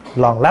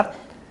lòn lách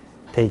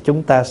thì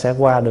chúng ta sẽ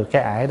qua được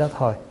cái ải đó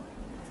thôi.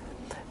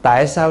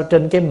 Tại sao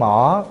trên cái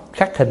mỏ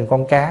khắc hình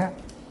con cá?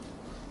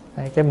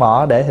 Cái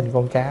mỏ để hình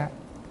con cá.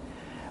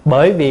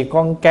 Bởi vì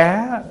con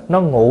cá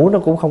nó ngủ nó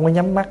cũng không có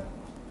nhắm mắt,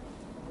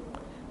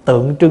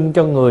 tượng trưng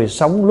cho người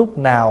sống lúc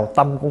nào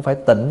tâm cũng phải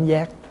tỉnh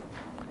giác.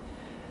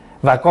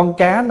 Và con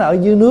cá nó ở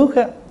dưới nước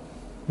á,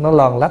 nó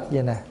lòn lách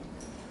vậy nè,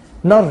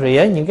 nó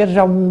rỉa những cái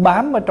rong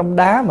bám ở trong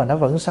đá mà nó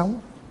vẫn sống.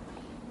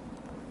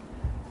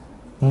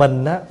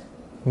 Mình á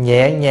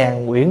nhẹ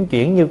nhàng uyển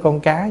chuyển như con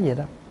cá vậy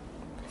đó.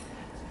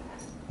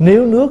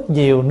 Nếu nước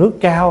nhiều, nước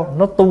cao,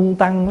 nó tung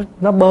tăng,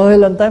 nó bơi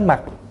lên tới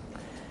mặt.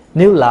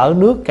 Nếu lỡ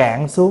nước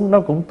cạn xuống,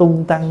 nó cũng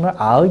tung tăng, nó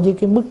ở với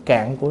cái mức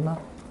cạn của nó.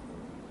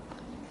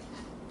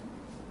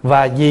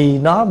 Và vì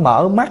nó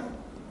mở mắt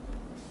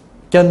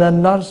cho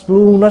nên nó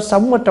luôn nó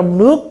sống ở trong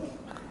nước.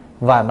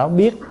 Và nó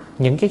biết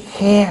những cái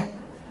khe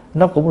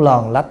nó cũng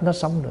lòn lách, nó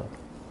sống được.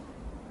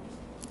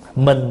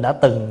 Mình đã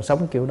từng sống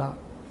kiểu đó.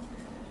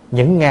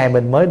 Những ngày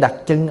mình mới đặt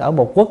chân ở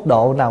một quốc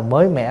độ nào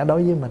mới mẻ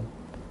đối với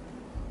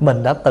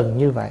mình đã từng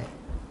như vậy.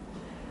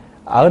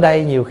 Ở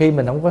đây nhiều khi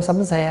mình không có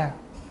sắm xe,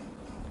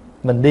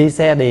 mình đi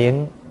xe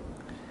điện.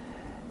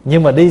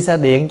 Nhưng mà đi xe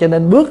điện cho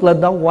nên bước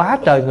lên đó quá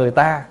trời người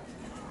ta,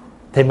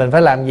 thì mình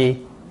phải làm gì?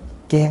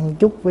 Chen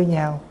chúc với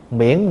nhau,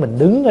 miễn mình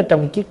đứng ở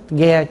trong chiếc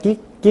ghe,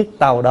 chiếc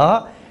tàu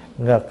đó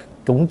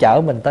cũng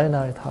chở mình tới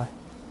nơi thôi.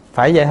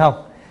 Phải vậy không?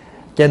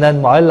 Cho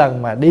nên mỗi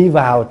lần mà đi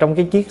vào trong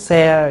cái chiếc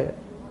xe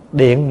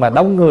điện mà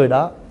đông người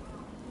đó,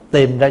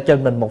 tìm ra cho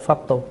mình một pháp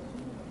tu.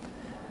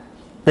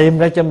 Tìm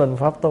ra cho mình một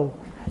pháp tu.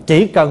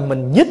 Chỉ cần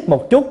mình nhích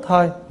một chút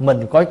thôi,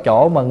 mình có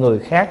chỗ mà người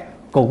khác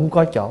cũng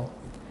có chỗ.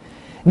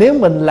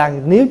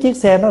 Nếu chiếc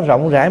xe nó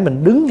rộng rãi,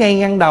 mình đứng ngay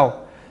ngăn đầu,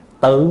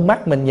 tự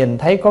mắt mình nhìn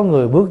thấy có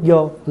người bước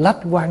vô, lách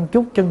qua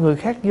chút cho người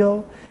khác vô.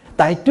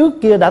 Tại trước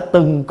kia đã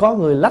từng có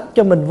người lách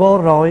cho mình vô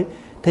rồi,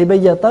 thì bây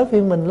giờ tới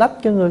phiên mình lách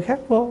cho người khác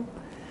vô.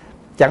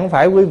 Chẳng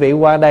phải quý vị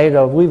qua đây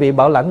rồi quý vị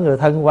bảo lãnh người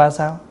thân qua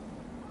sao?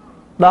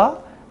 Đó,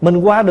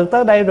 mình qua được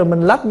tới đây rồi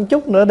mình lách một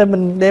chút nữa để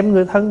mình đem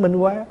người thân mình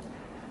qua.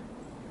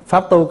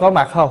 Pháp tu có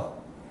mặt không?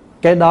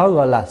 Cái đó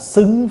gọi là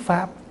xứng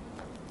pháp.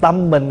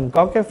 Tâm mình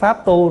có cái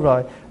pháp tu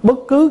rồi, bất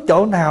cứ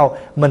chỗ nào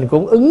mình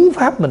cũng ứng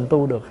pháp mình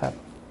tu được hết.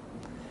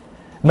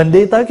 Mình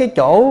đi tới cái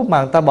chỗ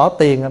mà người ta bỏ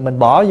tiền, mình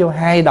bỏ vô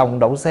 2 đồng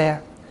đậu xe,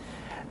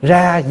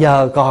 ra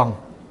giờ còn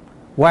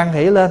hoan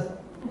hỷ lên,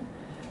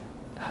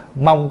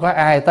 mong có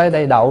ai tới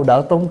đây đậu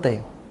đỡ tốn tiền.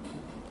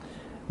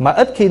 Mà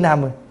ít khi nào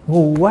mình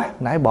ngu quá,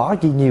 nãy bỏ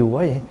chi nhiều quá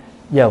vậy,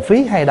 giờ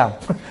phí 2 đồng.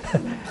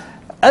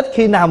 Ít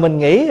khi nào mình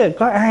nghĩ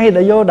có ai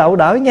đã vô đậu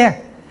đỡ nha.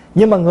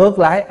 Nhưng mà ngược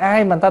lại,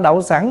 ai mà người ta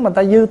đậu sẵn mà người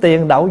ta dư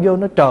tiền đậu vô,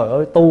 nó trời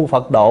ơi tu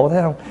Phật độ,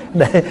 thấy không?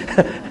 Để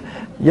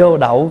vô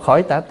đậu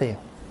khỏi trả tiền.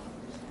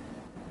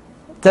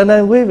 Cho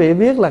nên quý vị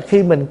biết là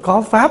khi mình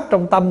có pháp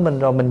trong tâm mình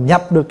rồi, mình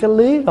nhập được cái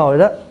lý rồi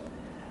đó,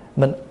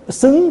 mình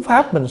xứng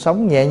pháp, mình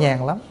sống nhẹ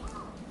nhàng lắm.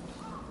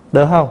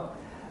 Được không?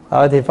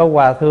 Rồi thì Pháp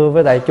Hòa thưa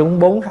với đại chúng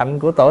 4 hạnh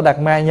của Tổ Đạt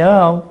Ma nhớ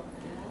không?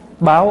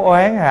 Báo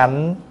oán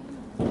hạnh,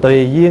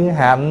 tùy duyên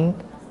hạnh,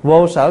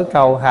 vô sở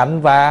cầu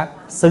hạnh và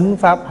xứng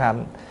pháp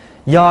hạnh.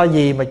 Do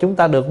gì mà chúng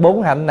ta được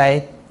 4 hạnh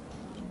này?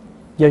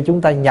 Do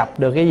chúng ta nhập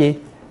được cái gì?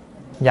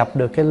 Nhập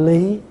được cái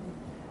lý.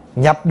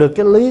 Nhập được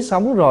cái lý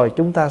sống rồi,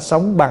 chúng ta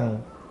sống bằng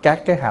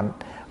các cái hạnh.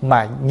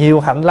 Mà nhiều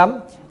hạnh lắm,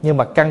 nhưng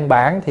mà căn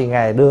bản thì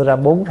Ngài đưa ra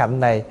 4 hạnh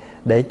này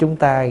để chúng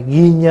ta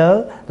ghi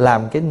nhớ,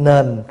 làm cái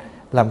nền,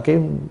 làm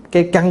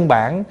cái căn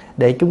bản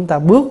để chúng ta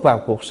bước vào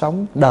cuộc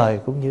sống đời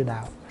cũng như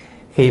đạo.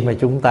 Khi mà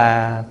chúng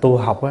ta tu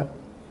học á,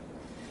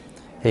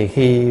 thì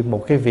khi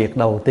một cái việc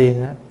đầu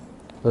tiên á,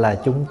 là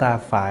chúng ta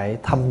phải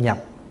thâm nhập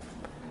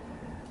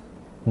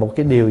một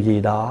cái điều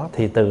gì đó,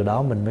 thì từ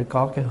đó mình mới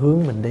có cái hướng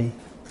mình đi.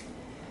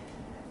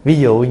 Ví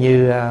dụ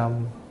như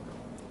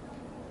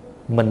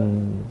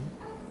mình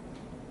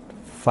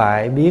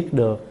phải biết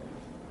được,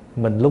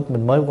 lúc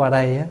mình mới qua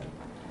đây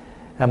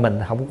á, mình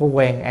không có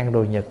quen ăn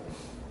đồ Nhật,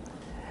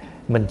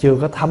 mình chưa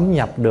có thấm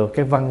nhập được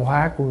cái văn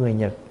hóa của người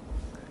Nhật,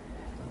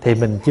 thì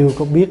mình chưa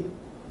có biết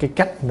cái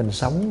cách mình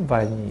sống,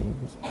 và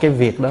cái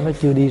việc đó nó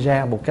chưa đi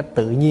ra một cách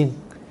tự nhiên.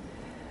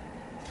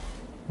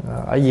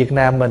 Ở Việt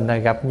Nam mình là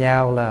gặp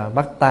nhau là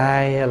bắt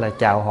tay hay là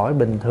chào hỏi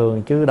bình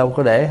thường, chứ đâu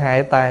có để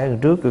hai tay ở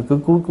trước rồi cứ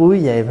cúi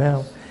vậy, phải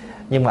không?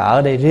 Nhưng mà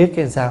ở đây riết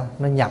cái sao?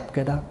 Nó nhập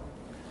cái đó,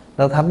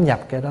 nó thấm nhập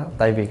cái đó,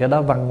 tại vì cái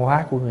đó văn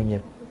hóa của người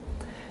Nhật.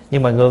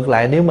 Nhưng mà ngược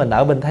lại, nếu mình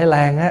ở bên Thái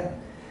Lan á,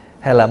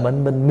 hay là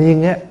bên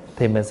Miên á,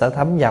 thì mình sẽ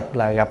thấm nhập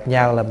là gặp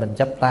nhau là mình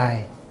chắp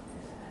tay,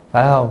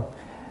 phải không?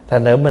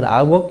 Thành nữa mình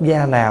ở quốc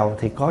gia nào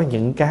thì có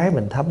những cái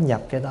mình thấm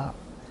nhập cái đó.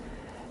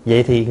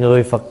 Vậy thì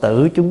người Phật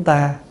tử chúng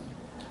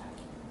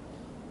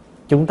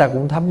ta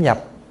cũng thấm nhập,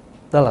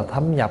 đó là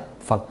thấm nhập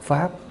Phật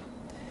Pháp.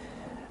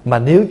 Mà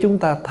nếu chúng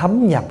ta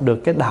thấm nhập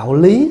được cái đạo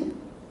lý,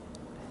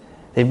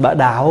 thì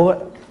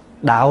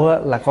đạo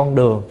là con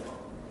đường,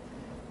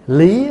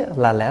 lý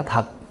là lẽ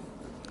thật.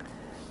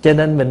 Cho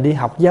nên mình đi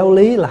học giáo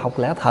lý là học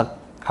lẽ thật,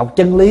 học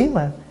chân lý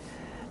mà.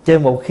 Cho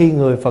nên một khi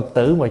người Phật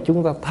tử mà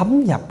chúng ta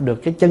thấm nhập được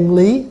cái chân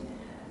lý,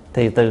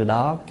 thì từ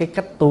đó cái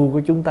cách tu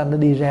của chúng ta nó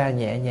đi ra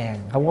nhẹ nhàng,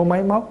 không có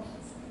máy móc.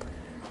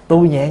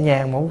 Tu nhẹ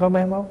nhàng mà không có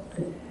máy móc.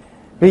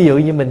 Ví dụ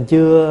như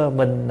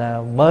mình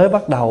mới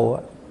bắt đầu,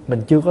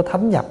 mình chưa có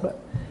thấm nhập,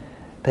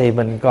 thì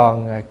mình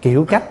còn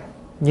kiểu cách.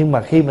 Nhưng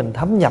mà khi mình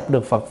thấm nhập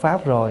được Phật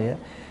Pháp rồi,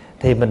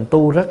 thì mình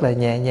tu rất là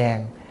nhẹ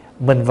nhàng.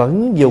 Mình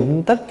vẫn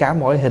dụng tất cả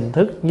mọi hình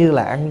thức như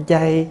là ăn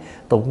chay,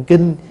 tụng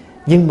kinh,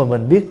 nhưng mà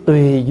mình biết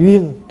tùy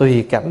duyên,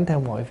 tùy cảnh theo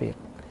mọi việc.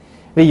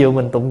 Ví dụ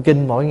mình tụng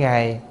kinh mỗi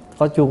ngày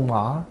có chuông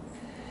mõ,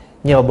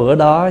 nhưng mà bữa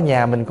đó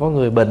nhà mình có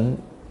người bệnh,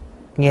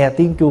 nghe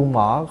tiếng chuông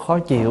mõ khó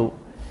chịu,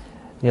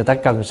 người ta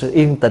cần sự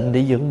yên tĩnh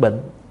để dưỡng bệnh.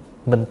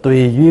 Mình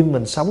tùy duyên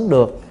mình sống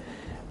được,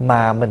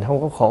 mà mình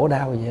không có khổ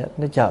đau gì hết.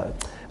 Nói trời,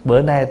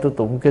 bữa nay tôi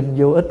tụng kinh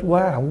vô ích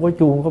quá, không có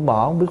chuông có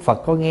mõ, không biết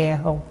Phật có nghe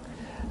không.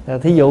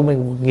 Thí dụ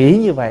mình nghĩ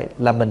như vậy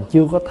là mình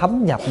chưa có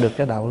thấm nhập được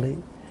cái đạo lý.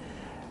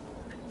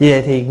 Vì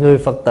vậy thì người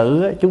Phật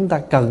tử chúng ta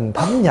cần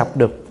thấm nhập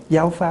được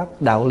giáo pháp,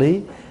 đạo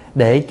lý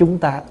để chúng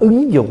ta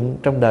ứng dụng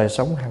trong đời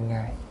sống hàng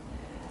ngày.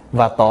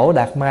 Và Tổ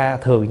Đạt Ma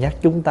thường nhắc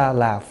chúng ta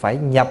là phải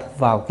nhập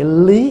vào cái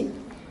lý,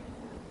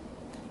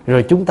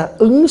 rồi chúng ta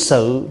ứng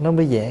sự nó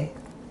mới dễ.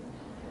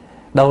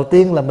 Đầu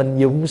tiên là mình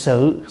dụng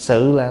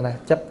sự là nè,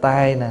 chắp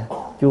tay nè,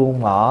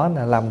 chuông mõ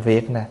nè, làm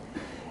việc nè.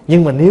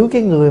 Nhưng mà nếu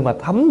cái người mà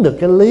thấm được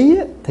cái lý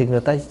á, thì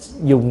người ta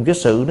dùng cái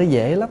sự nó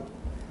dễ lắm,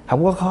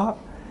 không có khó.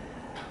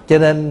 Cho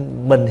nên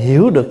mình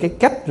hiểu được cái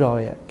cách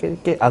rồi,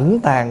 cái ẩn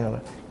tàng rồi,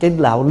 cái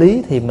đạo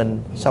lý, thì mình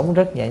sống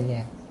rất nhẹ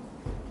nhàng.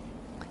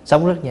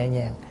 Sống rất nhẹ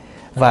nhàng.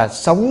 Và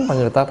sống mà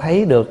người ta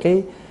thấy được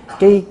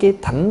cái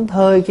thảnh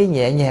thơi, cái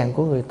nhẹ nhàng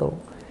của người tu.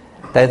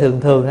 Tại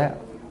thường á,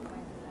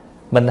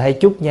 mình hay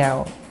chúc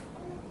nhau,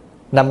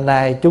 năm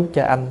nay chúc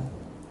cho anh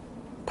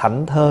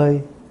thảnh thơi.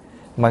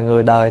 Mà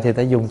người đời thì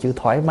ta dùng chữ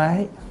thoải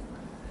mái.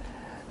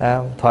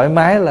 Thoải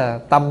mái là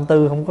tâm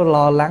tư không có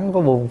lo lắng,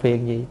 có buồn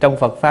phiền gì. Trong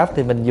Phật Pháp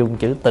thì mình dùng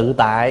chữ tự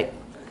tại.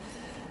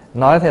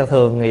 Nói theo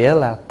thường nghĩa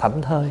là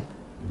thảnh thơi.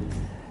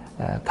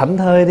 Thảnh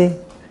thơi đi.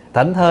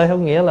 Thảnh thơi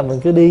không nghĩa là mình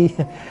cứ đi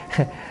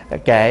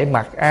kệ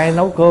mặc ai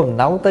nấu cơm mình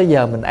nấu, tới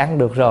giờ mình ăn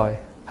được rồi.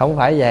 Không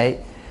phải vậy.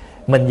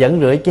 Mình vẫn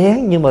rửa chén,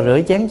 nhưng mà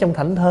rửa chén trong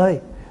thảnh thơi.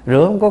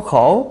 Rửa không có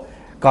khổ.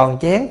 Còn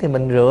chén thì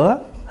mình rửa,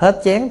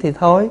 hết chén thì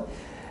thôi.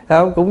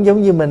 Cũng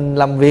giống như mình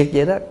làm việc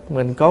vậy đó.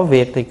 Mình có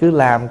việc thì cứ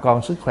làm,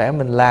 còn sức khỏe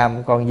mình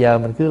làm, còn giờ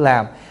mình cứ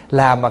làm.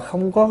 Làm mà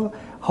không có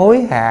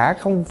hối hả,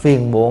 không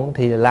phiền muộn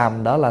thì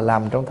làm, đó là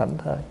làm trong thảnh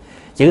thơi.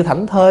 Chữ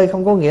thảnh thơi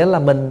không có nghĩa là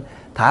mình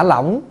thả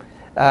lỏng,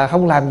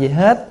 không làm gì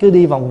hết, cứ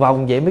đi vòng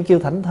vòng vậy mới kêu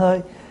thảnh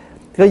thơi.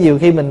 Có nhiều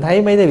khi mình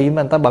thấy mấy cái vị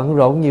mà người ta bận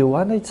rộn nhiều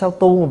quá, nói sao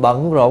tu mà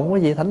bận rộn quá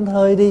vậy, thảnh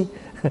thơi đi.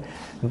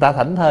 Người ta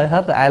thảnh thơi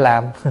hết rồi ai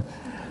làm.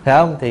 Phải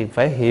không? Thì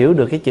phải hiểu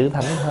được cái chữ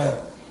thảnh thơi.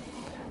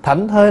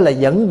 Thảnh thơi là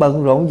vẫn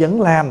bận rộn,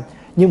 vẫn làm,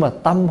 nhưng mà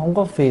tâm không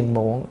có phiền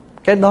muộn.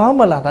 Cái đó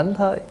mới là thảnh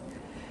thơi.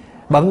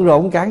 Bận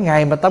rộn cả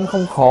ngày mà tâm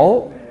không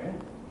khổ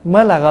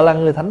mới là gọi là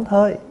người thảnh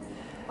thơi.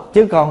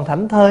 Chứ còn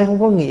thảnh thơi không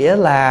có nghĩa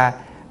là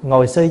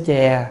ngồi xơi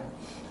chè,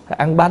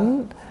 ăn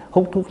bánh,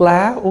 hút thuốc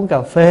lá, uống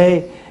cà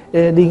phê,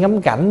 đi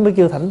ngắm cảnh mới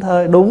kêu thảnh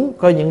thơi. Đúng,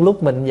 có những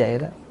lúc mình vậy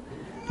đó.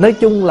 Nói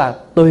chung là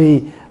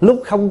tùy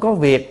lúc không có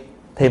việc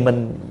thì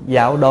mình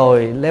dạo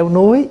đồi leo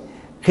núi,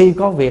 khi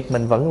có việc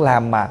mình vẫn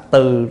làm. Mà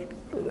từ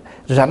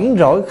rảnh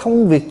rỗi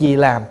không việc gì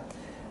làm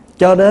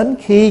cho đến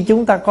khi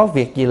chúng ta có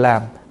việc gì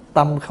làm,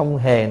 tâm không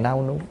hề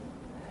nao núng.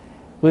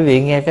 Quý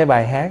vị nghe cái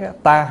bài hát đó,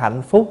 ta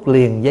hạnh phúc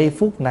liền giây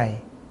phút này,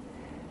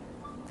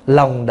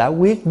 lòng đã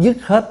quyết dứt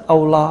hết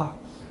âu lo,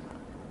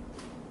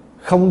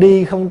 không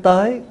đi không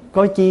tới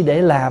có chi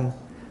để làm,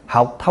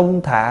 học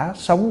thông thả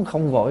sống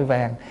không vội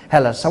vàng,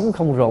 hay là sống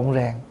không rộn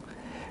ràng.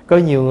 Có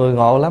nhiều người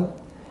ngộ lắm,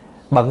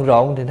 bận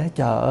rộn thì nói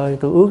trời ơi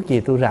tôi ước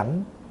gì tôi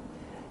rảnh,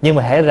 nhưng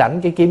mà hễ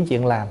rảnh cái kiếm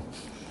chuyện làm,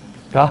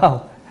 có không?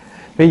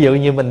 Ví dụ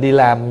như mình đi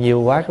làm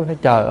nhiều quá, có nói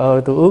trời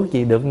ơi tôi ước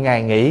gì được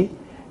ngày nghỉ.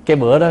 Cái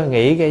bữa đó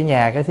nghỉ cái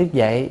nhà cái thức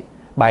dậy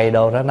bày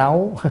đồ ra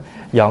nấu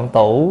dọn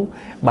tủ,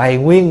 bày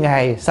nguyên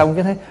ngày, xong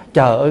cái thấy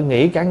trời ơi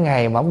nghỉ cả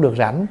ngày mà không được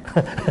rảnh.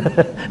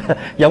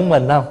 Giống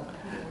mình không?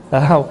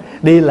 Phải không?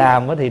 Đi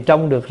làm thì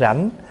trông được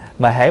rảnh,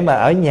 mà hễ mà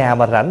ở nhà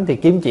mà rảnh thì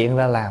kiếm chuyện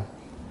ra làm.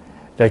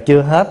 Rồi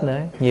chưa hết nữa,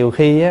 nhiều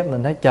khi á,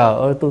 mình nói trời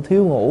ơi tôi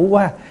thiếu ngủ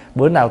quá,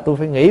 bữa nào tôi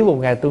phải nghỉ một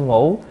ngày tôi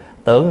ngủ.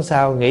 Tưởng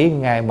sao nghỉ một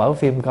ngày mở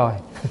phim coi.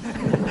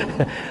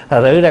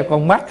 Thật thử ra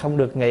con mắt không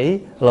được nghỉ,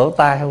 lỗ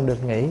tai không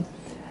được nghỉ.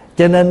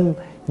 Cho nên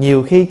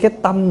nhiều khi cái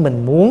tâm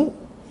mình muốn,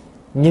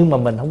 nhưng mà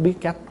mình không biết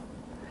cách.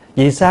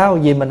 Vì sao?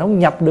 Vì mình không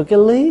nhập được cái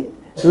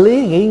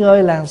lý nghỉ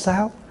ngơi là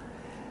sao,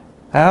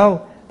 phải không?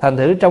 Thành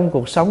thử trong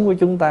cuộc sống của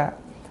chúng ta,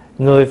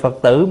 người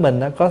Phật tử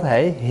mình có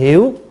thể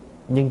hiểu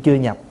nhưng chưa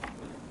nhập.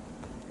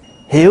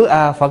 Hiểu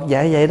Phật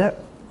dạy vậy đó,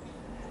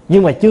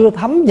 nhưng mà chưa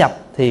thấm nhập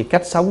thì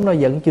cách sống nó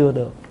vẫn chưa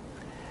được.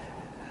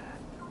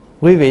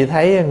 Quý vị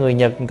thấy người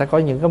Nhật người ta có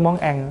những cái món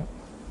ăn,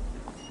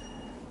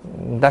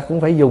 người ta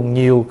cũng phải dùng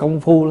nhiều công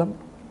phu lắm.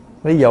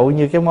 Ví dụ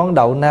như cái món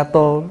đậu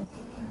natto,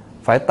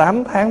 phải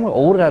 8 tháng mới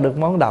ủ ra được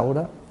món đậu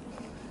đó,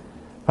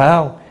 phải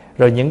không?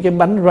 Rồi những cái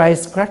bánh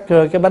rice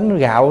cracker, cái bánh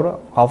gạo đó,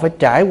 họ phải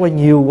trải qua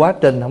nhiều quá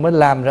trình họ mới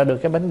làm ra được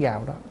cái bánh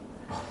gạo đó.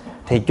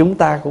 Thì chúng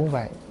ta cũng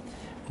vậy.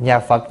 Nhà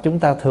Phật chúng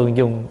ta thường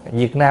dùng,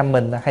 Việt Nam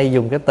mình hay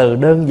dùng cái từ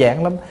đơn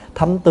giản lắm,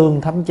 thấm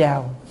tương thấm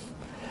chao.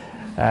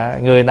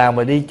 Người nào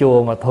mà đi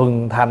chùa mà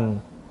thuần thành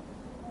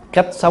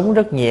cách sống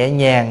rất nhẹ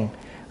nhàng,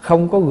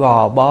 không có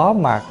gò bó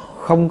mà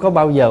không có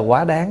bao giờ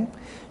quá đáng.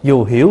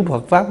 Dù hiểu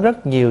Phật Pháp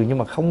rất nhiều nhưng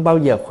mà không bao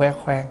giờ khoe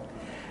khoang.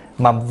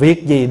 Mà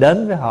việc gì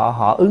đến với họ,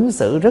 họ ứng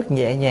xử rất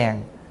nhẹ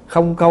nhàng,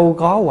 không câu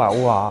có quạo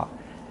quọ,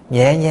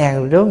 nhẹ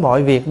nhàng với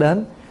mọi việc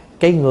đến.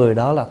 Cái người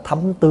đó là thấm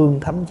tương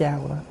thấm chao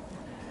đó.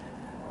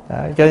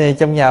 Cho nên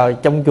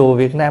trong chùa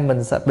Việt Nam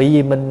mình bị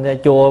gì, mình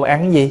chùa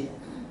ăn gì?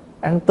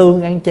 Ăn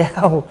tương, ăn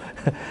chao.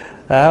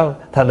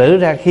 Thành thử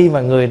ra khi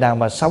mà người nào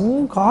mà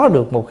sống có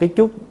được một cái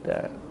chút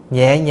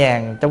nhẹ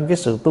nhàng trong cái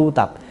sự tu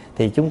tập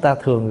thì chúng ta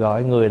thường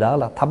gọi người đó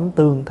là thấm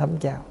tương thấm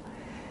chao.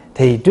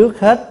 Thì trước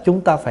hết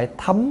chúng ta phải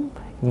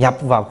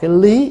nhập vào cái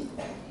lý.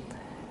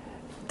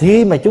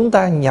 Khi mà chúng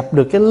ta nhập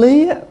được cái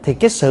lý á, thì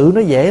cái sự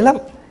nó dễ lắm,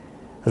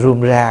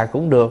 rườm rà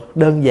cũng được,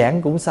 đơn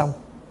giản cũng xong.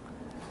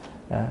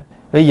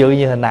 Ví dụ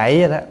như hồi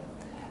nãy đó,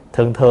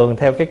 thường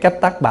theo cái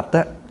cách tác bạch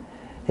á,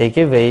 thì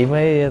cái vị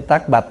mới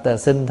tác bạch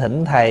xin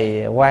thỉnh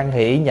thầy hoan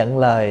hỷ nhận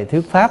lời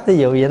thuyết pháp, ví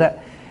dụ vậy đó.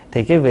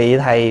 Thì cái vị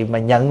thầy mà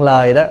nhận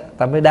lời đó,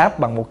 ta mới đáp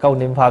bằng một câu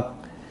niệm Phật.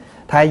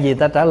 Thay vì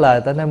ta trả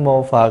lời, ta nói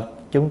mô Phật,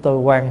 chúng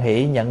tôi hoan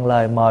hỷ nhận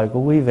lời mời của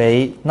quý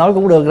vị. Nói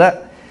cũng được đó,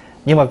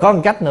 nhưng mà có một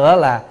cách nữa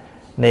là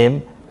niệm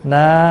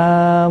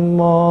Nam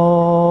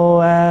Mô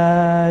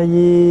A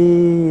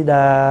Di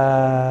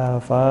Đà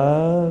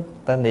Phật.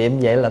 Ta niệm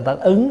vậy là ta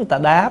ứng, ta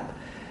đáp.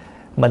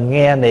 Mình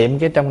nghe niệm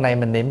cái trong này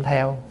mình niệm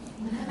theo,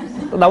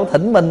 đâu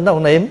thỉnh mình đâu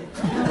niệm.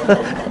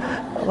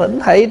 Thỉnh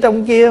thầy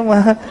trong kia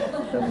mà.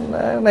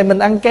 Này mình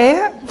ăn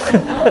ké.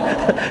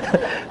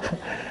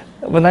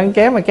 Mình ăn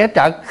ké mà ké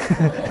trật.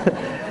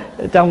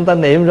 Trong ta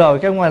niệm rồi,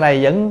 cái ngoài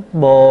này vẫn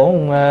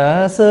bổn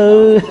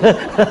sư.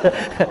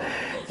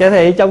 Cái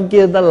thì trong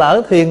kia ta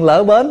lỡ thuyền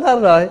lỡ bến hết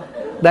rồi.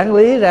 Đáng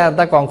lý ra người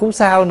ta còn khúc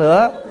sau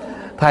nữa.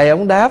 Thầy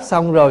ông đáp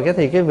xong rồi, cái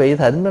thì cái vị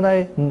thỉnh mới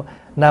nói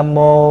Nam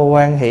Mô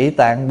Quan Hỷ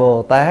Tạng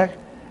Bồ Tát,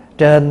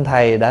 trên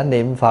thầy đã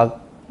niệm Phật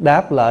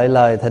đáp lại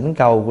lời thỉnh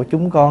cầu của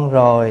chúng con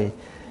rồi.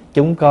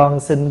 Chúng con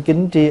xin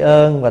kính tri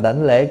ân và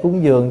đảnh lễ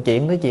cúng dường.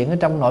 Chuyện nói chuyện ở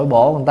trong nội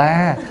bộ người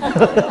ta.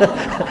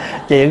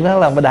 Chuyện đó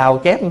là mà đào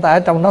kép người ta ở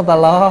trong đó ta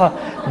lo.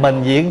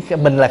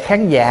 Mình là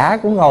khán giả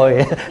cũng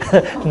ngồi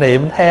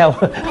niệm theo.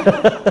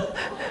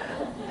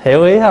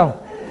 Hiểu ý không?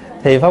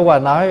 Thì Pháp Hòa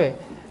nói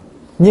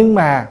nhưng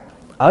mà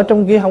ở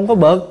trong kia không có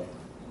bực.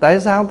 Tại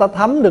sao ta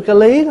thấm được cái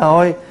lý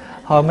rồi?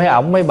 Thôi mấy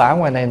ổng mấy bả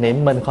ngoài này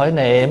niệm, mình khỏi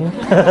niệm.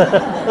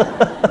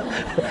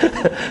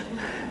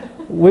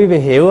 Quý vị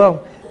hiểu không?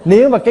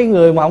 Nếu mà cái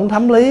người mà ông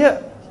thấm lý á,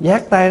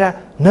 vác tay ra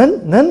nín.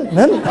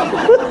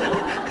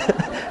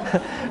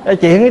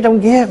 Chuyện ở trong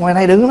kia ngoài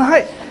này đừng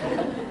nói.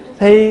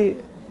 Thì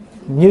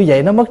như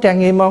vậy nó mất trang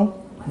nghiêm không?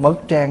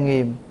 Mất trang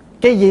nghiêm.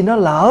 Cái gì nó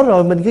lỡ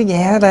rồi mình cứ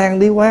nhẹ nhàng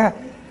đi qua.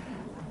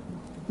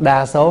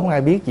 Đa số không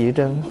ai biết gì hết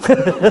trơn.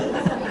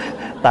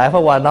 Tại Pháp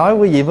Hòa nói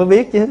quý vị mới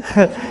biết chứ.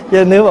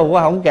 Chứ nếu mà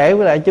Hòa không kể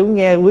với đại chúng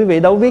nghe, quý vị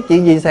đâu biết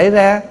chuyện gì xảy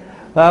ra,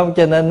 phải không?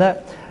 Cho nên á,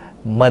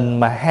 mình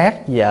mà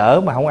hát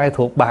dở mà không ai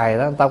thuộc bài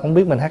đó, tao không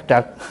biết mình hát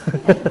trật.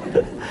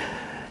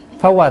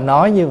 Pháp Hòa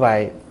nói như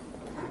vậy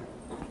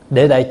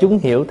để đại chúng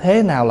hiểu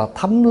thế nào là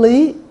thấm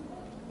lý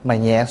mà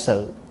nhẹ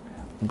sự.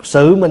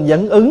 Sự mình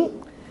vẫn ứng,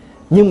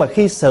 nhưng mà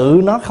khi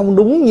sự nó không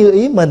đúng như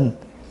ý mình,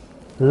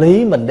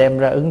 lý mình đem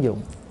ra ứng dụng.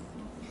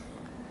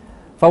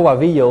 Pháp Hòa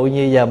ví dụ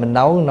như giờ mình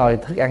nấu nồi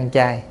thức ăn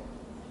chay,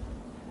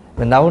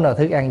 mình nấu nồi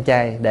thức ăn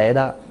chay để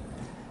đó,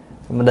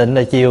 mình định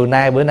là chiều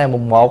nay, bữa nay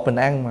mùng 1 mình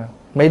ăn mà.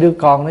 Mấy đứa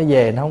con nó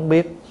về nó không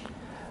biết,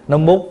 nó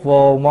múc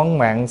vô món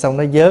mặn xong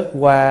nó vớt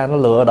qua, nó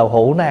lựa đậu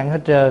hũ nó ăn hết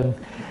trơn.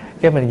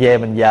 Cái mình về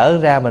mình dở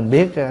ra mình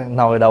biết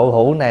nồi đậu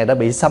hũ này đã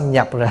bị xâm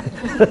nhập rồi.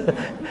 Thấy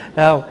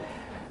không?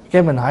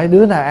 Cái mình hỏi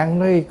đứa nào ăn,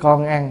 nói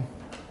con ăn.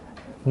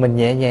 Mình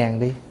nhẹ nhàng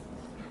đi,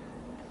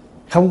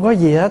 không có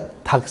gì hết.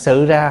 Thật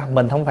sự ra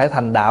mình không phải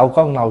thành đạo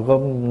có nồi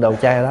cơm đồ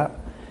chay đó.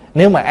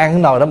 Nếu mà ăn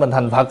cái nồi đó mình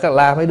thành Phật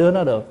la mấy đứa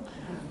nó được.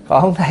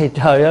 Còn này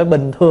trời ơi,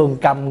 bình thường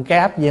cầm cái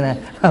áp vậy nè.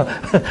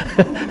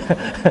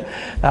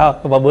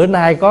 Mà bữa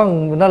nay có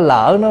nó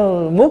lỡ nó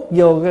múc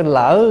vô cái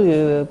lỡ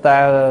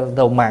ta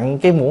đồ mặn,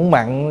 cái muỗng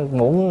mặn,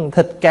 muỗng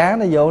thịt cá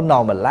nó vô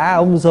nồi mà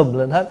lá sùm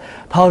lên hết.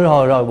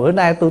 Thôi rồi bữa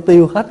nay tôi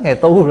tiêu hết ngày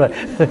tu rồi.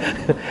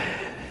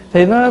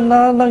 Thì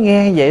nó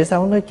nghe vậy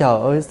sao nó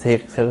trời ơi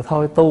thiệt sự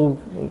thôi tu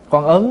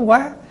con ớn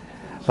quá.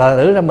 Và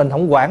thử ra mình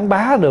không quảng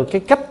bá được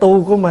cái cách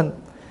tu của mình.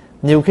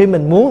 Nhiều khi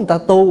mình muốn người ta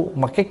tu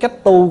mà cái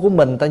cách tu của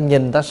mình ta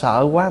nhìn người ta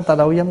sợ quá, người ta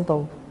đâu dám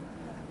tu.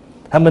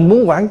 Mình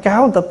muốn quảng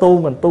cáo người ta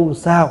tu, mình tu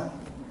sao?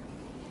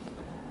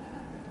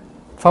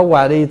 Pháp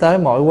Hòa đi tới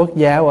mọi quốc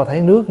gia và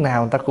thấy nước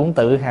nào người ta cũng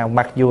tự hào,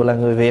 mặc dù là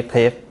người Việt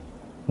thiệt.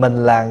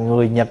 Mình là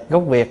người Nhật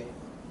gốc Việt,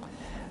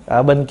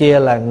 ở bên kia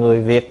là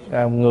người Việt,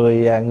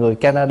 người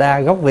Canada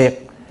gốc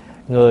Việt,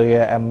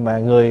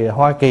 người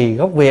Hoa Kỳ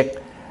gốc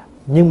Việt.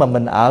 Nhưng mà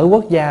mình ở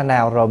quốc gia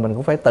nào rồi mình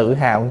cũng phải tự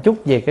hào một chút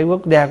về cái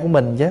quốc gia của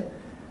mình chứ,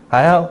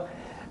 phải không?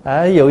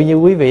 Ví dụ như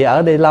quý vị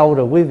ở đây lâu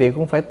rồi, quý vị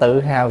cũng phải tự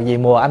hào về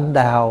mùa anh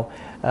đào,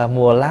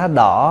 mùa lá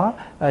đỏ,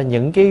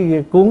 những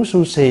cái cuốn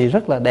sushi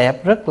rất là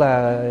đẹp, rất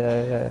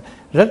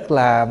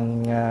là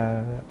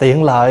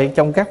tiện lợi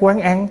trong các quán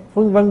ăn,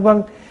 vân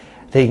vân.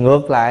 Thì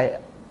ngược lại,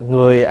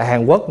 người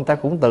Hàn Quốc người ta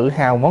cũng tự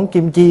hào món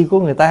kim chi của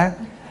người ta.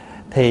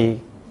 Thì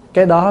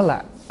cái đó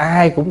là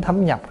ai cũng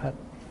thấm nhập hết.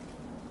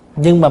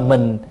 Nhưng mà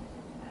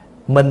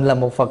mình là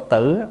một Phật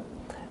tử,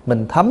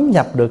 mình thấm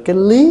nhập được cái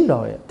lý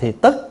rồi thì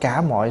tất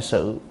cả mọi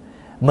sự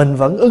mình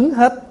vẫn ứng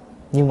hết,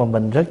 nhưng mà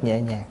mình rất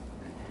nhẹ nhàng.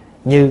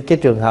 Như cái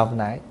trường hợp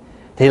nãy,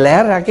 thì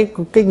lẽ ra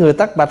cái người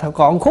tắc bạch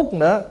còn khúc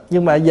nữa,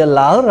 nhưng mà giờ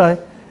lỡ rồi.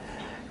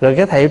 Rồi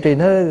cái thầy trì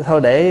nói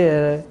thôi để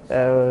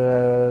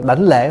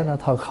đảnh lễ nó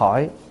thôi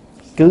khỏi,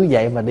 cứ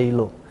vậy mà đi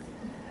luôn.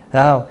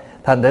 Thấy không?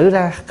 Thành thử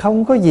ra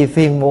không có gì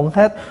phiền muộn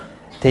hết.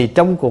 Thì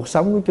trong cuộc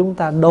sống của chúng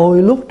ta,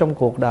 đôi lúc trong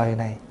cuộc đời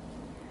này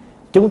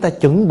chúng ta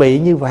chuẩn bị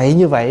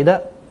như vậy đó,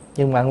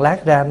 nhưng mà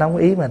lát ra nó không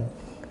ý mình.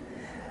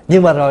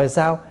 Nhưng mà rồi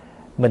sao?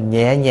 Mình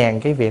nhẹ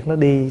nhàng cái việc nó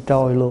đi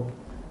trôi luôn.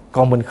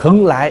 Còn mình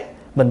khựng lại,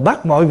 mình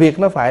bắt mọi việc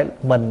nó phải,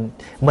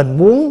 mình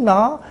muốn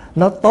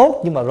nó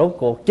tốt, nhưng mà rốt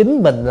cuộc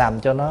chính mình làm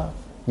cho nó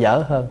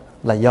dở hơn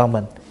là do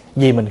mình.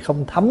 Vì mình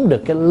không thấm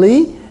được cái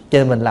lý, cho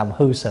nên mình làm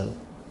hư sự.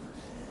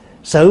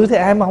 Sự thì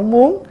ai mà không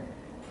muốn,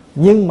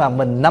 nhưng mà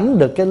mình nắm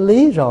được cái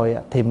lý rồi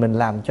thì mình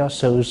làm cho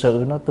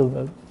sự nó tương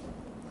ứng.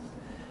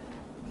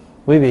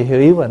 Quý vị hiểu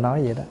ý và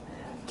nói vậy đó.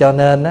 Cho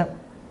nên á,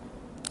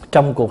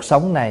 trong cuộc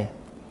sống này,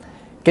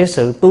 cái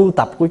sự tu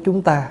tập của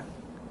chúng ta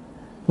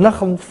nó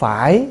không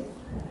phải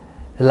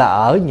là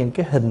ở những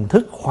cái hình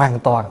thức hoàn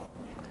toàn,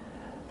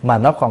 mà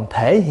nó còn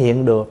thể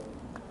hiện được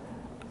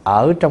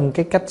ở trong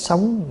cái cách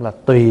sống là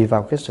tùy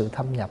vào cái sự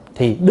thâm nhập.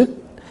 Thì Đức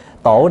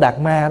Tổ Đạt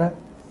Ma đó,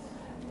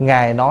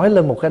 Ngài nói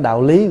lên một cái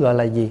đạo lý gọi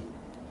là gì?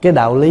 Cái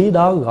đạo lý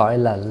đó gọi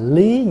là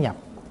lý nhập.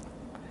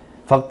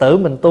 Phật tử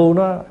mình tu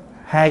nó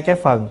hai cái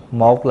phần,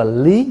 một là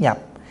lý nhập,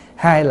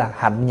 hai là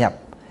hạnh nhập.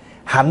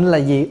 Hạnh là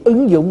gì?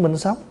 Ứng dụng mình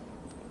sống.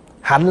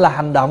 Hạnh là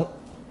hành động.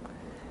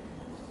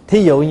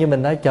 Thí dụ như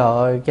mình nói trời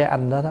ơi cái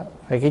anh đó đó,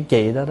 hay cái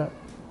chị đó đó,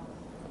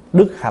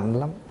 đức hạnh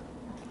lắm.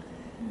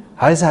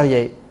 Hỏi sao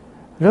vậy?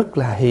 Rất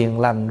là hiền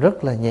lành,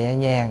 rất là nhẹ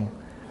nhàng.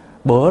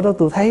 Bữa đó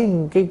tôi thấy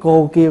cái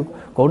cô kia,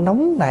 cổ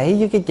nóng nảy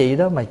với cái chị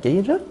đó, mà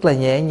chị rất là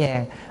nhẹ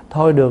nhàng.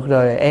 Thôi được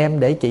rồi em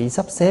để chị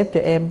sắp xếp cho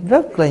em,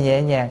 rất là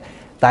nhẹ nhàng.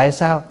 Tại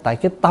sao? Tại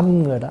cái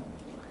tâm người đó.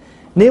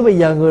 Nếu bây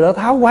giờ người đó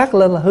tháo quát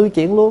lên là hư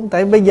chuyện luôn.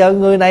 Tại bây giờ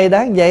người này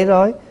đáng vậy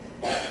rồi,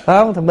 phải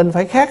không? Thì mình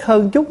phải khác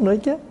hơn chút nữa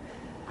chứ.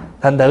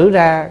 Thành thử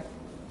ra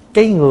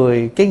cái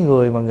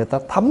người mà người ta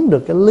thấm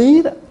được cái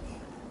lý đó,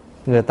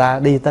 người ta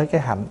đi tới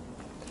cái hạnh.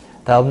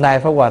 Thì hôm nay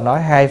Pháp Hòa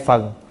nói hai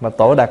phần mà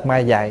Tổ Đạt Ma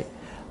dạy.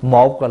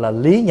 Một gọi là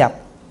lý nhập.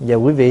 Giờ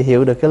quý vị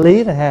hiểu được cái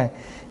lý này ha.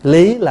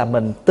 Lý là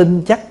mình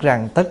tin chắc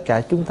rằng tất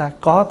cả chúng ta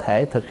có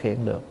thể thực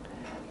hiện được.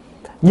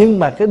 Nhưng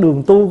mà cái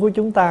đường tu của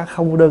chúng ta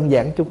không đơn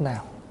giản chút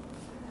nào.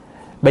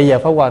 Bây giờ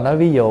Pháp Hòa nói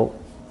ví dụ,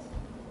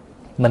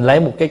 mình lấy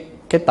một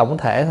cái tổng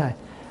thể thôi.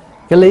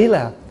 Cái lý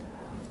là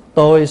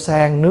tôi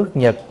sang nước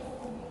Nhật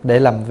để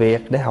làm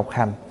việc, để học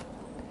hành.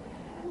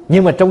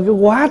 Nhưng mà trong cái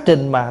quá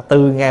trình mà từ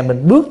ngày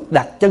mình bước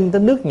đặt chân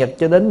tới nước Nhật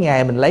cho đến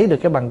ngày mình lấy được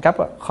cái bằng cấp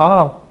đó, khó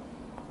không?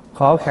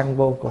 Khó khăn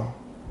vô cùng.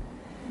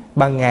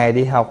 Ban ngày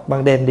đi học,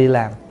 ban đêm đi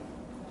làm.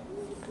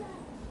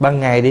 Ban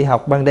ngày đi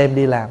học, ban đêm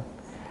đi làm.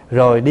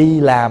 Rồi đi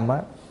làm á,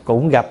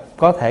 cũng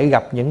có thể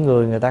gặp những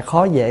người ta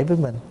khó dễ với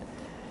mình,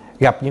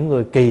 gặp những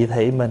người kỳ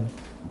thị mình,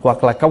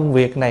 hoặc là công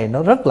việc này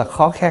nó rất là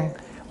khó khăn,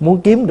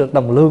 muốn kiếm được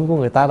đồng lương của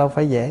người ta đâu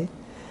phải dễ.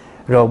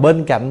 Rồi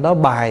bên cạnh đó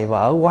bài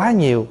vở quá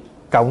nhiều,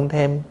 cộng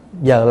thêm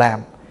giờ làm,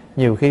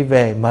 nhiều khi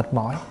về mệt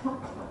mỏi,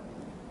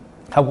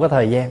 không có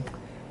thời gian.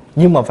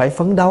 Nhưng mà phải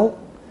phấn đấu.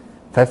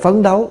 Phải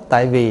phấn đấu,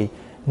 tại vì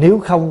nếu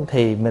không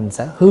thì mình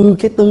sẽ hư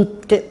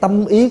cái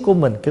tâm ý của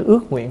mình, cái ước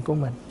nguyện của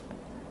mình.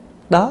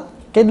 Đó,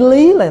 cái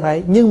lý là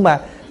vậy. Nhưng mà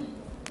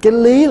cái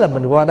lý là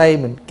mình qua đây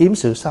mình kiếm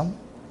sự sống.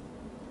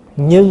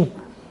 Nhưng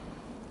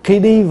khi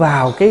đi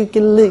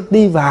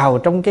vào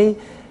trong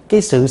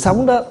cái sự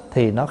sống đó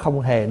thì nó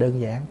không hề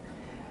đơn giản.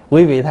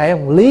 Quý vị thấy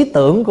không? Lý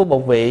tưởng của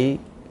một vị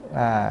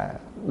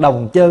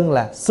đồng chân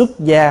là xuất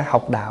gia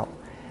học đạo.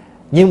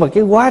 Nhưng mà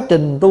cái quá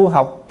trình tu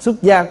học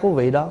xuất gia của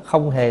vị đó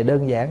không hề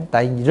đơn giản.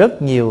 Tại vì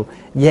rất nhiều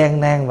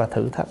gian nan và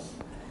thử thách,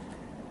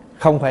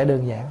 không phải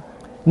đơn giản.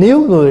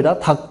 Nếu người đó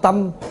thật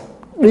tâm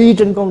đi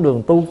trên con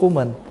đường tu của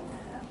mình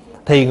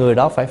thì người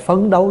đó phải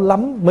phấn đấu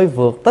lắm mới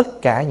vượt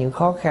tất cả những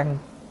khó khăn,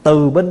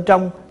 từ bên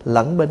trong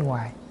lẫn bên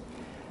ngoài.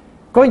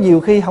 Có nhiều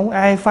khi không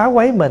ai phá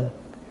quấy mình,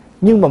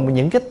 nhưng mà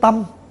những cái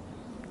tâm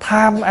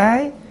tham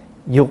ái,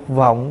 dục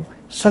vọng,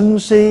 sân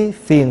si,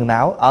 phiền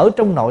não ở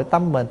trong nội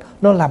tâm mình,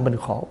 nó làm mình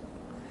khổ.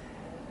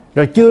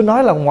 Rồi chưa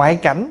nói là ngoại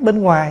cảnh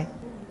bên ngoài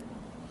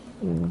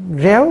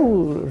réo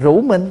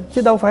rủ mình,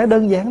 chứ đâu phải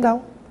đơn giản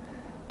đâu.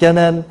 Cho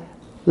nên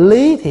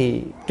lý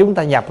thì chúng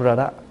ta nhập rồi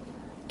đó,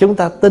 chúng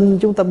ta tin,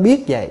 chúng ta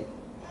biết vậy.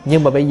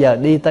 Nhưng mà bây giờ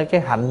đi tới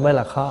cái hạnh mới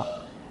là khó.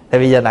 Thì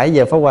bây giờ nãy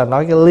giờ Pháp Hòa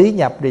nói cái lý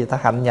nhập đi, ta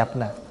hạnh nhập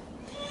nè.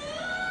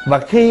 Và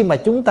khi mà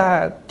chúng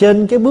ta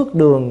trên cái bước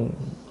đường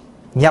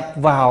nhập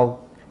vào,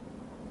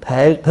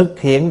 thực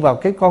hiện vào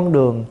cái con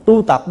đường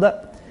tu tập đó,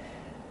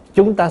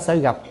 chúng ta sẽ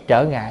gặp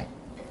trở ngại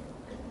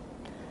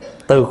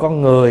từ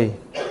con người,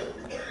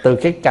 từ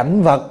cái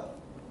cảnh vật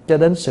cho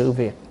đến sự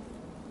việc.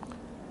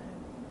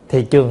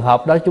 Thì trường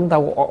hợp đó chúng ta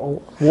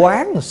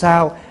quán làm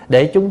sao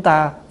để chúng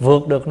ta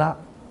vượt được nó.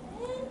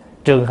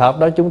 Trường hợp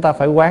đó chúng ta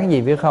phải quán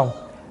gì biết không?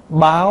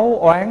 Báo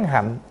oán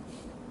hạnh.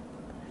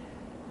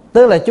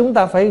 Tức là chúng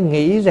ta phải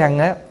nghĩ rằng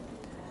á,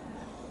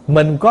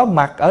 mình có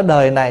mặt ở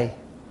đời này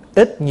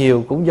ít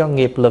nhiều cũng do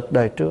nghiệp lực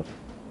đời trước.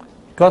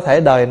 Có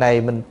thể đời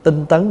này mình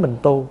tinh tấn mình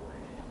tu,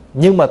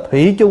 nhưng mà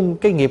thủy chung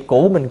cái nghiệp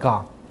cũ mình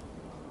còn.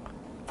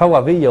 Pháp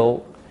Hòa ví dụ,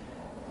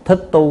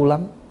 thích tu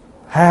lắm,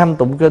 ham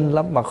tụng kinh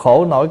lắm, mà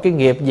khổ nổi cái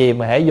nghiệp gì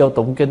mà hễ vô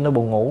tụng kinh nó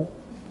buồn ngủ.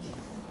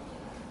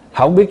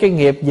 Không biết cái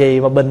nghiệp gì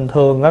mà bình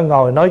thường á,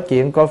 ngồi nói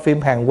chuyện coi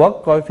phim Hàn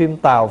Quốc, coi phim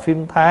Tàu,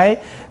 phim Thái,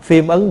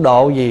 phim Ấn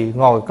Độ gì,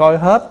 ngồi coi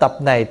hết tập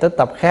này tới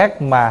tập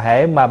khác, mà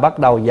hễ mà bắt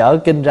đầu dở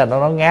kinh ra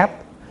nó ngáp.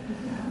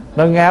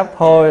 Nó ngáp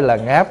thôi là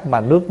ngáp, mà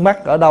nước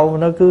mắt ở đâu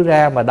nó cứ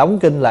ra, mà đóng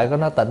kinh lại có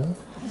nó tỉnh.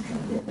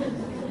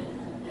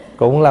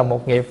 Cũng là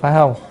một nghiệp phải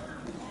không?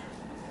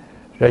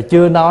 Rồi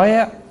chưa nói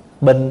á,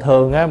 bình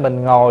thường á,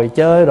 mình ngồi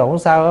chơi rồi không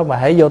sao á, mà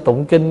hãy vô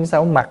tụng kinh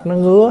sao mặt nó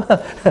ngứa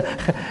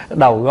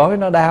đầu gối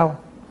nó đau.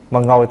 Mà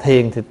ngồi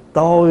thiền thì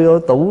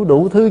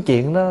đủ thứ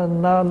chuyện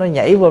nó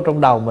nhảy vô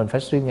trong đầu mình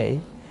phải suy nghĩ.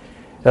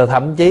 Rồi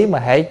thậm chí mà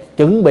hãy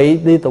chuẩn bị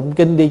đi tụng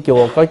kinh, đi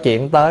chùa, có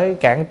chuyện tới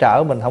cản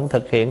trở mình không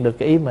thực hiện được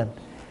cái ý mình.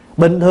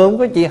 Bình thường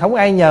có chuyện không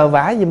ai nhờ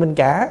vả gì mình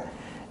cả,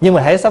 nhưng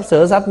mà hãy sắp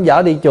sửa sách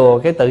vở đi chùa,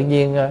 cái tự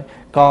nhiên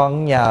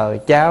con nhờ,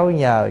 cháu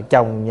nhờ,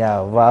 chồng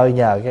nhờ, vợ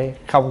nhờ, cái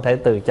không thể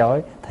từ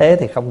chối. Thế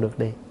thì không được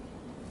đi.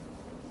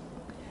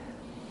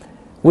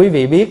 Quý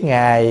vị biết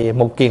Ngài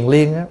Mục Kiền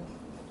Liên á,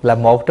 là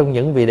một trong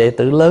những vị đệ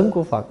tử lớn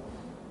của Phật.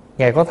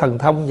 Ngài có thần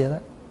thông vậy đó,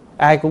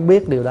 ai cũng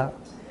biết điều đó.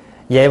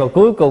 Vậy mà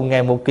cuối cùng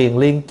Ngài Mục Kiền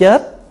Liên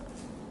chết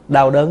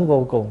đau đớn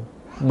vô cùng,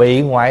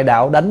 bị ngoại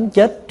đạo đánh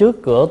chết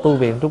trước cửa tu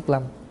viện Trúc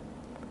Lâm.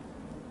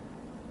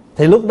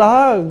 Thì lúc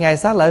đó Ngài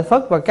Xá Lợi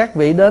Phất và các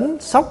vị đến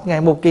xốc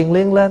Ngài Mục Kiền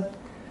Liên lên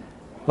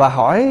và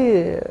hỏi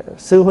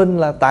sư huynh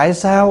là tại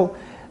sao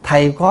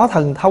thầy có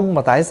thần thông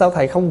mà tại sao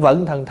thầy không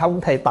vận thần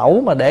thông thầy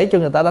tẩu mà để cho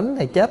người ta đánh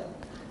thầy chết.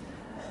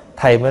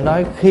 Thầy mới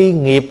nói khi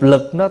nghiệp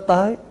lực nó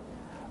tới,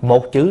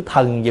 một chữ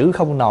thần giữ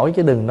không nổi,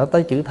 chứ đừng nói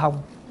tới chữ thông.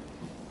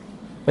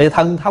 Vì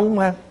thần thông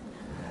mà,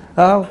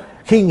 không?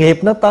 Khi nghiệp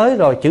nó tới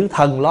rồi, chữ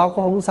thần lo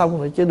cũng không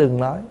xong nữa, chứ đừng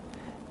nói.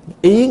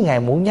 Ý Ngài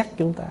muốn nhắc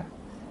chúng ta,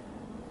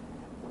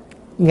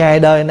 ngày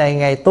đời này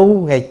Ngài tu,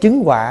 Ngài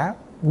chứng quả,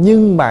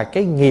 nhưng mà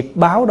cái nghiệp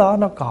báo đó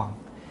nó còn.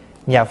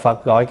 Nhà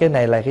Phật gọi cái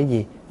này là cái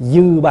gì?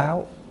 Dư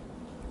báo.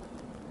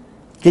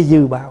 Cái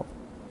dư báo.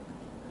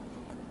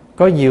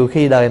 Có nhiều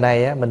khi đời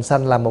này á, mình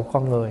sanh làm một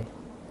con người,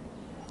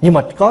 nhưng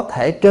mà có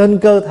thể trên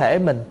cơ thể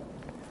mình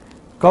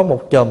có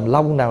một chòm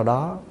lông nào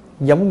đó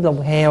giống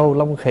lông heo,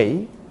 lông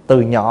khỉ,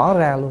 từ nhỏ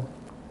ra luôn.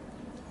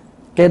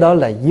 Cái đó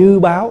là dư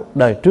báo.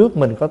 Đời trước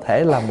mình có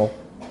thể là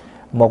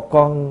một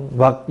con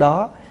vật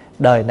đó,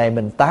 đời này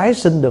mình tái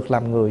sinh được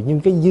làm người, nhưng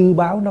cái dư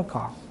báo nó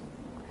còn.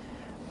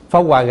 Pháp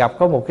Hòa gặp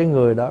có một cái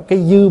người đó,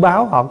 cái dư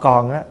báo họ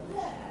còn á,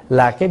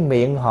 là cái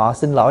miệng họ,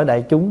 xin lỗi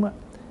đại chúng á,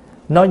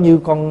 nó như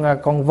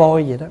con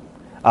voi vậy đó.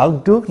 Ở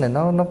trước này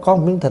nó có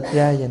một miếng thịt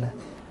ra vậy nè,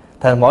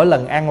 thì mỗi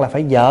lần ăn là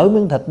phải dỡ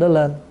miếng thịt đó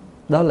lên.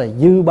 Đó là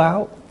dư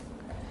báo.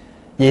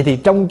 Vậy thì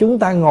trong chúng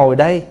ta ngồi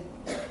đây,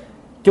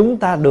 chúng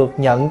ta được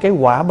nhận cái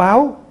quả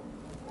báo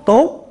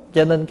tốt,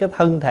 cho nên cái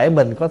thân thể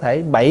mình có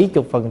thể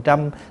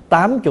 70%,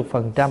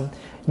 80%,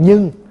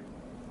 nhưng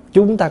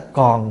chúng ta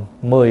còn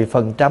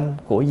 10%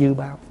 của dư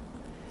báo.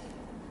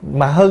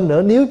 Mà hơn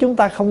nữa, nếu chúng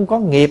ta không có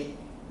nghiệp,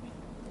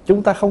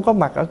 chúng ta không có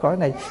mặt ở cõi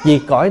này. Vì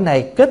cõi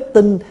này kết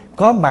tinh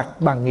có mặt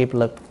bằng nghiệp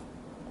lực.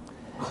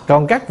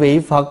 Còn các vị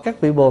Phật,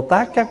 các vị Bồ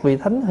Tát, các vị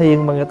Thánh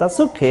Hiền mà người ta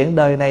xuất hiện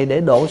đời này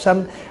để độ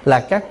sanh, là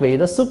các vị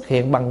đó xuất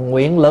hiện bằng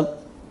nguyện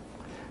lực.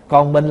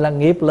 Còn mình là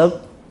nghiệp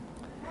lực.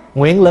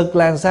 Nguyện lực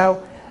là sao?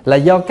 Là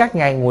do các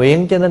ngài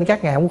nguyện cho nên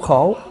các ngài không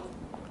khổ,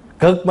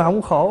 cực mà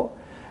không khổ.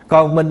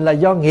 Còn mình là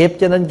do nghiệp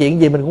cho nên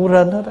chuyện gì mình cũng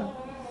rên hết á.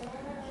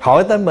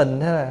 Hỏi tới mình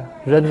thế là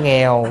rên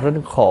nghèo,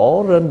 rên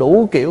khổ, rên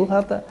đủ kiểu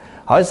hết á.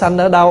 Hỏi sanh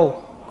ở đâu?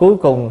 Cuối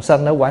cùng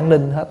sanh ở Quảng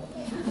Ninh hết.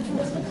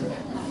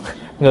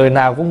 Người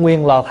nào cũng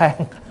nguyên lò than.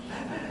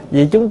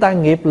 Vì chúng ta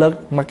nghiệp lực,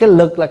 mà cái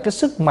lực là cái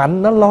sức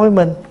mạnh nó lôi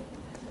mình.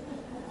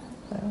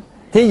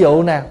 Thí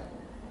dụ nè,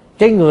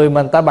 cái người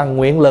mà người ta bằng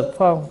nguyện lực phải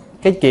không?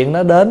 Cái chuyện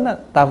nó đến á,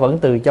 ta vẫn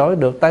từ chối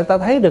được. Tại ta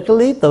thấy được cái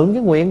lý tưởng,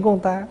 cái nguyện của người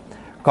ta.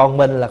 Còn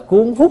mình là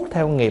cuốn hút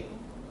theo nghiệp.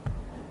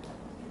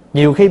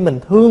 Nhiều khi mình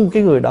thương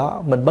cái người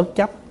đó, mình bất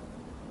chấp.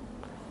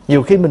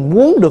 Nhiều khi mình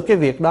muốn được cái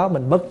việc đó,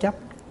 mình bất chấp.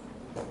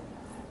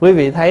 Quý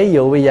vị thấy ví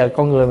dụ bây giờ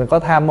con người mình có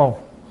tham không?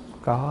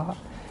 Có.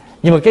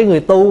 Nhưng mà cái người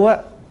tu á,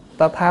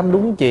 ta tham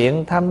đúng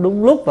chuyện, tham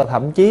đúng lúc, và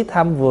thậm chí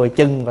tham vừa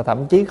chừng, và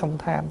thậm chí không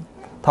tham.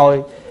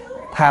 Thôi,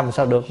 tham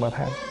sao được mà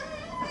tham.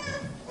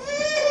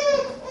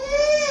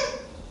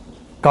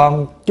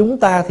 Còn chúng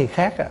ta thì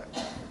khác à.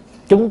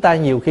 Chúng ta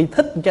nhiều khi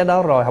thích cái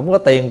đó rồi, không có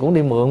tiền cũng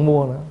đi mượn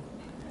mua nữa.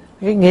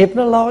 Cái nghiệp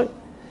nó lôi.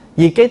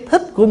 Vì cái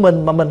thích của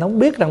mình mà mình không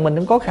biết rằng mình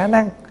không có khả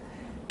năng.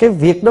 Cái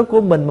việc đó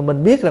của mình mà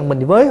mình biết rằng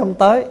mình với không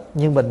tới,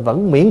 nhưng mình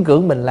vẫn miễn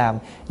cưỡng mình làm.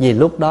 Vì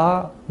lúc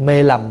đó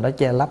mê lầm nó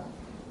che lấp,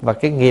 và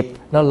cái nghiệp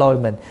nó lôi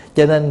mình.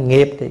 Cho nên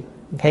nghiệp thì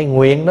hay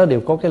nguyện nó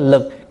đều có cái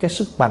lực, cái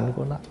sức mạnh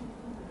của nó.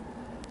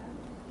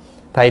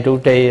 Thầy trụ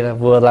trì là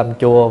vừa làm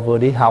chùa vừa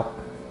đi học,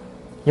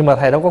 nhưng mà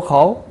thầy đâu có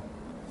khổ.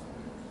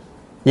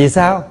 Vì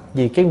sao?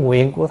 Vì cái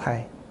nguyện của thầy.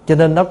 Cho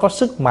nên nó có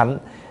sức mạnh.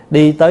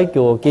 Đi tới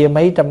chùa kia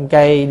mấy trăm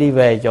cây, đi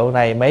về chỗ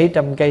này mấy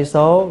trăm cây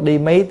số, đi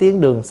mấy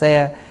tiếng đường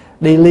xe,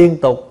 đi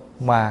liên tục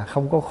mà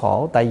không có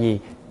khổ. Tại vì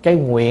cái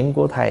nguyện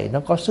của thầy nó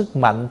có sức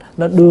mạnh,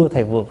 nó đưa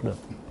thầy vượt được.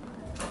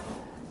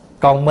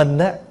 Còn mình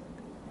á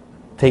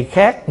thì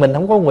khác. Mình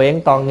không có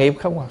nguyện, toàn nghiệp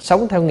không à,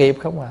 sống theo nghiệp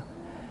không à.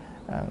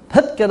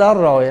 Thích cái đó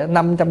rồi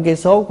 500 cây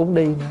số cũng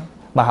đi nữa.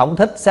 Mà không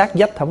thích sát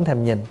vách không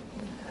thèm nhìn.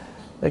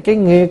 Cái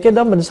nghiệp, cái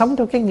đó mình sống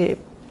theo cái nghiệp.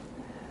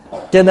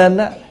 Cho nên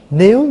á,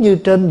 nếu như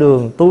trên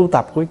đường tu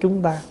tập của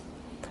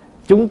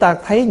chúng ta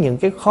thấy những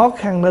cái khó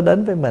khăn nó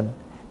đến với mình,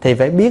 thì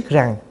phải biết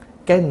rằng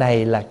cái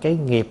này là cái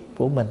nghiệp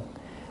của mình,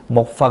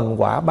 một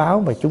phần quả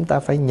báo mà chúng ta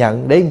phải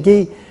nhận. Để làm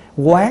chi?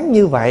 Quán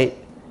như vậy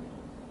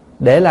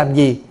để làm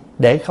gì?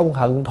 Để không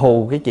hận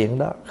thù cái chuyện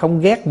đó, không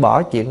ghét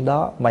bỏ chuyện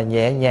đó, mà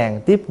nhẹ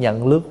nhàng tiếp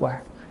nhận lướt qua.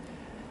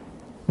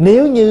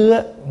 Nếu như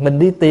á, mình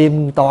đi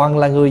tìm toàn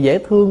là người dễ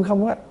thương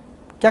không á,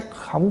 chắc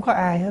không có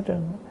ai hết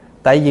trơn.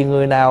 Tại vì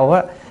người nào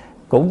á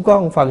cũng có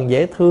một phần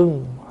dễ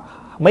thương,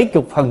 mấy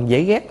chục phần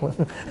dễ ghét.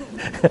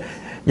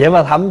 Vậy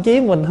mà thậm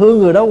chí mình thương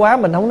người đó quá,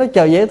 mình không nói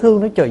trời dễ thương,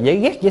 nói trời dễ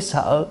ghét, dễ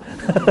sợ.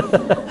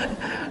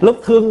 Lúc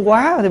thương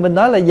quá thì mình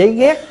nói là dễ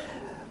ghét,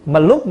 mà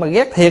lúc mà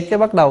ghét thiệt cái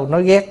bắt đầu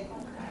nói ghét.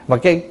 Mà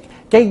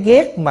cái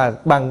ghét mà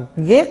bằng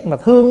ghét mà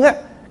thương á,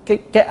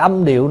 cái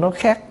âm điệu nó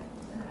khác,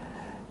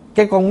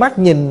 cái con mắt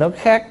nhìn nó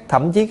khác,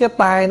 thậm chí cái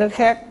tai nó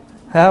khác,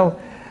 phải không?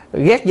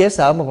 Ghét dễ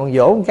sợ mà còn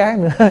dỗ một cái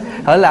nữa.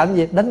 Hỏi làm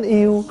gì? Đánh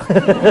yêu.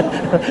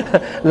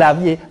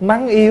 Làm gì?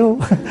 Mắng yêu.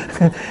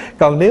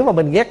 Còn nếu mà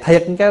mình ghét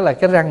thiệt cái là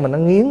cái răng mình nó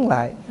nghiến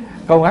lại,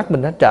 con mắt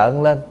mình nó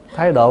trợn lên,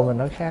 thái độ mình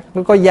nó khác,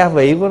 nó có gia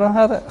vị của nó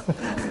hết á.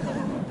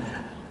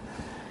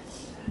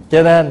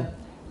 Cho nên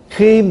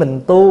khi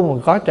mình tu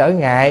mà có trở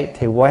ngại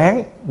thì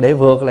quán để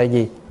vượt là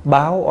gì?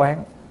 Báo oán.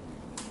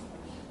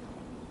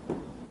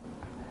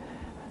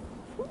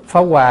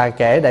 Pháp Hòa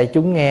kể đại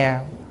chúng nghe,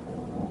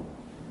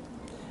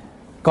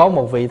 có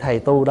một vị thầy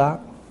tu đó,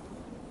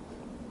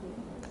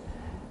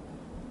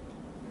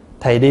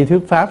 thầy đi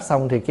thuyết pháp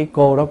xong thì cái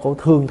cô đó cổ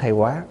thương thầy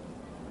quá,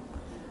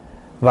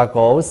 và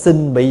cổ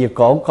xin bị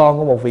cổ con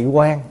của một vị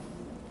quan.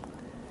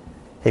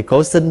 Thì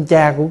cổ xin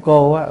cha của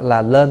cô á,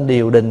 là lên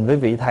điều đình với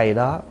vị thầy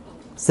đó,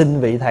 xin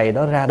vị thầy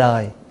đó ra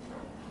đời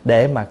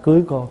để mà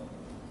cưới cô.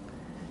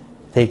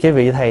 Thì cái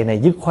vị thầy này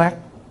dứt khoát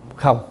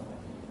không.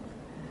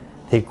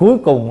 Thì cuối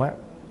cùng á,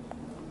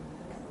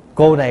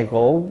 cô này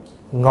cổ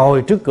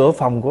ngồi trước cửa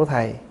phòng của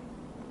thầy.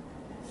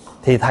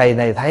 Thì thầy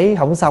này thấy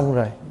không xong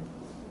rồi,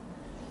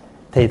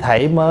 thì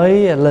thầy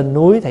mới lên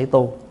núi thầy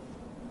tu.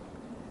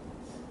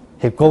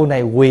 Thì cô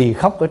này quỳ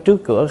khóc ở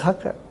trước cửa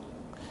thất á,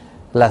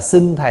 là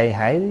xin thầy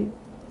hãy,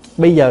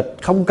 bây giờ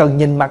không cần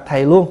nhìn mặt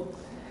thầy luôn,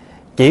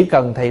 chỉ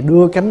cần thầy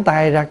đưa cánh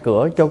tay ra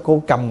cửa cho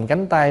cô cầm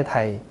cánh tay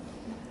thầy,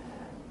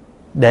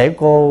 để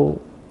cô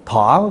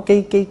thỏa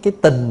cái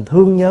tình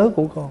thương nhớ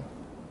của cô.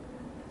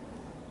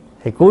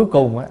 Thì cuối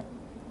cùng á,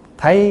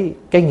 thấy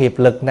cái nghiệp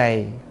lực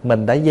này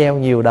mình đã gieo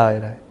nhiều đời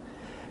rồi.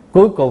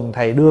 Cuối cùng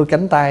thầy đưa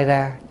cánh tay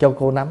ra cho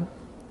cô nắm.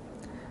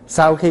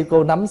 Sau khi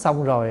cô nắm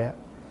xong rồi á,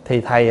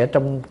 thì thầy ở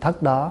trong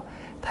thất đó,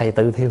 thầy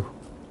tự thiêu.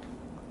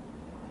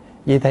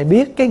 Vì thầy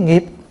biết cái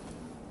nghiệp.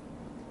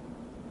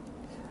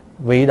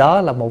 Vị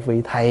đó là một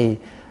vị thầy,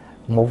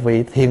 một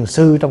vị thiền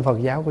sư trong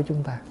Phật giáo của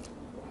chúng ta.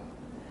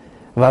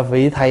 Và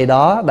vị thầy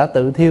đó đã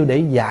tự thiêu để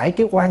giải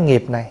cái oan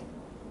nghiệp này.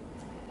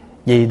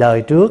 Vì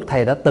đời trước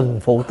thầy đã từng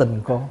phụ tình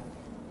cô.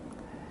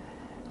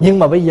 Nhưng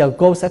mà bây giờ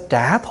cô sẽ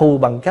trả thù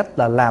bằng cách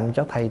là làm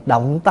cho thầy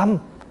động tâm,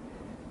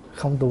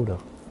 không tu được.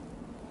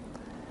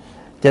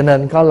 Cho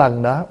nên có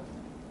lần đó,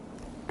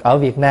 ở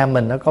Việt Nam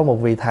mình nó có một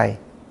vị thầy.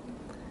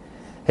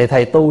 Thì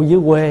thầy tu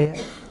dưới quê,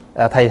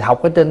 thầy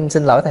học ở trên,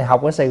 xin lỗi, thầy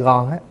học ở Sài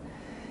Gòn á.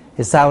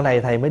 Thì sau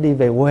này thầy mới đi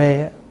về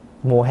quê á.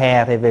 Mùa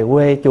hè thầy về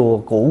quê chùa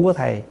cũ của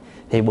thầy.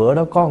 Thì bữa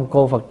đó có một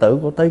cô Phật tử,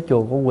 cổ tới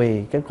chùa, cổ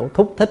quỳ, cái cổ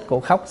thúc thích, cổ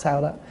khóc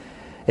sao đó.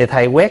 Thì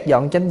thầy quét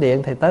dọn chánh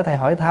điện, thầy tới thầy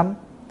hỏi thăm.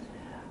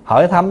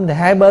 Hỏi thăm thì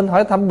hai bên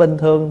hỏi thăm bình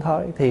thường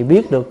thôi. Thì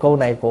biết được cô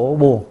này cổ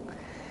buồn.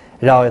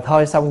 Rồi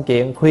thôi xong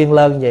chuyện, khuyên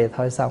lơn về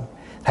thôi xong.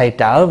 Thầy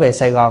trở về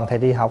Sài Gòn, thầy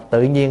đi học.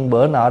 Tự nhiên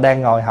bữa nọ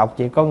đang ngồi học,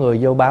 chỉ có người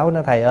vô báo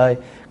nói: thầy ơi,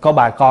 có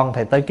bà con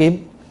thầy tới kiếm.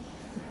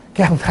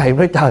 Cái ông thầy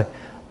nói: trời,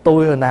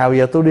 tôi hồi nào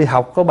giờ tôi đi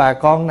học, có bà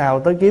con nào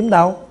tới kiếm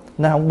đâu.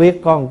 Nó không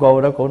biết có một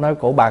cô đó, cổ nói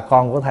cổ bà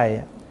con của thầy.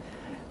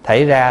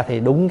 Thảy ra thì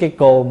đúng cái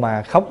cô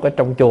mà khóc ở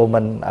trong chùa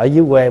mình ở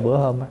dưới quê bữa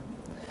hôm á.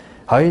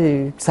 Hỏi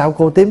sao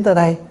cô tím tới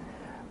đây?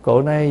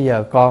 Cô nói: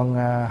 giờ con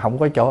không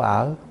có chỗ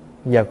ở,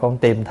 giờ con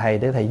tìm thầy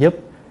để thầy giúp.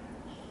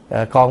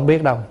 Con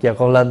biết đâu, giờ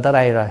con lên tới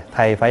đây rồi,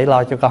 thầy phải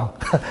lo cho con.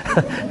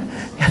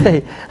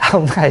 Cái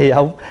ông thầy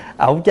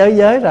ông chới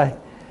giới rồi.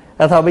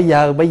 Thôi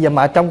bây giờ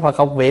mà trong Phật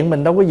học viện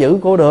mình đâu có giữ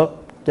cổ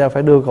được, cho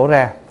phải đưa cổ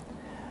ra.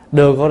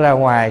 Đưa cổ ra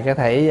ngoài, cái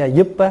thầy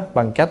giúp á,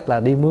 bằng cách là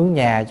đi mướn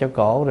nhà cho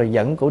cổ, rồi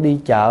dẫn cổ đi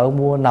chợ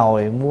mua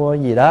nồi, mua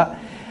gì đó.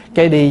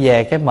 Cái đi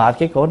về cái mệt,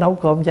 cái cổ nấu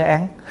cơm cho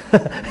ăn.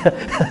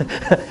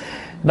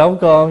 Nấu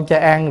cơm cho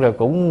ăn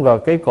rồi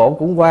cái cổ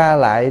cũng qua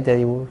lại.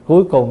 Thì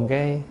cuối cùng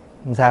cái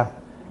sao?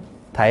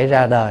 Thầy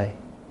ra đời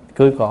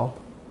cưới cổ.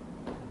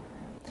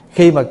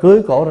 Khi mà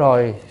cưới cổ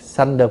rồi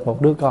sanh được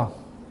một đứa con.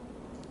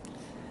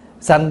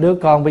 Sanh đứa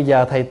con, bây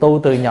giờ thầy tu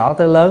từ nhỏ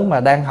tới lớn mà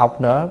đang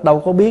học nữa, đâu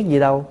có biết gì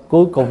đâu.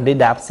 Cuối cùng đi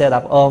đạp xe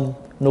đạp ôm,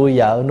 nuôi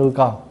vợ nuôi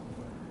con.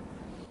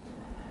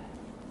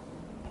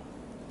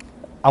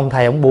 Ông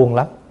thầy ông buồn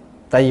lắm.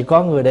 Tại vì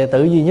có người đệ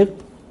tử duy nhất,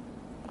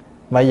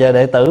 mà giờ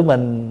đệ tử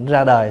mình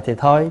ra đời thì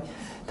thôi.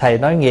 Thầy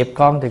nói nghiệp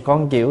con thì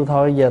con chịu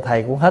thôi. Giờ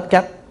thầy cũng hết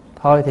cách.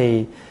 Thôi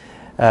thì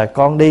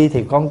con đi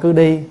thì con cứ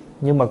đi.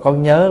 Nhưng mà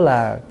con nhớ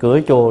là cửa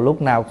chùa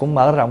lúc nào cũng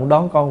mở rộng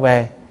đón con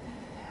về.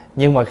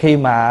 Nhưng mà khi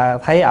mà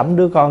thấy ẵm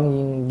đứa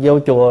con vô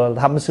chùa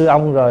thăm sư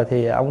ông rồi,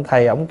 thì ông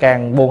thầy ông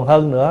càng buồn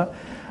hơn nữa.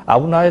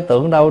 Ông nói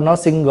tưởng đâu nó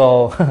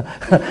single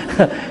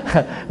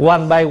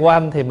one by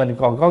one thì mình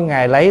còn có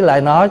ngày lấy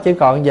lại nó, chứ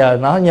còn giờ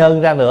nó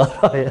nhơn ra nữa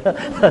rồi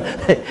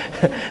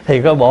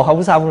thì coi bộ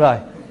không xong rồi.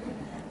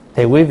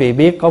 Thì quý vị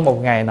biết có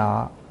một ngày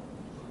nọ,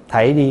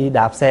 thầy đi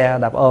đạp xe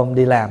đạp ôm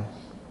đi làm,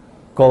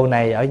 cô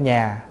này ở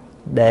nhà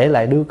để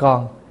lại đứa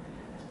con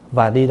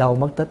và đi đâu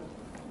mất tích.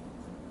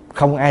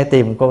 Không ai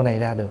tìm cô này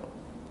ra được.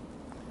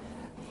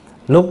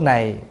 Lúc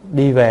này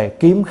đi về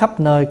kiếm khắp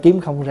nơi kiếm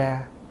không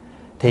ra.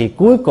 Thì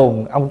cuối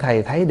cùng ông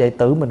thầy thấy đệ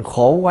tử mình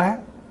khổ quá,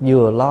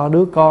 vừa lo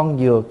đứa con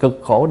vừa cực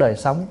khổ đời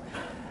sống.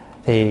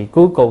 Thì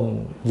cuối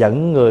cùng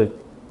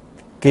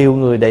kêu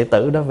người đệ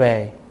tử đó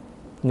về.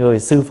 Người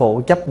sư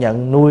phụ chấp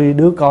nhận nuôi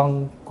đứa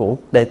con của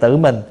đệ tử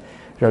mình,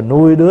 rồi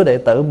nuôi đứa đệ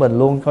tử mình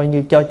luôn, coi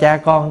như cho cha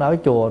con nó ở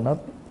chùa nó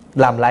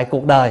làm lại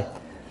cuộc đời.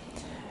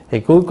 Thì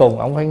cuối cùng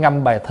ông phải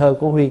ngâm bài thơ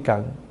của Huy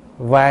Cận: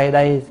 vai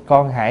đây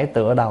con hãy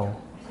tựa đầu,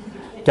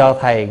 cho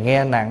thầy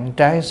nghe nặng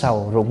trái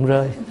sầu rụng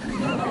rơi.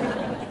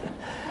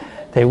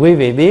 Thì quý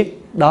vị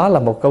biết đó là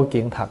một câu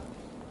chuyện thật.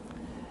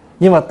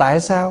 Nhưng mà tại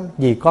sao?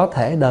 Vì có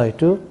thể đời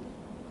trước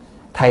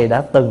thầy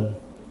đã từng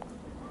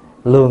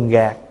lường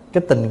gạt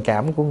cái tình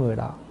cảm của người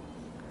đó.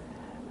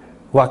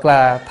 Hoặc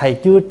là thầy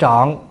chưa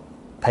trọn,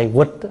 thầy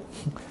quýt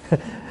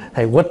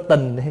thầy quýt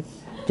tình đấy.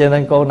 Cho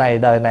nên cô này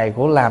đời này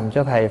cô làm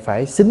cho thầy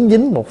phải xính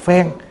dính một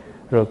phen,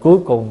 rồi cuối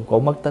cùng cô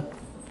mất tích.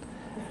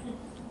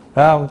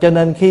 Phải không? Cho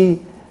nên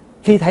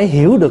khi thầy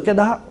hiểu được cái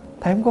đó,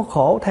 thầy không có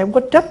khổ, thầy không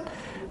có trách.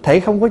 Thầy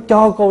không có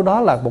cho cô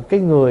đó là một cái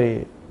người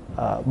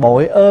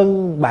bội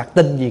ơn bạc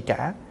tình gì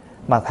cả,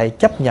 mà thầy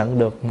chấp nhận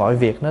được mọi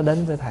việc nó đến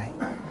với thầy.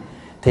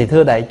 Thì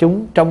thưa đại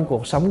chúng, trong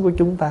cuộc sống của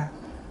chúng ta,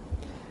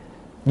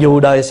 dù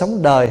đời sống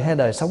đời hay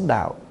đời sống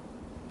đạo,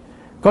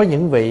 có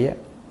những vị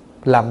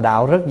làm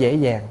đạo rất dễ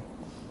dàng,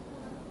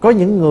 có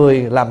những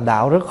người làm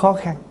đạo rất khó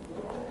khăn,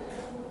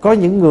 có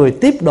những người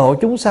tiếp độ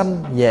chúng sanh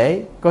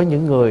dễ, có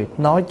những người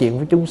nói chuyện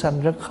với chúng sanh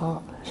rất khó.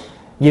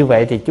 Như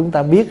vậy thì chúng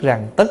ta biết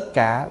rằng tất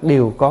cả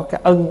đều có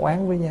cái ân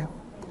oán với nhau.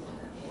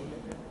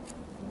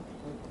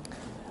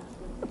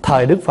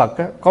 Thời Đức Phật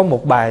á, có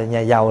một bà nhà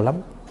giàu lắm,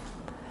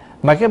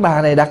 mà cái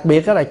bà này đặc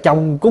biệt đó là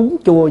chồng cúng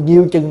chùa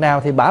nhiều chừng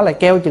nào thì bả lại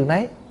keo chừng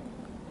nấy.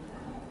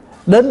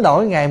 Đến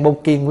nỗi ngày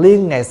Một Kiền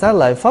Liên, ngày Xá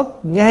Lợi Phất,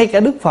 ngay cả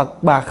Đức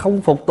Phật bà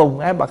không phục tùng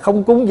ai, bà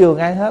không cúng dường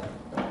ai hết.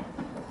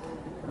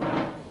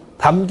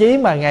 Thậm chí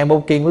mà ngày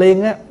Một Kiền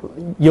Liên á,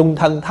 dùng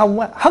thần thông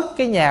á, hất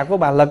cái nhà của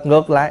bà lật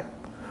ngược lại,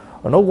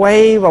 rồi nó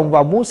quay vòng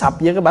vòng muốn sập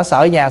vậy. Cái bà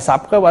sợ nhà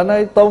sập, cái bà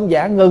nói tôn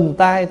giả ngừng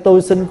tay,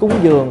 tôi xin cúng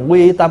dường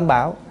quy y tam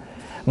bảo.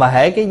 Mà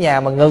hễ cái nhà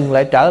mà ngừng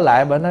lại trở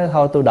lại, bà nói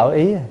thôi tôi đổi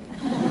ý.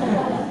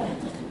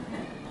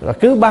 Rồi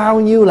cứ bao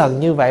nhiêu lần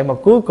như vậy mà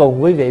cuối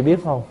cùng quý vị biết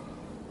không,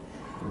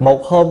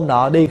 một hôm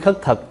nọ đi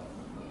khất thực,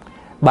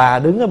 bà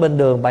đứng ở bên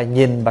đường, bà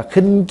nhìn, bà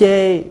khinh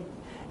chê.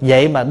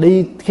 Vậy mà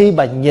đi, khi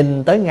bà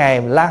nhìn tới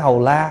ngày La Hầu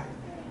La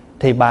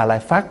thì bà lại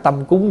phát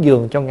tâm cúng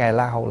dường cho ngày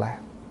La Hầu La.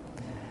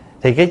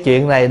 Thì cái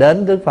chuyện này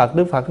đến Đức Phật,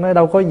 Đức Phật nói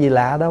đâu có gì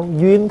lạ đâu,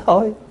 duyên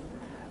thôi.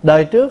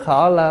 Đời trước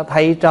họ là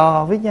thầy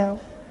trò với nhau,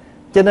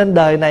 cho nên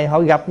đời này họ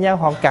gặp nhau,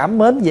 họ cảm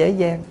mến dễ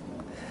dàng.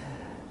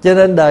 Cho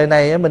nên đời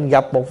này mình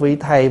gặp một vị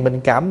thầy, mình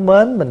cảm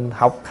mến, mình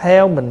học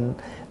theo, mình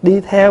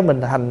đi theo,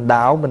 mình hành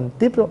đạo, mình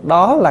tiếp đó.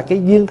 Đó là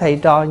cái duyên thầy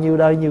trò nhiều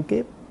đời nhiều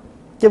kiếp,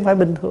 chứ không phải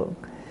bình thường.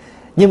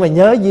 Nhưng mà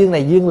nhớ duyên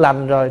này duyên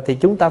lành rồi thì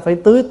chúng ta phải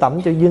tưới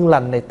tẩm cho duyên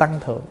lành này tăng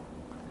thượng.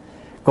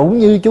 Cũng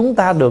như chúng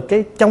ta được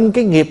trong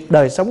cái nghiệp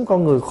đời sống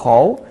con người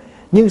khổ,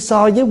 nhưng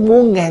so với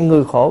muôn ngàn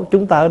người khổ,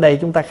 chúng ta ở đây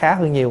chúng ta khá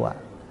hơn nhiều ạ.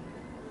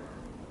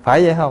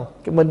 Phải vậy không?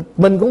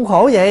 Mình cũng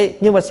khổ vậy,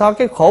 nhưng mà so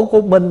cái khổ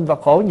của mình và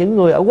khổ những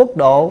người ở quốc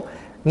độ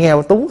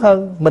nghèo túng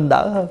hơn, mình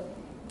đỡ hơn,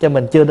 cho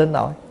mình chưa đến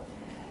nỗi.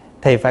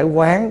 Thì phải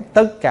quán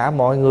tất cả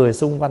mọi người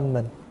xung quanh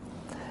mình,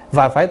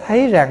 và phải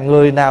thấy rằng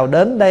người nào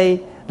đến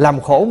đây làm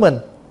khổ mình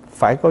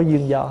phải có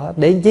duyên do hết.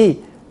 Để làm chi?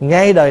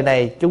 Ngay đời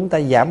này chúng ta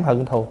giảm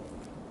hận thù,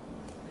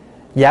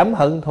 giảm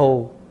hận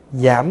thù,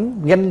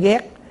 giảm ganh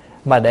ghét,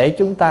 mà để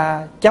chúng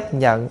ta chấp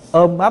nhận,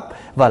 ôm ấp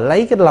và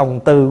lấy cái lòng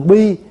từ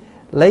bi,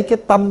 lấy cái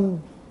tâm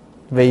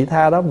vị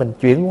tha đó mình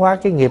chuyển hóa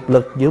cái nghiệp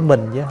lực giữa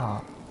mình với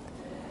họ.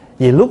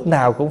 Vì lúc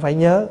nào cũng phải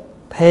nhớ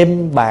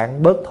thêm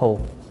bạn bớt thù.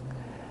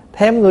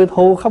 Thêm người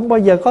thù không bao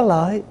giờ có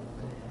lợi.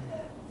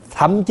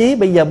 Thậm chí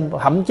bây giờ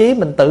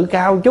mình tự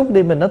cao chút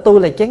đi, mình nói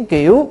tôi là chén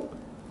kiểu,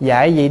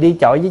 dạy gì đi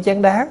chọi với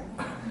chén đá.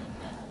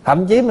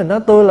 Thậm chí mình nói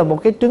tôi là một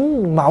cái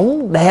trứng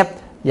mỏng đẹp,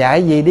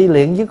 dạy gì đi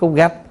luyện với cục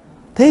gạch.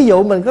 Thí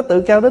dụ mình có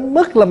tự cao đến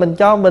mức là mình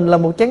cho mình là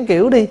một chén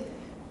kiểu đi,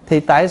 thì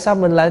tại sao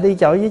mình lại đi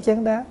chọi với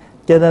chén đá?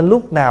 Cho nên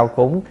lúc nào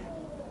cũng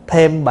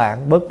thêm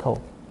bạn bớt thù.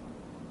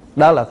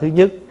 Đó là thứ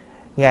nhất.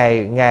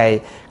 Ngày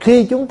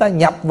khi chúng ta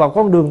nhập vào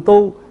con đường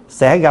tu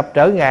sẽ gặp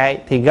trở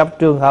ngại, thì gặp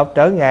trường hợp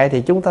trở ngại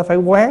thì chúng ta phải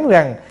quán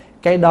rằng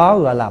cái đó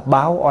gọi là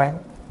báo oán.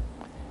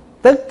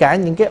 Tất cả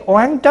những cái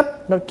oán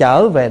trách nó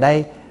trở về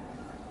đây,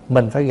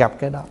 mình phải gặp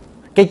cái đó.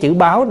 Cái chữ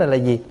báo này là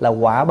gì? Là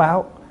quả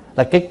báo,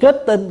 là cái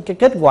kết tinh, cái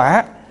kết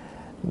quả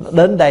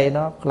đến đây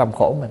nó làm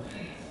khổ mình.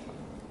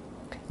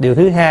 Điều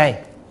thứ hai,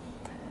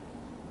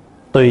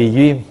 tùy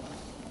duyên.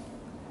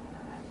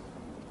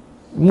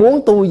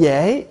 Muốn tu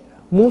dễ,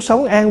 muốn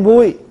sống an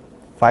vui,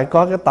 phải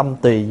có cái tâm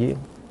tùy duyên.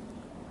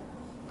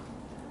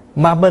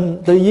 Mà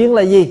mình tùy duyên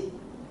là gì?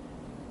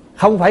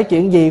 Không phải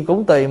chuyện gì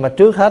cũng tùy, mà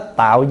trước hết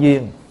tạo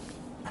duyên,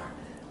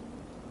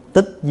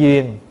 tích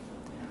duyên,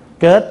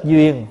 kết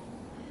duyên.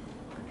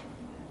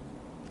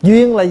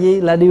 Duyên là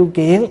gì? Là điều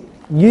kiện.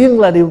 Duyên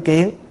là điều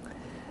kiện.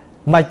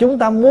 Mà chúng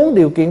ta muốn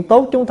điều kiện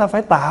tốt chúng ta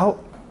phải tạo.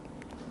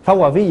 Pháp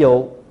Hòa ví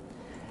dụ,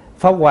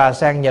 Pháp Hòa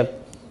sang Nhật,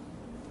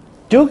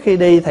 trước khi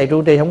đi thầy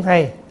trụ trì không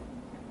hay,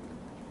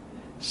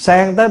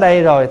 sang tới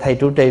đây rồi thầy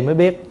trụ trì mới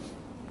biết.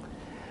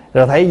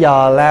 Rồi thầy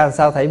dò la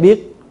sao thầy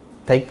biết,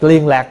 thầy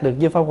liên lạc được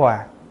với Pháp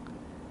Hòa.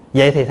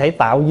 Vậy thì thầy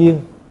tạo duyên.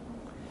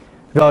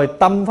 Rồi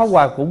tâm Pháp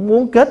Hòa cũng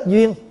muốn kết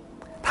duyên.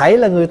 Thầy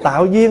là người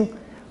tạo duyên,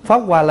 Pháp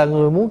Hòa là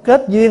người muốn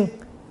kết duyên.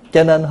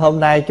 Cho nên hôm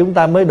nay chúng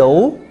ta mới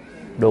đủ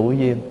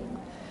duyên.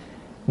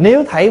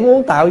 Nếu thầy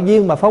muốn tạo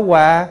duyên mà Pháp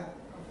Hòa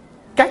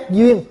cắt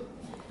duyên,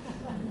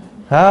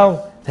 phải không?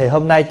 Thì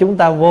hôm nay chúng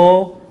ta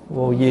vô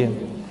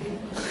duyên.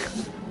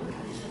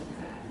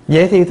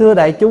 Vậy thì thưa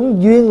đại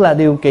chúng, duyên là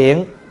điều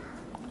kiện.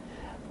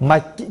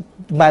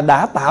 Mà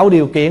đã tạo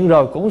điều kiện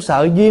rồi cũng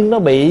sợ duyên nó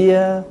bị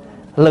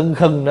lừng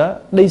khừng nữa,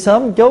 đi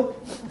sớm một chút.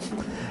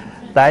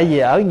 Tại vì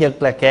ở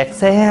Nhật là kẹt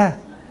xe,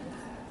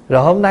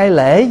 rồi hôm nay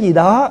lễ gì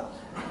đó,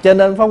 cho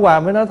nên Pháp Hòa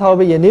mới nói thôi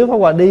bây giờ nếu Pháp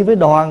Hòa đi với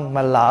đoàn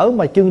mà lỡ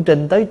mà chương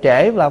trình tới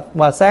trễ,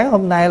 mà sáng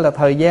hôm nay là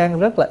thời gian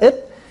rất là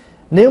ít,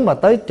 nếu mà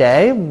tới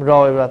trễ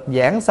rồi là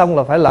giảng xong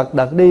là phải lật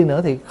đật đi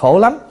nữa thì khổ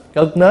lắm,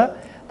 cực nữa.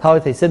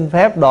 Thôi thì xin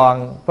phép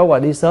đoàn Pháp Hòa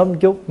đi sớm một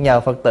chút, nhờ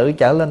Phật tử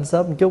trở lên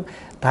sớm một chút.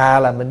 Thà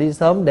là mình đi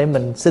sớm để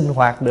mình sinh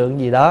hoạt được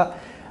gì đó,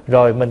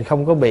 rồi mình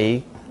không có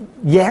bị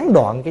gián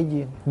đoạn cái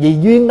duyên.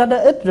 Vì duyên nó đã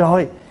ít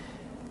rồi.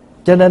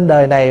 Cho nên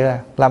đời này là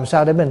làm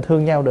sao để mình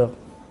thương nhau được.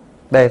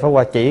 Đây Pháp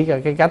Hòa chỉ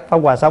cái cách Pháp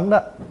Hòa sống đó.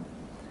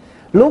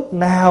 Lúc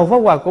nào Pháp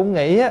Hòa cũng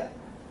nghĩ á,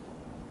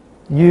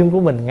 duyên của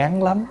mình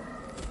ngắn lắm.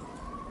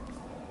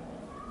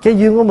 Cái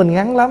duyên của mình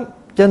ngắn lắm.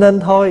 Cho nên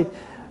thôi,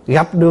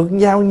 gặp được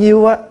bao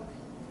nhiêu á,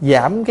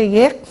 giảm cái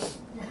ghét.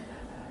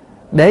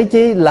 Để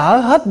chi lỡ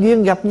hết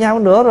duyên gặp nhau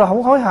nữa rồi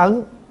không hối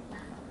hận.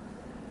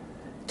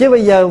 Chứ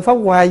bây giờ Pháp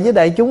Hòa với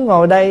đại chúng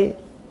ngồi đây,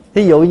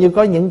 thí dụ như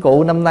có những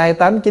cụ năm nay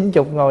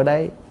 80-90 ngồi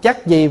đây,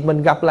 chắc gì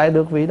mình gặp lại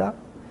được vị đó.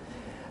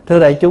 Thưa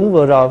đại chúng,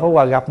 vừa rồi Pháp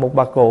Hòa gặp một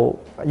bà cụ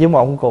với một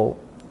ông cụ,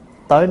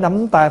 tới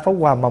nắm tay Pháp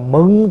Hòa mà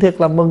mừng, thiệt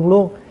là mừng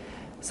luôn.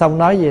 Xong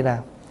nói gì nè: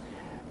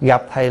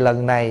 gặp thầy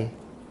lần này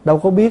đâu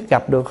có biết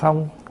gặp được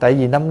không, tại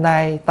vì năm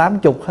nay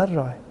 80 hết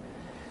rồi.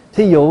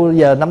 Thí dụ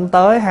giờ năm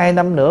tới 2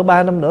 năm nữa,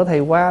 3 năm nữa thầy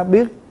qua,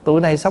 biết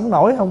tụi này sống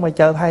nổi không mà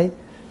chờ thầy.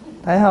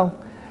 Thấy không?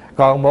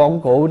 Còn một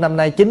ông cụ năm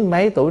nay 90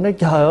 mấy tuổi nói: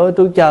 trời ơi,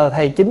 tôi chờ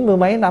thầy 90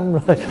 mấy năm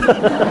rồi.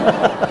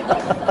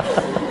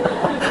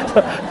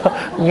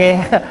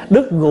 Nghe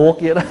đứt ruột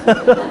vậy đó.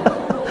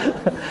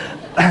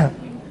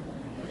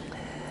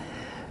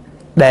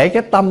 Để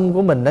cái tâm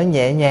của mình nó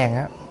nhẹ nhàng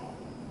á.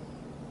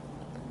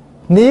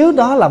 Nếu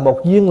đó là một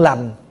duyên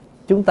lành,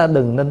 chúng ta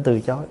đừng nên từ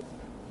chối.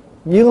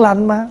 Duyên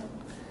lành mà.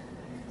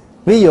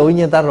 Ví dụ như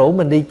người ta rủ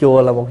mình đi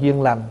chùa là một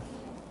duyên lành,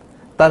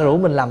 ta rủ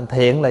mình làm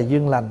thiện là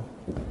duyên lành.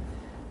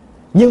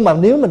 Nhưng mà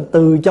nếu mình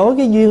từ chối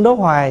cái duyên đó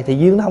hoài thì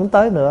duyên nó không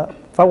tới nữa.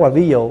 Pháp Hòa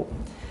ví dụ,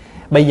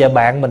 bây giờ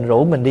bạn mình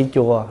rủ mình đi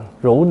chùa,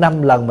 rủ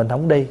 5 lần mình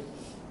không đi,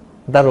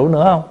 người ta rủ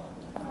nữa không?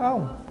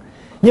 Không.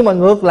 Nhưng mà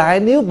ngược lại,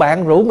 nếu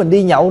bạn rủ mình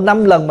đi nhậu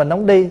 5 lần mình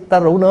không đi, ta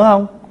rủ nữa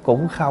không?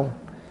 Cũng không.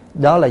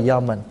 Đó là do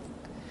mình.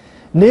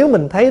 Nếu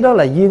mình thấy đó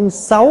là duyên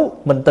xấu,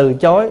 mình từ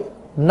chối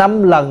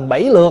 5 lần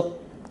 7 lượt,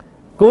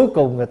 cuối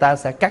cùng người ta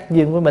sẽ cắt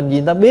duyên với mình. Vì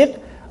người ta biết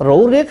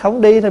rủ riết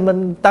không đi thì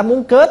ta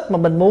muốn kết mà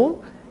mình muốn,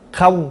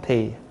 không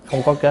thì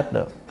không có kết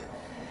được.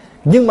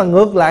 Nhưng mà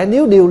ngược lại,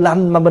 nếu điều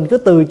lành mà mình cứ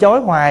từ chối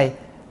hoài,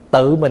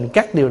 tự mình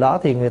cắt điều đó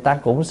thì người ta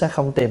cũng sẽ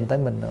không tìm tới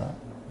mình nữa.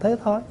 Thế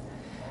thôi.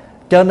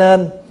 Cho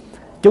nên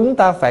chúng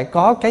ta phải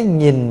có cái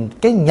nhìn,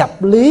 cái nhập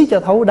lý cho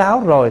thấu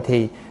đáo, rồi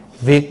thì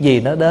việc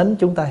gì nó đến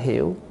chúng ta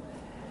hiểu.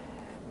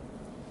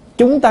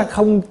 Chúng ta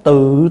không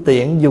tự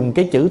tiện dùng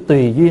cái chữ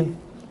tùy duyên.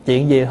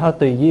 Chuyện gì thôi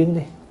tùy duyên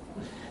đi.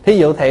 Thí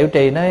dụ thầy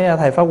Trì nói: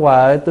 thầy Pháp Hòa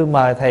ơi, tôi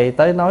mời thầy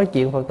tới nói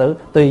chuyện Phật tử.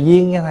 Tùy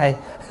duyên nha thầy.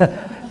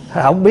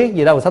 Không biết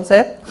gì đâu sắp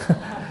xếp.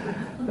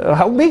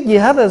 Không biết gì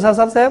hết rồi sao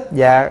sắp xếp?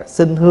 Dạ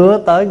xin hứa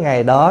tới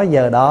ngày đó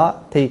giờ đó.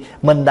 Thì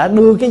mình đã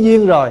đưa cái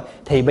duyên rồi,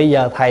 thì bây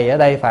giờ thầy ở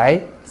đây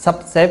phải sắp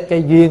xếp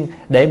cái duyên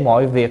để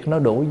mọi việc nó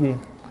đủ duyên.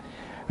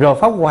 Rồi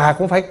Pháp Hòa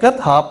cũng phải kết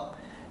hợp.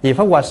 Vì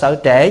Pháp Hòa sợ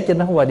trễ cho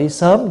nên Pháp Hòa đi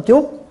sớm một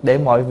chút, để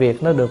mọi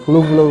việc nó được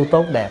luân lưu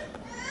tốt đẹp.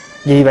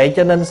 Vì vậy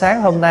cho nên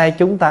sáng hôm nay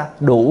chúng ta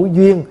đủ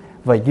duyên,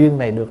 và duyên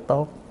này được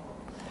tốt.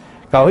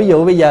 Còn ví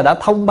dụ bây giờ đã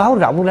thông báo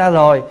rộng ra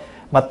rồi,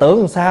 mà tưởng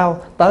làm sao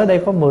tới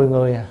đây có 10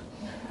 người à,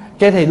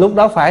 cái thì lúc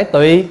đó phải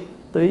tùy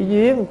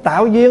duyên.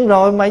 Tạo duyên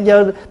rồi mà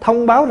giờ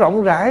thông báo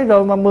rộng rãi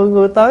rồi mà 10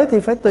 người tới thì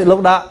phải tùy.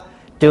 Lúc đó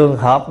trường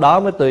hợp đó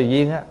mới tùy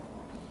duyên á.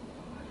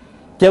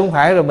 Chứ không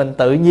phải rồi mình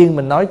tự nhiên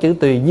mình nói chữ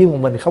tùy duyên mà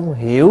mình không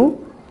hiểu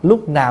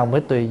lúc nào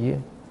mới tùy duyên.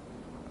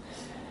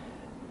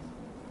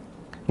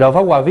 Rồi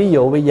Pháp Hòa ví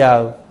dụ bây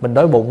giờ mình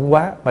đói bụng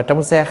quá, mà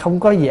trong xe không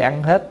có gì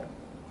ăn hết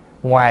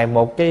ngoài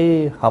một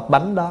cái hộp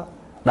bánh đó.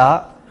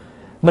 Đó,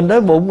 mình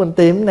đói bụng, mình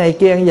tìm cái này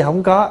kia ăn gì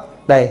không có.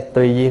 Đây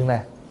tùy duyên nè,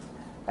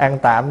 ăn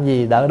tạm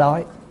gì đỡ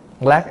đói,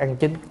 lát ăn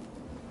chính.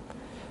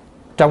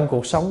 Trong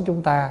cuộc sống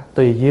chúng ta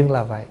tùy duyên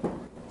là vậy.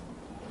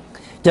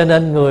 Cho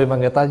nên người mà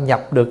người ta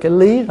nhập được cái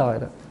lý rồi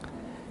đó,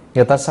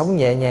 người ta sống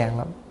nhẹ nhàng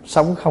lắm.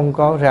 Sống không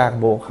có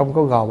ràng buộc, không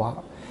có gò bó.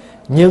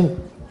 Nhưng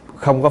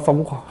không có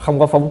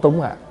phóng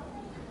túng à.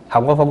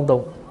 Không có phóng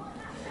túng.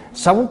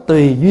 Sống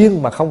tùy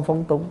duyên mà không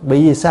phóng túng.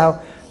 Bởi vì sao?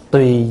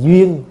 Tùy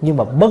duyên nhưng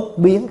mà bất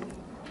biến.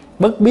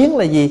 Bất biến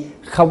là gì?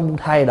 Không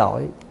thay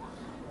đổi.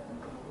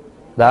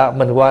 Đó,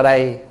 mình qua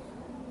đây,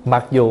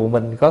 mặc dù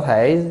mình có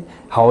thể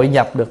hội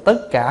nhập được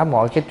tất cả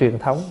mọi cái truyền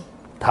thống,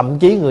 thậm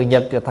chí người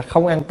Nhật người ta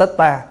không ăn Tết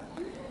ta,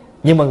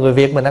 nhưng mà người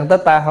Việt mình ăn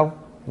Tết ta không?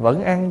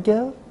 Vẫn ăn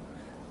chứ.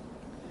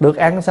 Được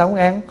ăn sao không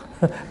ăn?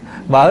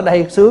 Mà ở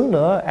đây sướng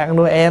nữa, ăn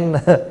Noel,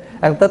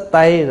 ăn Tết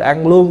Tây, rồi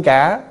ăn luôn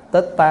cả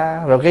Tết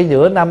ta. Rồi cái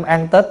giữa năm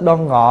ăn Tết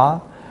Đoan Ngọ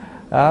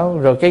đó.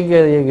 Rồi cái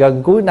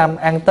gần cuối năm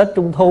ăn Tết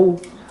Trung Thu.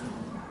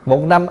 Một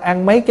năm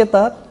ăn mấy cái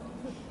Tết.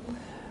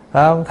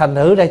 Thành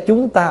thử ra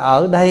chúng ta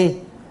ở đây,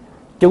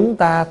 chúng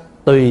ta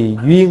tùy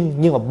duyên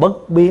nhưng mà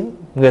bất biến.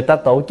 Người ta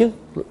tổ chức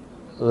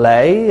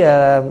lễ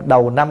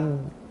đầu năm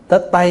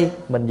Tết Tây,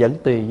 mình vẫn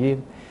tùy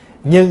duyên,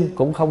 nhưng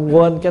cũng không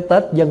quên cái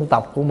Tết dân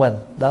tộc của mình,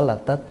 đó là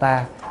Tết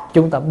ta.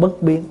 Chúng ta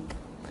bất biến.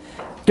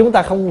 Chúng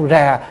ta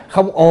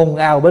không ồn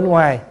ào bên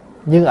ngoài,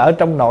 nhưng ở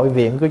trong nội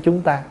viện của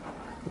chúng ta,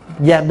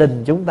 gia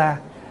đình chúng ta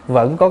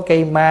vẫn có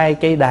cây mai,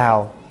 cây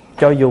đào,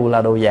 cho dù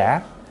là đồ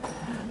giả,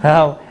 phải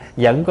không?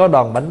 Vẫn có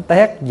đòn bánh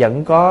tét,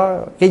 vẫn có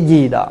cái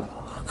gì đó,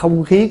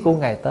 không khí của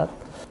ngày Tết.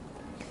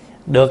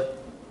 Được.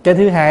 Cái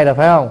thứ hai là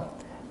phải không?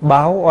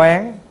 Báo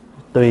oán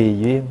tùy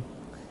duyên.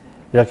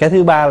 Rồi cái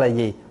thứ ba là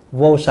gì?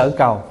 Vô sở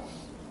cầu.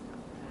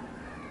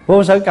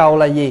 Vô sở cầu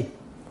là gì?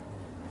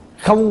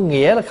 Không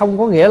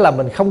có nghĩa là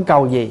mình không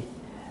cầu gì.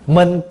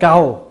 Mình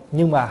cầu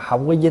nhưng mà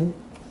không có dính.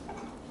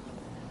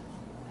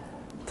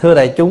 Thưa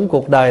đại chúng,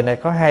 cuộc đời này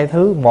có hai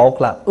thứ.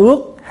 Một là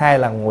ước, hai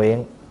là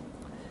nguyện.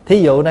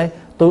 Thí dụ đây,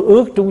 tôi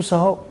ước trúng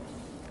số,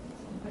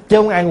 chứ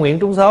không ai nguyện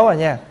trúng số à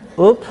nha.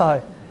 Ước thôi.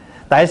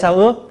 Tại sao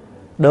ước?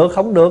 Được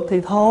không được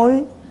thì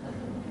thôi.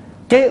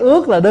 Cái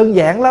ước là đơn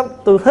giản lắm.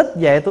 Tôi thích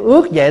vậy, tôi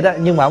ước vậy đó.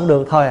 Nhưng mà không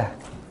được thôi à,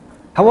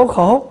 không có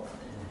khổ.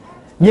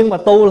 Nhưng mà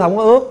tu là không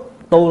có ước.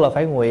 Tu là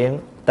phải nguyện.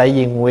 Tại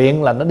vì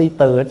nguyện là nó đi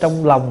từ ở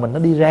trong lòng mình, nó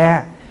đi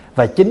ra.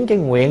 Và chính cái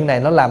nguyện này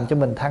nó làm cho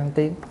mình thăng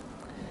tiến.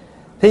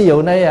 Thí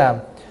dụ nói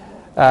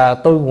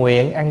tôi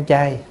nguyện ăn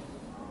chay.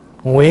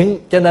 Nguyện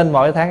cho nên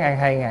mỗi tháng ăn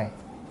 2 ngày.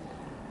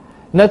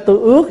 Nói tôi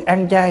ước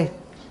ăn chay.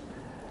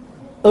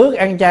 Ước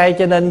ăn chay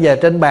cho nên giờ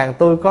trên bàn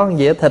tôi có một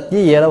dĩa thịt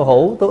với dĩa đậu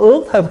hũ. Tôi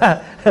ước thôi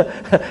mà.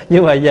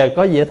 Nhưng mà giờ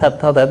có dĩa thịt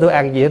thôi, để tôi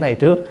ăn dĩa này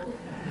trước.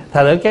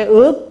 Thật ra cái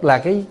ước là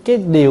cái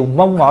điều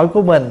mong mỏi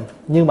của mình.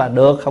 Nhưng mà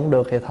được không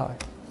được thì thôi.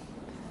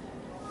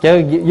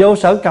 Chứ vô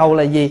sở cầu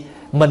là gì?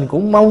 Mình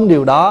cũng mong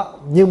điều đó.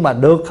 Nhưng mà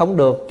được không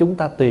được chúng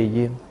ta tùy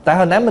duyên. Tại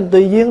hồi nãy mình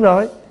tùy duyên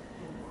rồi.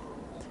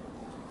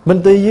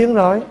 Mình tùy duyên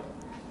rồi.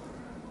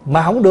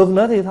 Mà không được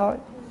nữa thì thôi.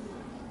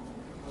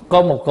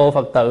 Có một cô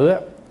Phật tử á,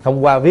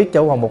 hôm qua viết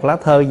cho một lá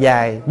thơ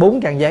dài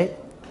 4 trang giấy.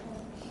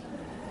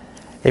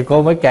 Thì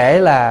cô mới kể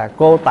là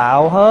cô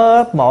tạo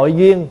hết mọi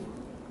duyên,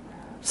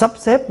 sắp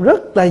xếp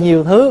rất là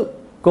nhiều thứ.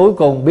 Cuối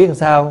cùng biết làm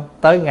sao?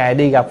 Tới ngày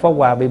đi gặp Pháp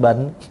Hòa bị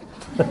bệnh.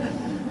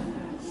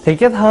 Thì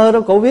cái thơ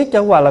đó cô viết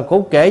cho Hòa là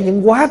cô kể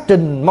những quá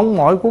trình mong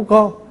mỏi của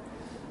cô,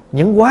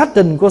 những quá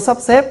trình cô sắp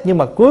xếp. Nhưng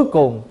mà cuối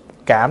cùng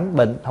cảm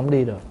bệnh không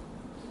đi được.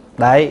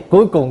 Đấy,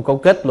 cuối cùng cô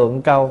kết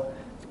luận câu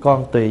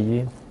con tùy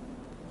duyên.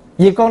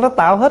 Vì con đã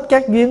tạo hết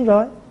các duyên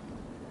rồi,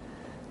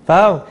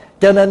 phải không?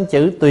 Cho nên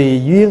chữ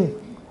tùy duyên.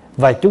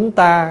 Và chúng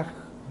ta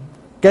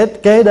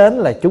kế đến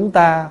là chúng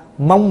ta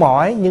mong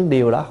mỏi, nhưng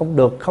điều đó không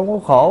được, không có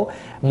khổ.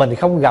 Mình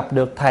không gặp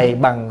được thầy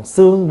bằng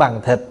xương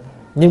bằng thịt,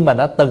 nhưng mà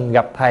đã từng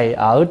gặp thầy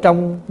ở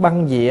trong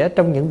băng dĩa,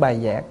 trong những bài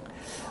giảng.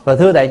 Và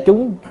thưa đại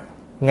chúng,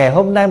 ngày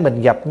hôm nay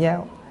mình gặp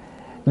nhau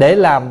để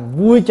làm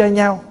vui cho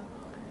nhau,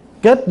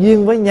 kết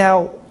duyên với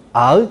nhau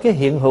ở cái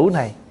hiện hữu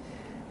này.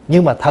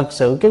 Nhưng mà thật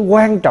sự cái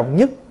quan trọng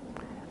nhất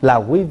là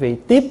quý vị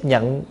tiếp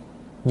nhận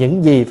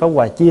những gì Pháp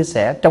Hòa chia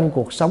sẻ trong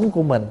cuộc sống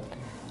của mình,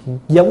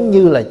 giống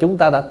như là chúng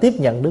ta đã tiếp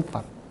nhận Đức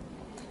Phật.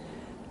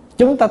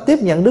 Chúng ta tiếp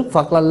nhận Đức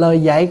Phật là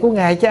lời dạy của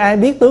Ngài, chứ ai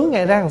biết tướng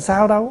Ngài ra làm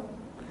sao đâu.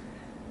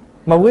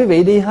 Mà quý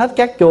vị đi hết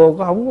các chùa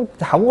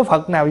không có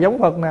Phật nào giống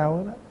Phật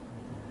nào đó,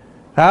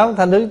 phải không?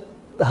 Thành ra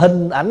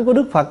hình ảnh của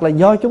Đức Phật là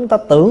do chúng ta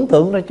tưởng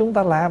tượng ra chúng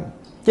ta làm,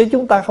 chứ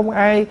chúng ta không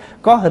ai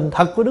có hình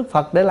thật của Đức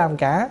Phật để làm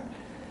cả.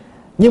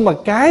 Nhưng mà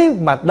cái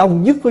mà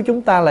đông nhất của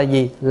chúng ta là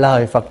gì?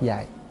 Lời Phật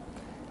dạy.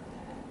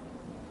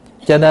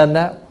 Cho nên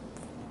đó,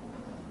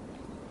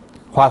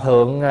 Hòa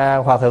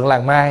thượng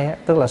Làng Mai á,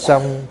 tức là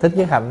Song Thích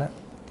Nhất Hạnh á,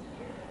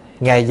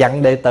 Ngài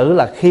dặn đệ tử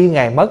là khi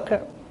Ngài mất á,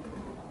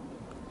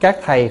 các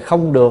thầy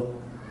không được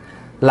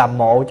làm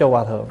mộ cho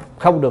Hòa thượng,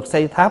 không được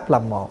xây tháp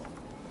làm mộ.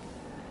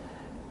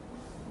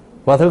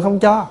 Hòa thượng không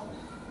cho.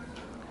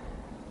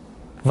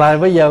 Và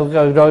bây giờ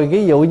rồi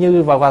ví dụ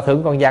như Hòa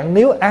thượng còn dặn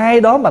nếu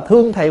ai đó mà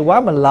thương thầy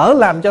quá, mình lỡ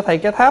làm cho thầy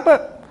cái tháp á,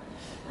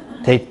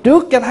 thì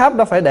trước cái tháp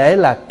đó phải để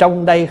là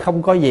trong đây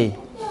không có gì.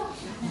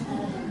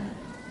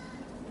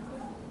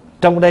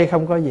 Trong đây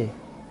không có gì.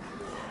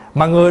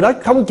 Mà người đó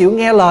không chịu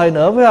nghe lời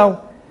nữa, phải không?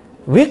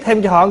 Viết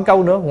thêm cho họ một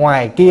câu nữa,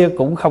 ngoài kia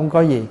cũng không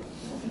có gì.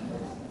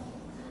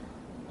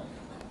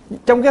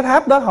 Trong cái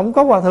tháp đó không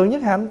có Hòa thượng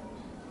Nhất Hạnh.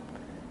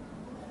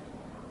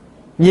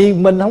 Vì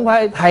mình không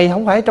phải, thầy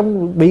không phải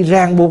bị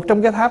ràng buộc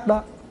trong cái tháp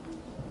đó.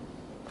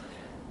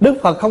 Đức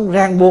Phật không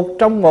ràng buộc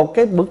trong một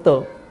cái bức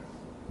tượng.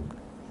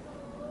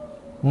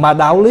 Mà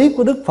đạo lý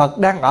của Đức Phật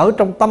đang ở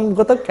trong tâm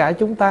của tất cả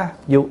chúng ta.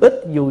 Dù ít,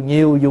 dù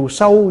nhiều, dù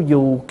sâu,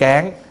 dù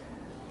cạn,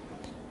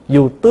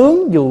 dù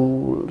tướng,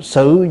 dù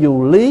sự,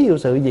 dù lý, dù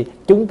sự gì,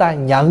 chúng ta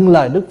nhận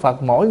lời Đức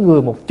Phật mỗi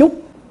người một chút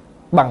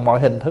bằng mọi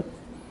hình thức.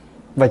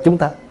 Và chúng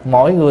ta,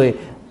 mỗi người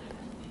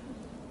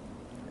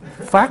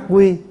phát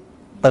huy,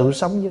 tự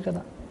sống với cái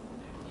đó.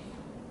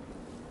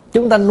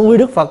 Chúng ta nuôi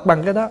Đức Phật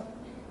bằng cái đó.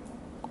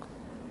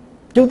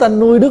 Chúng ta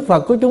nuôi Đức Phật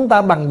của chúng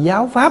ta bằng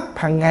giáo pháp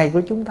hàng ngày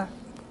của chúng ta.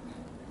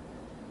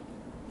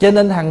 Cho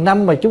nên hàng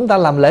năm mà chúng ta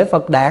làm lễ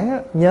Phật đản á,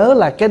 nhớ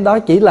là cái đó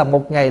chỉ là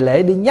một ngày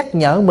lễ đi nhắc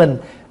nhở mình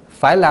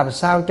phải làm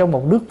sao cho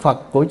một Đức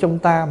Phật của chúng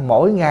ta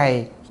mỗi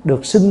ngày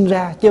được sinh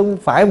ra, chứ không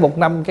phải một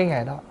năm cái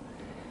ngày đó.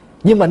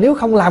 Nhưng mà nếu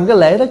không làm cái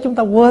lễ đó chúng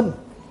ta quên.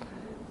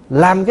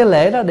 Làm cái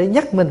lễ đó để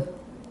nhắc mình,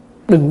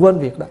 đừng quên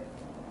việc đó.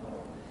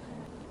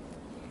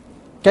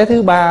 Cái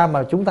thứ ba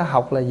mà chúng ta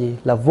học là gì?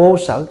 Là vô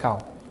sở cầu.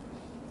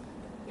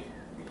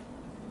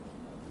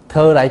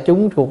 Thưa đại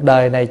chúng, cuộc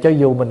đời này cho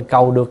dù mình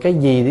cầu được cái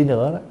gì đi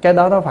nữa, cái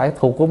đó nó phải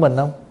thuộc của mình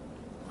không?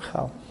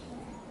 Không.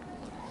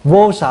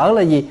 Vô sở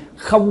là gì?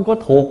 Không có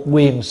thuộc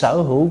quyền sở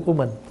hữu của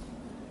mình.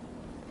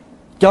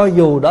 Cho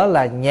dù đó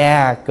là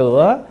nhà,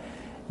 cửa,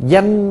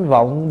 danh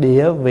vọng,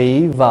 địa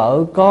vị,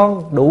 vợ,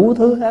 con, đủ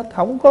thứ hết,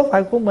 không có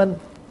phải của mình.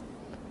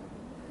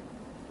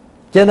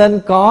 Cho nên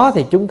có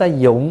thì chúng ta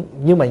dụng,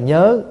 nhưng mà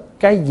nhớ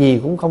cái gì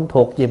cũng không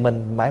thuộc về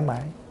mình mãi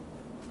mãi.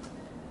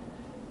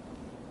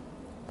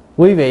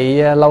 Quý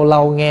vị lâu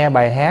lâu nghe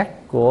bài hát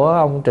của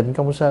ông Trịnh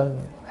Công Sơn: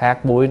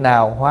 hạt bụi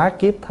nào hóa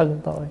kiếp thân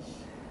tôi,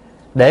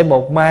 để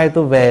một mai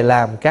tôi về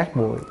làm cát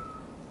bụi.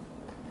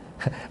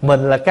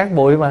 Mình là cát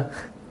bụi mà,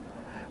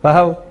 phải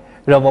không?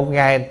 Rồi một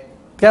ngày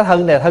cái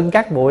thân này thân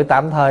cát bụi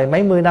tạm thời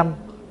mấy mươi năm,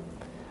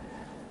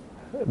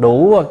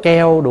 đủ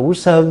keo đủ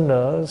sơn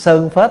nữa,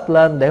 sơn phết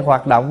lên để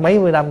hoạt động mấy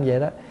mươi năm vậy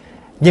đó.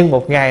 Nhưng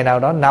một ngày nào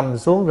đó nằm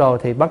xuống rồi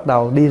thì bắt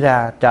đầu đi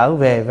ra trở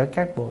về với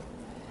cát bụi.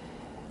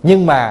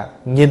 Nhưng mà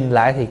nhìn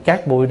lại thì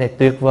cát bụi này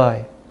tuyệt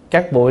vời.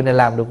 Cát bụi này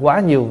làm được quá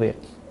nhiều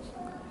việc.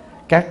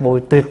 Cát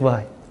bụi tuyệt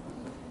vời.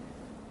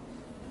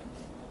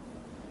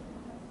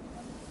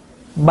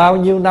 Bao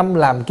nhiêu năm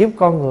làm kiếp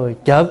con người,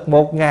 chợt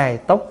một ngày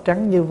tóc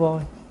trắng như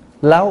vôi,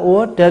 láo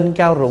úa trên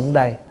cao rụng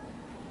đầy.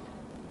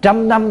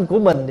 100 năm của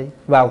mình đi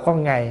vào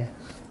con ngày,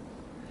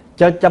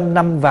 cho 100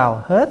 năm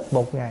vào hết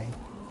một ngày.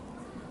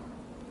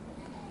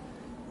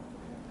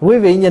 Quý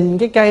vị nhìn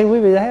cái cây, quý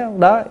vị thấy không?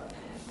 Đó,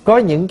 có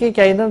những cái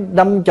cây nó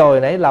đâm chồi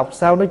nảy lọc,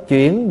 sao nó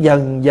chuyển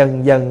dần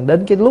dần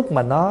đến cái lúc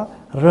mà nó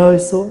rơi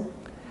xuống.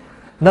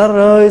 Nó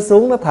rơi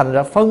xuống, nó thành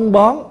ra phân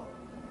bón.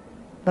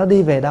 Nó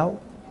đi về đâu?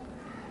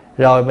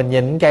 Rồi mình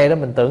nhìn cây đó,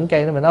 mình tưởng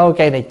cây đó, mình nói ôi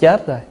cây này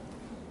chết rồi.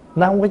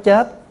 Nó không có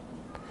chết.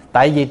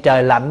 Tại vì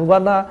trời lạnh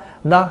quá,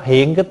 nó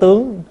hiện cái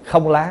tướng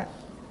không lá.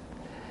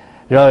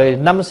 Rồi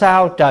năm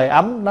sau trời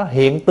ấm, nó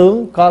hiện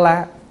tướng có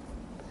lá.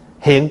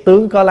 Hiện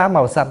tướng có lá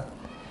màu xanh.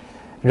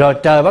 Rồi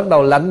trời bắt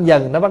đầu lạnh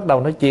dần, nó bắt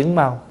đầu nó chuyển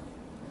màu.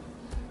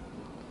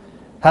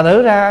 Thành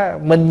thử ra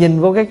mình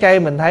nhìn vô cái cây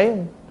mình thấy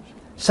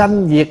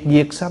xanh diệt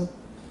diệt xanh.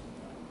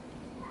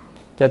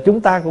 Cho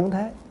chúng ta cũng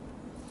thế.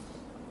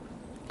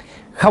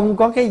 Không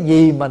có cái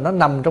gì mà nó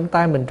nằm trong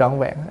tay mình trọn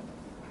vẹn hết.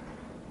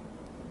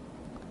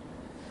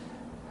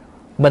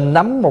 Mình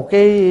nắm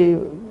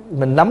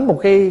một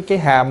cái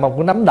hàm, một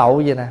cái nắm đậu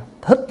vậy nè,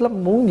 thích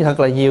lắm, muốn thật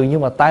là nhiều,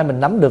 nhưng mà tay mình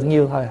nắm được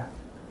nhiêu thôi à.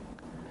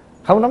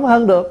 Không nắm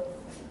hơn được.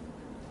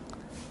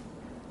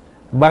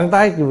 Bàn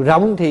tay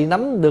rộng thì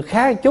nắm được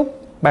khá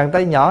chút, bàn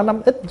tay nhỏ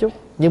nắm ít chút.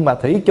 Nhưng mà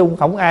thủy chung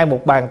không ai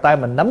một bàn tay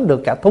mình nắm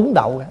được cả thúng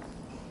đậu cả.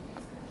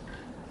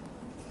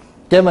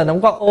 Cho nên mình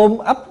không có ôm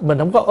ấp, mình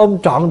không có ôm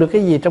trọn được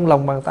cái gì trong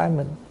lòng bàn tay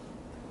mình.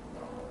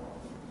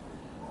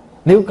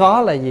 Nếu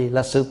có là gì?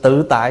 Là sự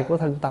tự tại của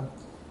thân tâm.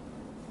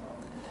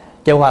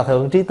 Cho Hòa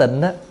Thượng Trí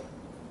Tịnh á,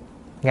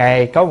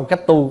 Ngài có một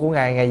cách tu của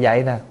Ngài, Ngài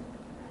dạy nè: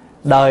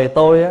 đời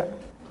tôi á,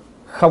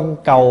 không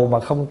cầu mà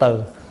không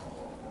từ.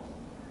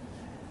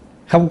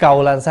 Không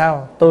cầu là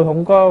sao? Tôi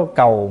không có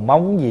cầu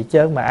mong gì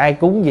chứ, mà ai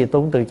cúng gì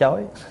tôi cũng từ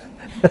chối.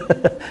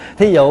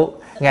 Thí dụ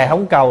Ngài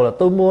không cầu là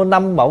tôi mua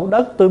 5 mẫu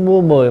đất, tôi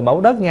mua 10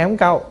 mẫu đất, Ngài không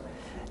cầu.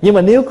 Nhưng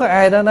mà nếu có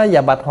ai đó nói: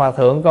 dạ bạch Hòa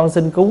Thượng, con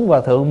xin cúng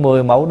Hòa Thượng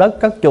 10 mẫu đất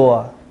cất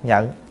chùa,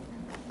 nhận.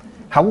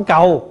 Không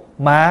cầu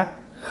mà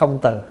không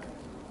từ.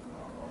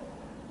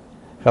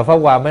 Rồi Pháp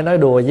Hòa mới nói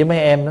đùa với mấy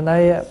em, nó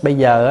nói bây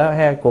giờ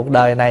á, cuộc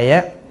đời này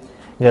á,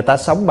 người ta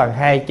sống bằng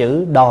 2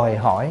 chữ đòi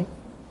hỏi.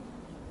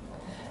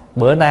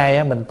 Bữa nay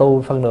á, mình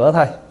tu phân nửa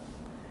thôi,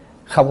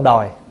 không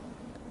đòi,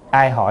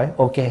 ai hỏi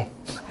ok.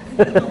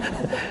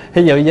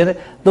 Ví dụ như thế,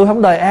 tôi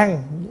không đòi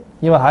ăn,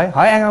 nhưng mà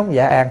hỏi ăn không?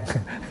 Dạ ăn.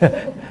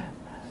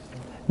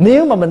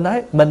 Nếu mà mình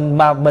nói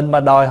mình mà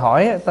đòi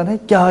hỏi, ta nói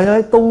trời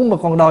ơi, tu mà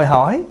còn đòi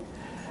hỏi,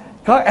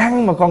 có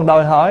ăn mà còn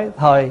đòi hỏi,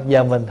 thôi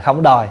giờ mình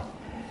không đòi.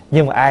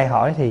 Nhưng mà ai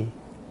hỏi thì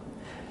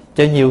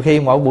cho nhiều khi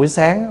mỗi buổi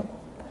sáng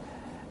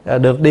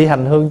được đi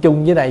hành hương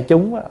chung với đại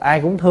chúng,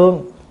 ai cũng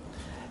thương.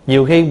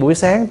 Nhiều khi buổi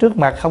sáng trước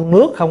mặt không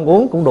nước không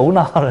uống cũng đủ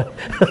no rồi.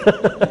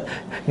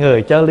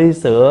 Người cho ly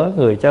sữa,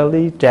 người cho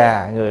ly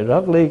trà, người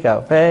rót ly cà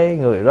phê,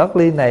 người rót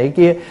ly này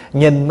kia.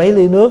 Nhìn mấy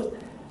ly nước,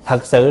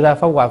 thật sự ra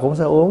Pháp Hòa cũng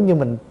sẽ uống, nhưng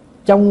mình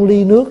trong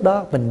ly nước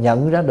đó mình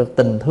nhận ra được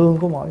tình thương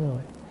của mỗi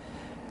người.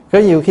 Có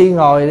nhiều khi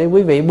ngồi đi,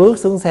 quý vị bước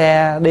xuống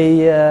xe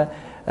đi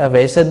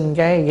vệ sinh,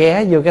 cái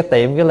ghé vô cái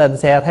tiệm, cái lên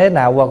xe thế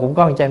nào qua cũng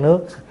có một chai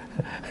nước.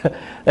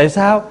 Tại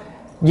sao?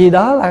 Vì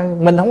đó là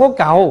mình không có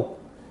cầu,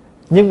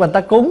 nhưng mà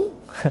ta cúng.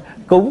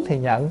 Cúng thì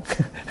nhận.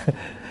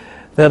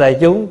 Thưa đại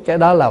chúng, cái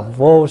đó là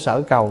vô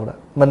sở cầu đó.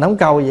 Mình không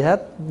cầu gì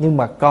hết, nhưng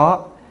mà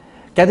có.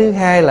 Cái thứ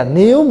hai là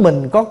nếu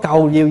mình có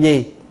cầu điều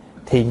gì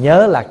thì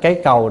nhớ là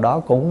cái cầu đó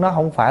cũng nó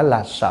không phải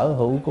là sở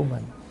hữu của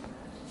mình.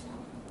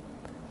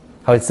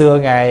 Hồi xưa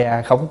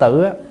Ngài Khổng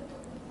Tử á,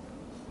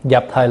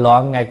 dập thời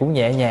loạn Ngài cũng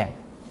nhẹ nhàng.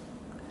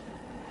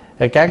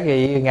 Rồi các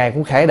vị Ngài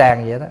cũng khải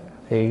đàn vậy đó.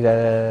 Thì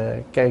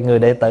cái người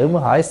đệ tử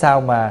mới hỏi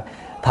sao mà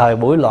thời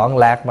buổi loạn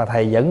lạc mà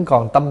thầy vẫn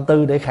còn tâm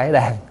tư để khải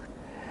đàn.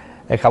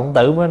 Thì Khổng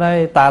Tử mới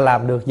nói ta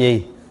làm được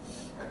gì?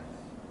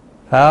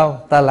 Phải không?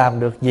 Ta làm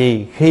được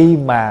gì khi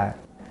mà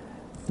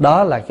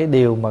đó là cái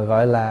điều mà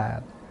gọi là,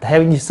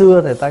 theo như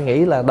xưa thì ta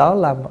nghĩ là đó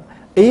là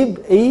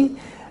ý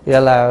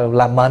gọi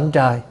là mệnh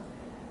trời,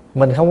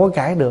 mình không có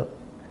cãi được.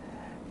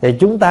 Thì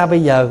chúng ta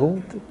bây giờ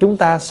cũng, chúng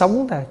ta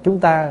sống là chúng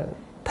ta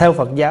theo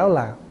Phật giáo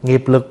là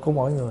nghiệp lực của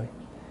mỗi người.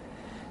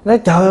 Nói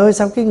trời ơi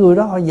sao cái người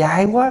đó họ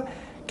dại quá,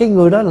 cái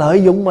người đó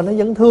lợi dụng mà nó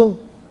vẫn thương.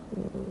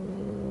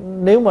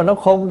 Nếu mà nó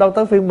khôn đâu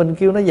tới phiên mình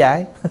kêu nó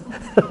dại.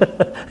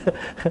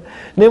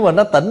 Nếu mà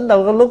nó tỉnh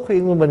đâu có lúc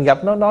khi mình gặp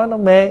nó nói nó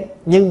mê.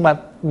 Nhưng mà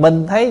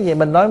Mình thấy vậy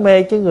mình nói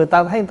mê, chứ người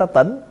ta thấy người ta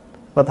tỉnh.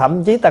 Và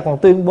thậm chí ta còn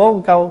tuyên bố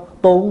một câu: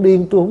 tôi không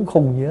điên, tôi không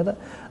khùng gì hết đó,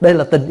 đây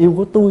là tình yêu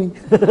của tôi.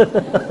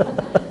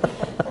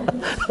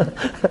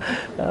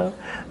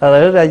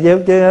 Thật ra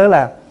chứ nhớ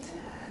là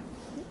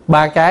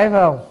ba cái,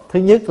 phải không? Thứ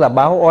nhất là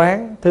báo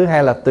oán, thứ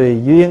hai là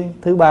tùy duyên,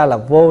 thứ ba là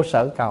vô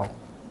sở cầu,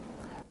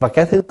 và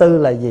cái thứ tư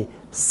là gì?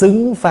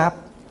 Xứng pháp.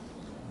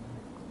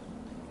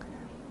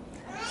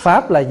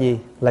 Pháp là gì?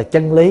 Là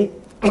chân lý.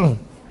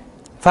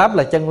 Pháp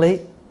là chân lý.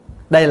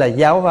 Đây là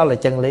giáo pháp, là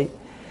chân lý.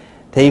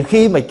 Thì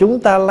khi mà chúng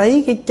ta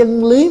lấy cái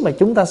chân lý mà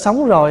chúng ta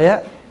sống rồi á,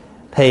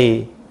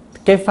 thì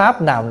cái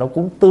pháp nào nó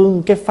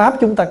cũng cái pháp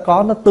chúng ta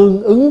có nó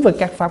tương ứng với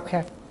các pháp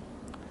khác.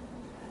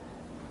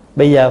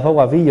 Bây giờ Pháp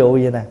Hòa ví dụ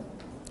vậy nè.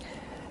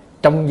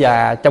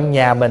 Trong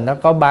nhà mình nó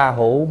có 3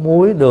 hũ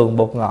muối, đường,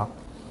 bột ngọt.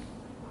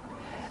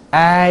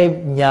 Ai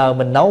nhờ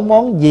mình nấu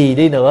món gì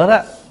đi nữa đó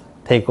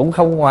thì cũng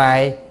không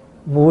ngoài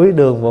muối,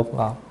 đường, bột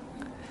ngọt.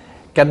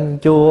 Canh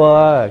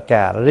chua,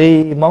 cà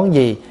ri, món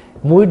gì,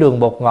 muối, đường,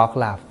 bột ngọt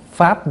là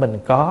pháp mình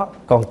có.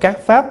 Còn các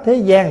pháp thế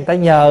gian người ta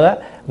nhờ á,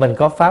 mình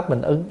có pháp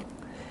mình ứng.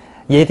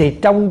 Vậy thì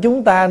trong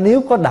chúng ta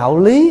nếu có đạo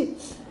lý,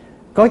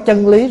 có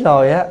chân lý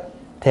rồi á,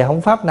 thì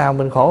không pháp nào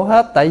mình khổ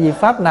hết. Tại vì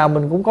pháp nào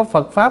mình cũng có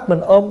Phật pháp mình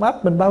ôm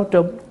ấp, mình bao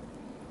trùm.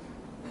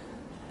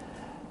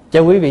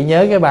 Cho quý vị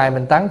nhớ cái bài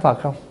mình tán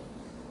Phật không?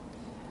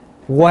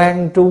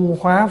 Quang trung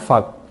hóa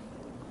Phật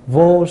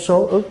vô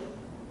số ức,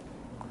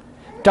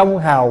 trong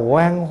hào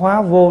quang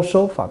hóa vô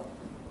số Phật,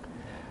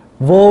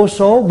 vô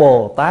số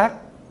Bồ Tát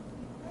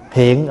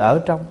hiện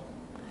ở trong.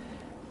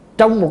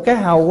 Trong một cái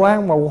hào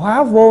quang mà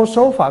hóa vô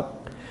số Phật,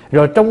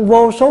 rồi trong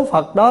vô số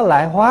Phật đó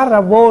lại hóa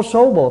ra vô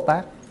số Bồ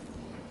Tát.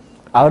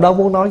 Ở đó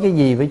muốn nói cái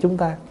gì với chúng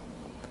ta?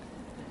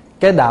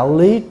 Cái đạo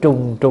lý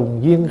trùng trùng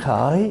duyên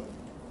khởi,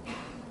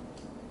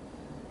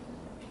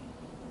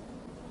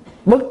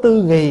 bất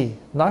tư nghì,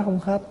 nói không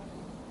hết.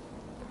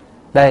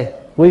 Đây,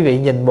 quý vị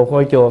nhìn một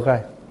ngôi chùa coi.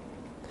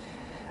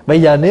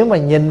 Bây giờ nếu mà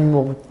nhìn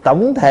một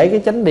tổng thể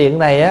cái chánh điện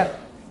này á,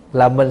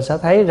 là mình sẽ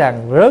thấy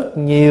rằng rất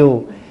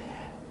nhiều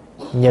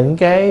những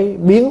cái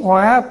biến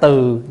hóa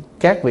từ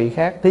các vị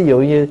khác. Thí dụ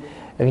như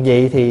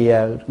vậy thì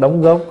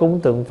đóng góp cúng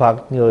tượng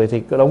Phật, người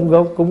thì đóng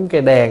góp cúng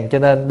cây đèn. Cho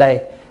nên đây,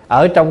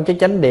 ở trong cái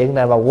chánh điện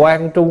này mà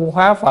quang trung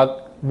hóa Phật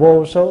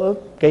vô số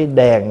ức, cái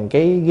đèn,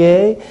 cái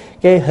ghế,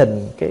 cái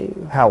hình, cái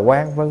hào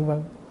quang, vân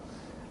vân,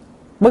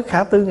 bất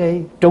khả tư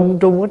nghị, trùng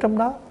trùng ở trong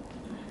đó.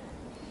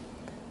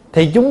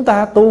 Thì chúng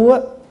ta tu á,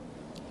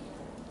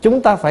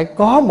 chúng ta phải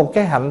có một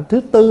cái hạnh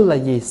thứ tư là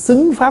gì?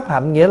 Xứng pháp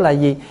hạnh. Nghĩa là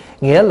gì?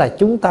 Nghĩa là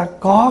chúng ta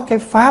có cái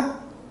pháp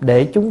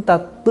để chúng ta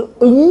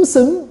ứng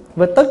xứng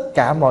với tất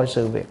cả mọi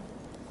sự việc.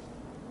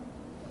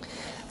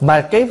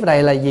 Mà cái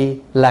này là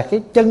gì? Là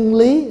cái chân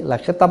lý, là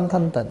cái tâm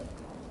thanh tịnh.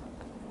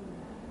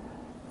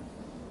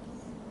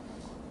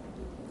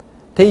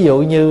 Thí dụ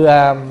như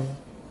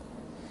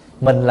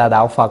mình là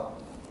đạo Phật,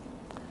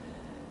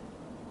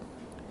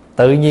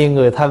 tự nhiên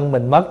người thân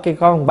mình mất, cái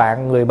có một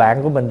người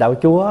bạn của mình đạo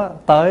Chúa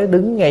tới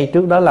đứng ngay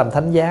trước đó làm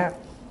thánh giá,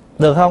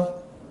 được không?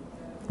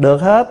 Được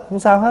hết, không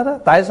sao hết á.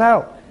 Tại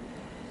sao?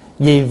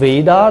 Vì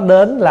vị đó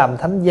đến làm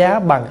thánh giá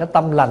bằng cái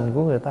tâm lành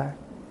của người ta.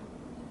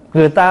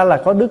 Người ta là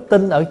có đức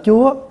tin ở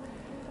Chúa,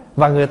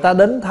 và người ta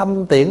đến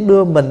thăm tiễn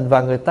đưa mình,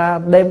 và người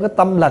ta đem cái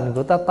tâm lành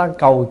của ta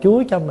cầu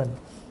Chúa cho mình.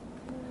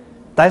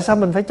 Tại sao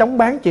mình phải chống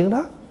bán chuyện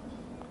đó?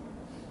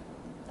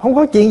 Không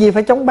có chuyện gì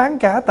phải chống bán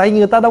cả. Tại vì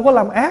người ta đâu có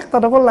làm ác, ta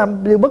đâu có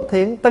làm điều bất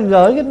thiện. Ta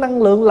gửi cái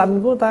năng lượng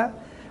lành của người ta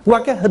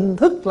qua cái hình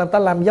thức là ta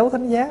làm dấu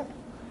thánh giá.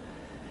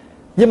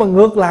 Nhưng mà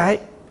ngược lại,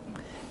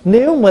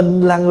 nếu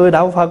mình là người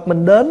đạo Phật,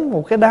 mình đến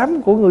một cái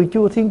đám của người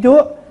Thiên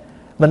Chúa,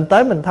 mình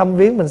tới mình thăm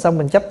viếng, mình xong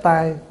mình chắp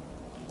tay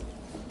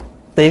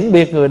tiễn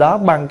biệt người đó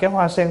bằng cái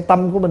hoa sen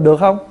tâm của mình, được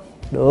không?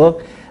 Được.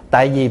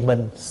 Tại vì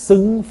mình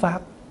xứng pháp.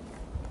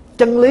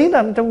 Chân lý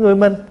nằm trong người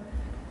mình.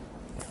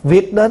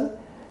 Việc đến,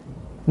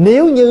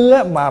 nếu như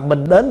mà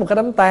mình đến một cái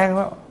đám tang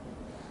đó,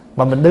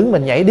 mà mình đứng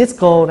mình nhảy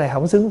disco này,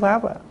 không xứng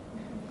pháp à.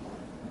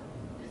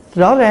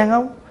 Rõ ràng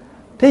không?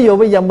 Thí dụ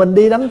bây giờ mình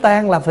đi đám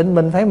tang là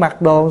mình phải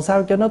mặc đồ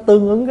sao cho nó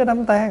tương ứng cái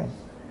đám tang.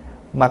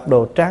 Mặc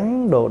đồ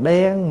trắng, đồ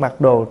đen,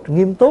 mặc đồ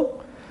nghiêm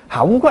túc.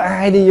 Không có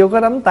ai đi vô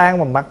cái đám tang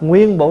mà mặc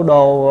nguyên bộ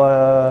đồ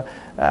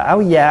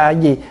áo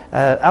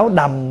áo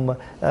đầm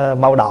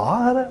màu đỏ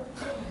hết á.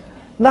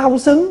 Nó không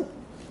xứng.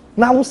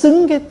 Nó không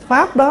xứng cái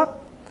pháp đó.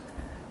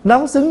 Nó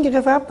không xứng với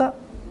cái pháp đó.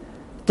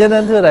 Cho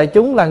nên thưa đại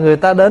chúng, là người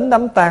ta đến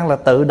đám tang là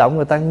tự động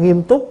người ta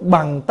nghiêm túc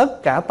bằng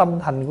tất cả tâm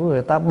thành của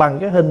người ta, bằng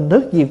cái hình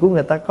thức gì của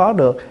người ta có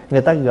được,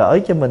 người ta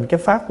gửi cho mình cái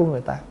pháp của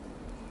người ta.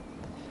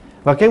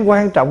 Và cái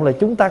quan trọng là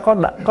chúng ta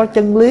có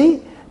chân lý,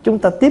 chúng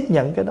ta tiếp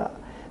nhận cái đó.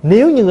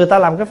 Nếu như người ta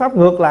làm cái pháp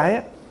ngược lại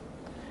á,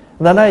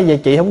 người ta nói: "Vậy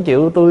chị không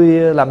chịu tôi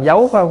làm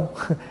dấu phải không?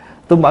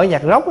 Tôi mở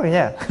nhạc rock rồi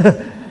nha."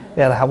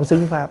 Vậy là không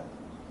xứng pháp.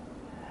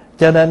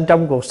 Cho nên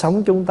trong cuộc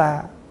sống chúng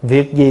ta,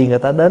 việc gì người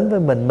ta đến với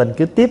mình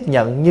cứ tiếp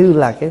nhận như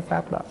là cái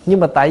pháp đó. Nhưng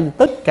mà tại vì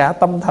tất cả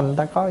tâm thành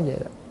ta có vậy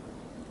đó.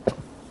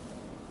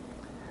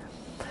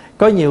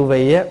 Có nhiều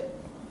vị á,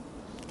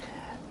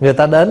 người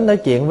ta đến nói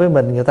chuyện với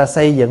mình, người ta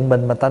xây dựng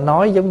mình, mà ta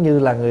nói giống như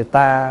là người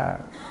ta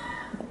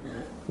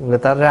người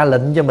ta ra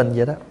lệnh cho mình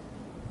vậy đó.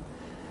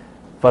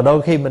 Và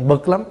đôi khi mình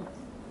bực lắm,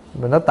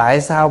 mình nói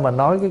tại sao mà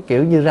nói cái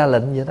kiểu như ra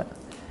lệnh vậy đó.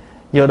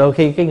 Giờ đôi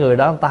khi cái người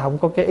đó người ta không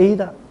có cái ý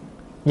đó,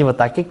 nhưng mà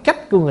tại cái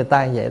cách của người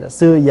ta như vậy đó,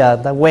 xưa giờ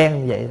người ta quen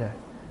như vậy rồi.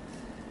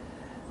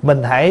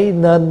 Mình hãy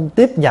nên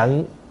tiếp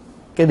nhận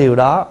cái điều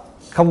đó.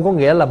 Không có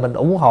nghĩa là mình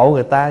ủng hộ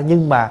người ta,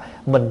 nhưng mà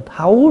mình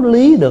thấu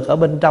lý được ở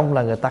bên trong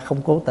là người ta không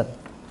cố tình.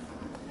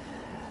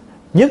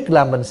 Nhất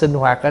là mình sinh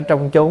hoạt ở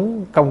trong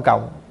chốn công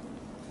cộng,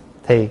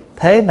 thì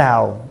thế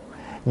nào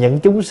những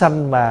chúng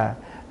sanh mà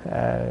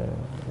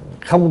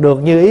không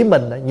được như ý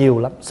mình nhiều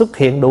lắm, xuất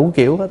hiện đủ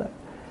kiểu hết đó.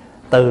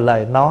 Từ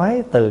lời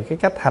nói, từ cái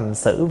cách hành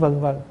xử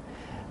vân vân.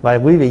 Và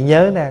quý vị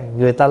nhớ nè,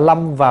 người ta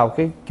lâm vào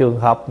cái trường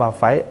hợp mà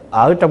phải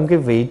ở trong cái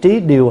vị trí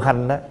điều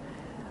hành đó,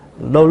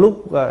 đôi lúc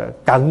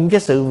cận cái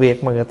sự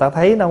việc mà người ta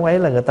thấy nó ấy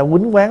là người ta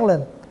quýnh quán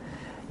lên.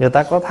 Người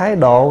ta có thái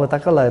độ, người ta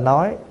có lời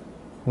nói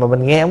mà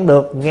mình nghe không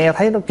được, nghe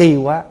thấy nó kỳ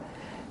quá.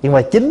 Nhưng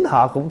mà chính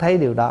họ cũng thấy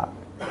điều đó.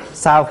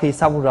 Sau khi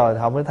xong rồi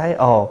họ mới thấy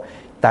ồ,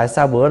 tại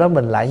sao bữa đó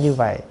mình lại như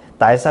vậy,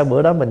 tại sao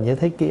bữa đó mình như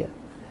thế kia.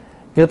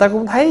 Người ta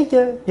cũng thấy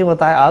chứ, nhưng mà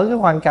tại ở cái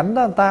hoàn cảnh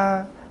đó người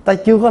ta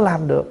chưa có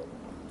làm được.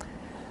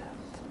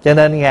 Cho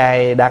nên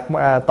Ngài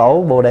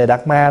Tổ Bồ Đề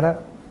Đạt Ma đó,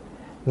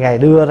 Ngài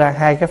đưa ra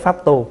hai cái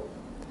pháp tu.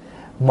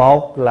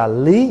 Một là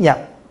lý nhập,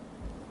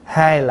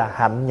 hai là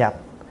hạnh nhập.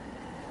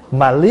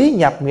 Mà lý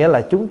nhập nghĩa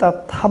là chúng ta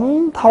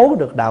thấm thấu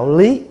được đạo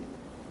lý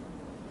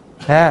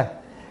ha.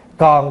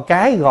 Còn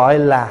cái gọi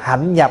là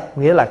hạnh nhập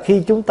nghĩa là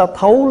khi chúng ta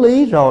thấu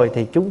lý rồi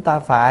thì chúng ta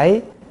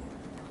phải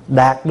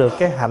đạt được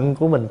cái hạnh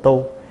của mình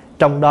tu.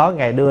 Trong đó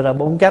Ngài đưa ra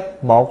 4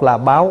 cách. Một là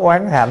báo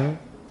oán hạnh,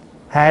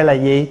 hai là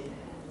gì?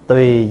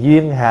 Tùy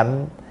duyên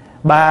hạnh,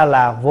 ba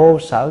là vô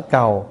sở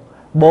cầu,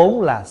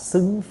 bốn là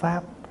xứng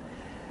pháp.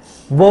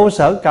 Vô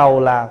sở cầu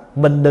là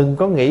mình đừng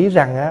có nghĩ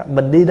rằng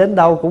mình đi đến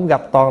đâu cũng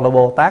gặp toàn là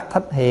Bồ Tát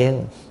Thánh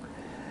Hiền.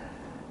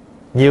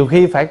 Nhiều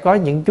khi phải có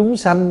những chúng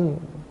sanh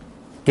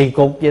kỳ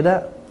cục vậy đó,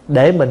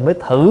 để mình mới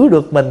thử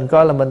được mình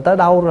coi là mình tới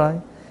đâu rồi.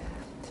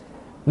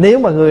 Nếu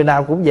mà người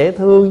nào cũng dễ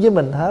thương với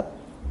mình hết.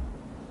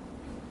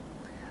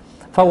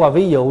 Pháp Hòa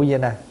ví dụ vậy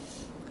nè,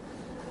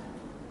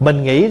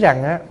 mình nghĩ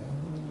rằng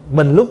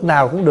mình lúc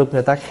nào cũng được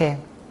người ta khen,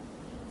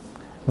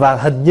 và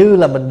hình như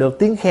là mình được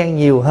tiếng khen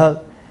nhiều hơn.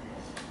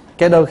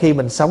 Cái đôi khi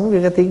mình sống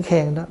với cái tiếng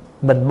khen đó,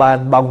 mình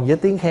bền bồng với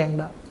tiếng khen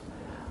đó.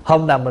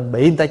 Hôm nào mình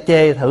bị người ta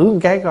chê thử một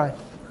cái coi.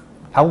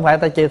 Không phải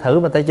người ta chê thử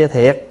mà người ta chê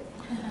thiệt.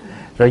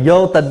 Rồi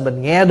vô tình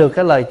mình nghe được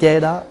cái lời chê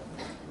đó,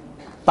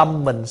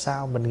 tâm mình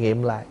sao? Mình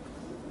nghiệm lại,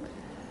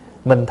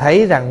 mình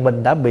thấy rằng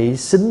mình đã bị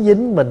xính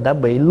dính, mình đã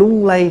bị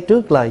lung lay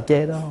trước lời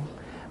chê đó không?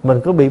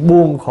 Mình có bị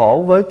buồn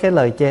khổ với cái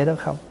lời chê đó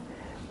không?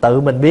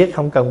 Tự mình biết,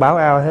 không cần báo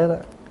ao hết đó.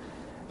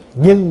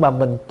 Nhưng mà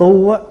mình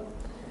tu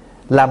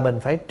là mình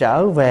phải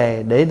trở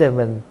về để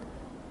mình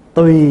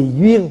tùy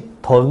duyên.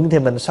 Thuận thì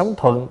mình sống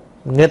thuận,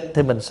 nghịch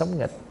thì mình sống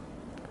nghịch.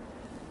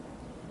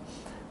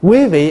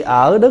 Quý vị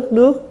ở đất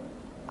nước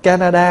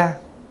Canada,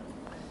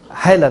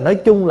 hay là nói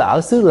chung là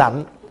ở xứ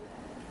lạnh,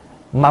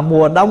 mà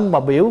mùa đông mà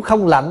biểu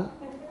không lạnh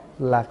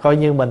là coi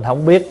như mình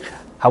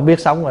không biết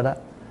sống rồi đó.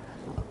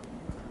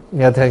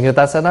 Thì người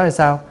ta sẽ nói là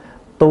sao?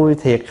 Tôi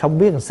thiệt không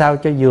biết làm sao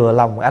cho vừa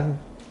lòng anh.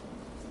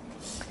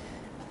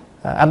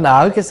 Anh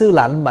ở cái xứ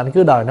lạnh mà anh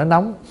cứ đòi nó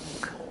nóng,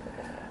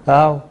 phải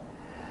không?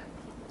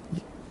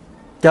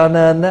 Cho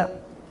nên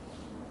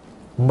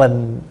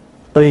mình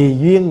tùy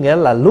duyên nghĩa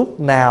là lúc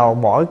nào,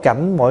 mỗi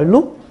cảnh, mỗi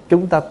lúc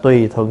chúng ta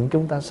tùy thuận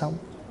chúng ta sống.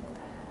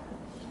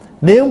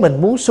 Nếu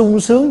mình muốn sung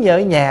sướng như ở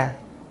nhà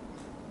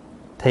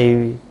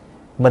thì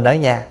mình ở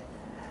nhà.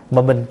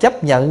 Mà mình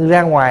chấp nhận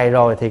ra ngoài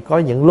rồi thì có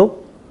những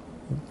lúc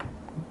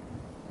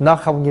nó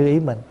không như ý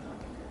mình.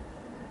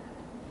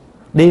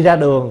 Đi ra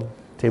đường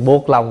thì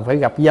buộc lòng phải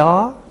gặp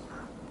gió,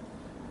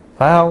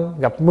 phải không?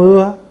 Gặp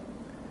mưa,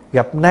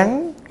 gặp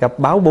nắng, gặp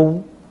bão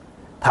bùng.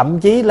 Thậm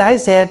chí lái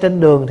xe trên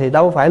đường thì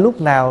đâu phải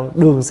lúc nào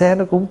đường xe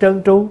nó cũng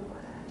trơn tru.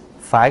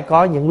 Phải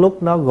có những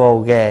lúc nó gồ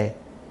ghề,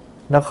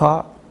 nó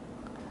khó.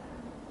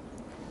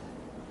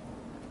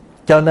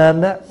 Cho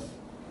nên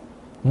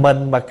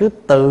mình mà cứ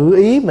tự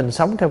ý mình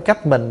sống theo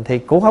cách mình thì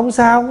cũng không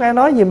sao, không ai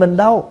nói gì mình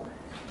đâu.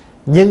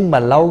 Nhưng mà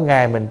lâu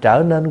ngày mình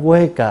trở nên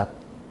quê cợt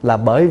là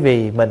bởi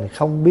vì mình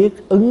không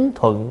biết ứng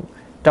thuận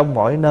trong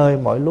mỗi nơi,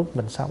 mỗi lúc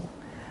mình sống.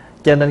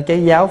 Cho nên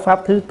cái giáo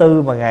pháp thứ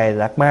tư mà Ngài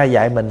Đạt Ma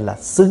dạy mình là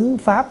xứng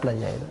pháp là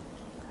vậy đó.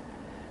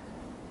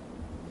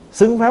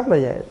 Xứng pháp là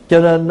vậy. Cho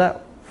nên đó,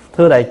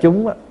 thưa đại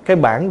chúng, cái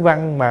bản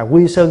văn mà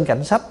Quy Sơn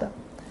Cảnh Sách đó,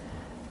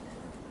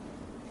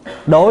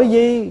 đối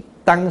với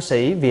tăng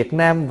sĩ Việt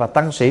Nam và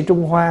tăng sĩ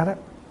Trung Hoa đó,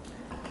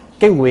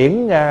 cái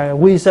quyển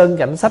Quy Sơn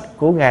Cảnh Sách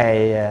của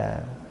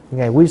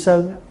Ngài Quy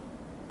Sơn đó,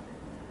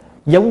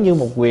 giống như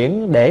một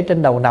quyển để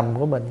trên đầu nằm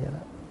của mình vậy đó.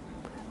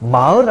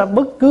 Mở ra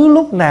bất cứ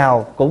lúc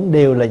nào cũng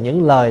đều là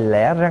những lời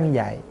lẽ răn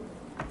dạy.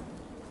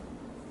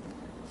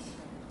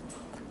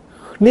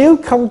 Nếu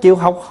không chịu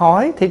học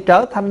hỏi thì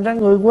trở thành ra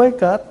người quê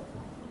cợt.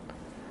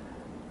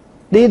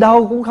 Đi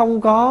đâu cũng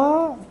không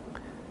có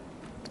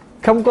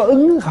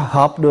ứng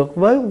hợp được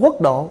với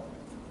quốc độ.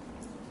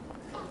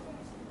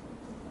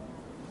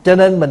 Cho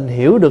nên mình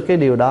hiểu được cái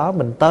điều đó,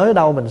 mình tới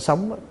đâu mình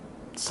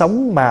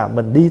sống mà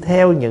mình đi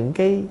theo những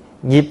cái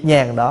nhịp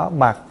nhàng đó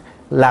mà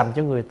làm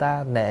cho người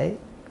ta nể.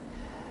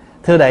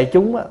 Thưa đại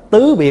chúng,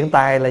 tứ biện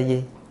tài là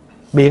gì?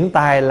 Biện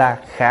tài là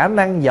khả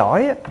năng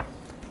giỏi,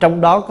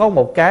 trong đó có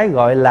một cái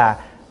gọi là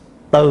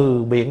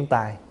từ biện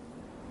tài.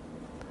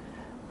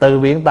 Từ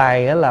biện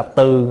tài nghĩa là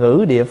từ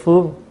ngữ địa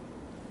phương.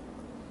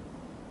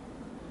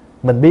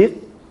 Mình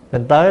biết,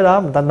 mình tới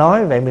đó người ta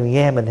nói vậy mình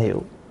nghe mình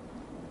hiểu.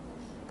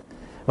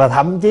 Và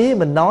thậm chí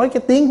mình nói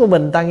cái tiếng của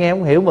mình ta nghe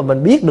không hiểu, mà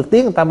mình biết được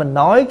tiếng người ta, mình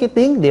nói cái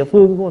tiếng địa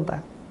phương của người ta.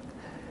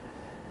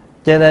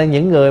 Cho nên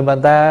những người mà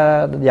người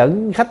ta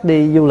dẫn khách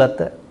đi du lịch,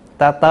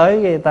 ta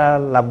tới người ta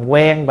làm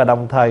quen, và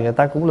đồng thời người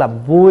ta cũng làm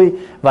vui,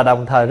 và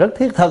đồng thời rất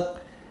thiết thực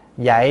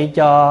dạy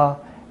cho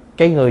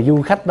cái người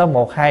du khách đó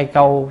một hai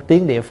câu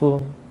tiếng địa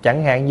phương.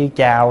 Chẳng hạn như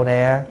chào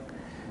nè,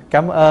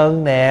 cảm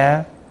ơn nè,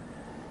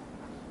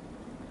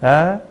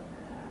 đó.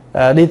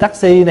 Đi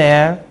taxi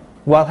nè,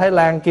 qua Thái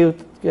Lan kêu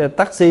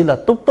taxi là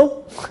túc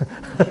túc.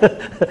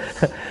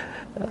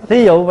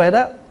 Thí dụ vậy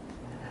đó.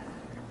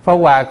 Pháp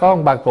Hòa có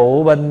một bà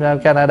cụ bên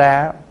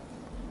Canada.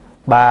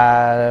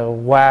 Bà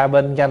qua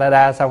bên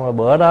Canada xong rồi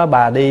bữa đó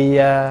bà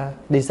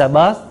đi xe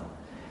bus,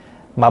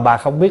 mà bà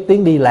không biết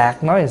tiếng đi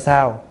lạc nói làm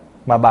sao,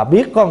 mà bà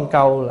biết có một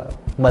câu là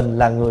mình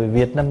là người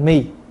Việt Nam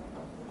Mi.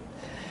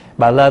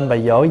 Bà lên bà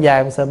dỗ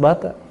dai ông xe bus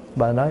đó,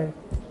 bà nói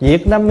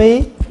Việt Nam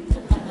Mi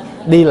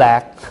đi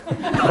lạc.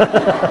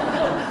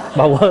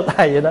 Bà quơ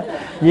tay vậy đó,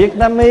 Việt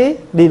Nam Mi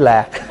đi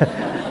lạc.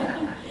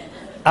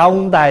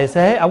 Ông tài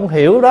xế ông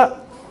hiểu đó,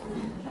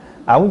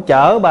 ông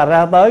chở bà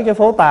ra tới cái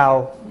phố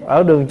Tàu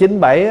ở đường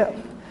 97 á,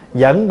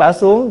 dẫn bà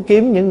xuống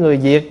kiếm những người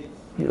Việt,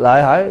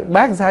 lại hỏi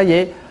bác sao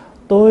vậy?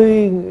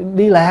 Tôi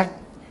đi lạc.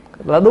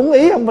 Là đúng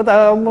ý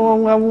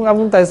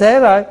ông tài xế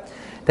rồi.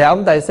 Thì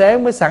ông tài xế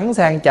mới sẵn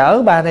sàng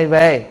chở bà này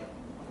về.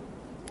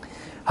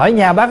 Hỏi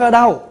nhà bác ở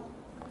đâu?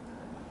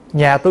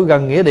 Nhà tôi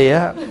gần nghĩa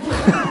địa.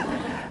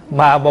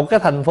 Mà một cái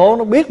thành phố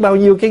nó biết bao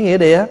nhiêu cái nghĩa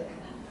địa,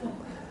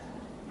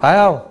 phải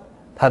không?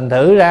 Thành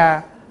thử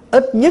ra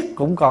ít nhất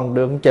cũng còn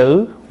được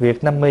chữ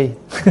Việt Nam Mi.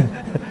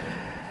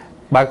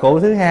 Bà cụ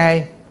thứ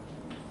hai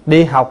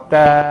đi học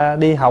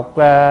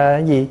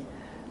cái gì?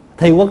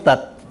 Thi quốc tịch.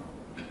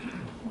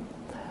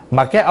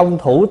 Mà cái ông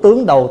thủ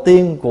tướng đầu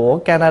tiên của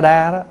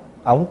Canada đó,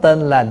 ổng tên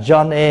là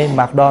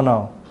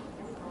𝐷𝐠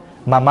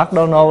Mà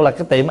McDonald là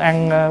cái tiệm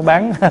ăn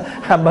bán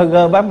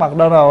hamburger, bán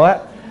McDonald á.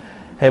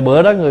 Thì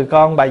bữa đó người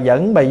con bà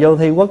dẫn bà vô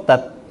thi quốc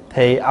tịch,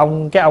 thì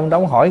cái ông đó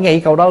hỏi ngay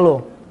câu đó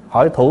luôn,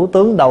 hỏi thủ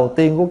tướng đầu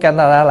tiên của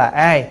Canada là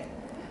ai.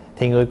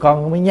 Thì người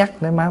con mới nhắc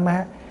nói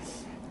má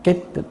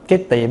cái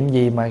tiệm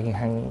gì mà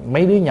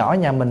mấy đứa nhỏ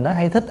nhà mình nó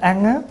hay thích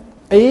ăn á.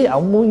 Ý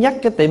ổng muốn nhắc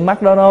cái tiệm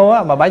McDonald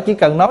á, mà bà chỉ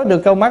cần nói được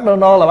câu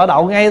McDonald là bà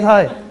đậu ngay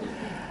thôi.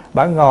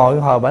 Bà ngồi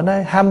hồi bà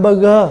nói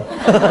hamburger.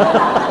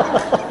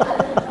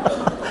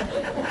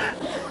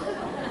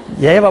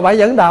 Vậy mà bà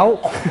vẫn đậu.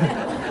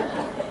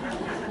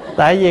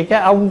 Tại vì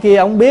cái ông kia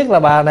ông biết là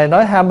bà này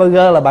nói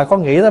hamburger là bà có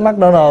nghĩ tới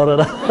McDonald rồi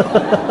đó.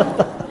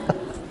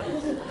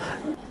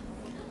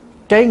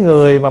 Cái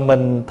người mà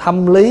mình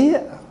thâm lý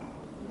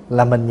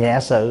là mình nhẹ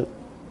sự.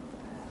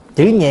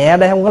 Chữ nhẹ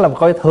đây không có làm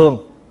coi thường,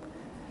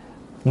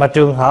 mà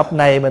trường hợp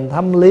này mình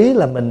thâm lý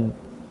là mình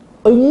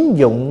ứng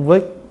dụng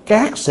với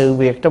các sự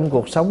việc trong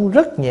cuộc sống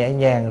rất nhẹ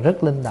nhàng,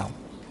 rất linh động,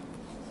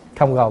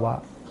 không gò bó.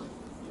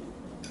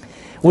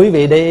 Quý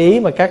vị để ý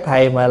mà các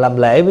thầy mà làm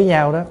lễ với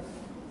nhau đó,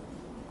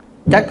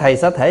 các thầy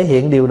sẽ thể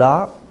hiện điều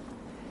đó.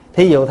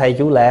 Thí dụ thầy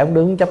chủ lễ ông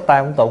đứng chắp tay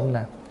ông tụng nè,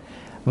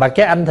 mà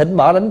cái anh thỉnh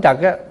bỏ đánh trật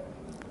á,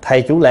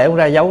 thầy chủ lễ ông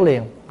ra dấu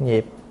liền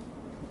nhịp.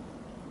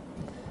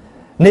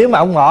 Nếu mà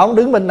ông ngọ ông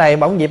đứng bên này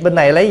mà ông nhịp bên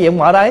này, lấy gì ông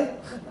ngọ đấy?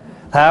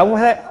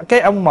 Cái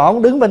ông mỏ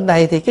ông đứng bên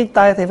này thì cái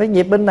tay thầy phải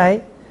nhịp bên này.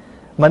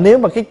 Mà nếu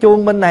mà cái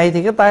chuông bên này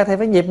thì cái tay thầy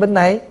phải nhịp bên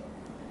này,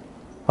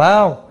 phải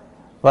không?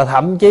 Và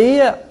thậm chí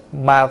á,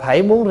 mà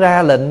thầy muốn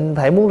ra lệnh,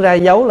 thầy muốn ra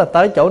dấu là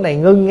tới chỗ này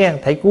ngưng nha,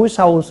 thầy cúi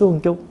sâu xuống một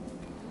chút.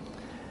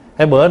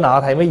 Cái bữa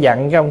nọ thầy mới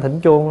dặn cái ông thỉnh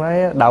chuông nói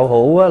đạo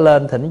hữu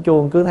lên thỉnh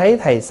chuông cứ thấy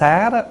thầy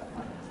xá đó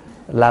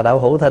là đạo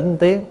hữu thỉnh một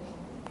tiếng.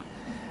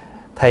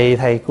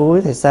 Thầy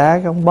cúi thầy xá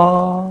cái ông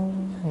bon,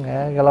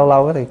 cái lâu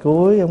lâu cái thầy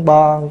cúi ông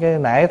bon, cái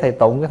nãy thầy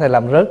tụng cái thầy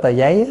làm rớt tờ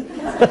giấy.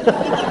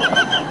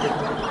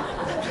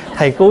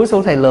 Thầy cúi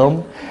xuống thầy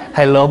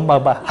lượm mà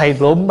thầy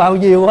lượm bao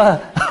nhiêu á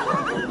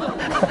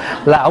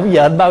là ổng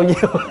dện bao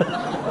nhiêu.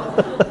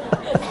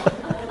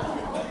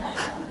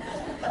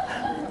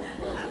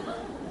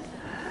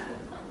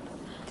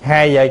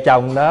 Hai vợ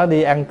chồng đó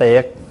đi ăn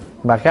tiệc,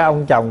 mà cái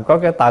ông chồng có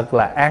cái tật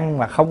là ăn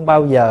mà không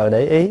bao giờ để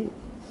ý.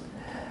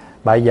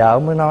 Bà vợ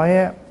mới nói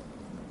á,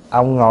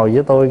 ông ngồi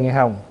với tôi nghe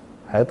không,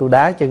 hễ tôi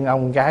đá chân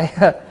ông cái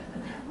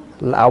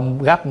là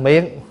ông gắp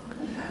miếng,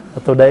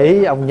 tôi để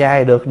ý ông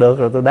nhai được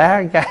rồi tôi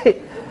đá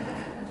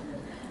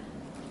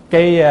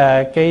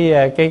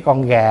cái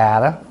con gà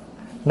đó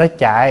nó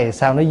chạy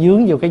sao nó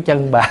dướng vô cái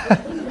chân bà.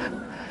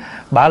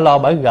 Bà lo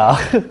bà gỡ,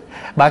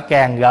 bà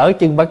càng gỡ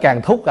chân bà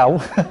càng thúc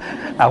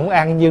ổng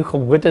ăn như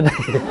khùng ở trên này.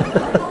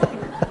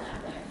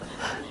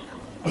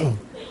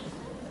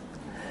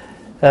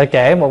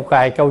 Kể một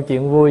vài câu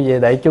chuyện vui về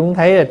đại chúng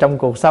thấy là trong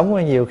cuộc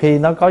sống nhiều khi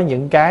nó có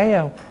những cái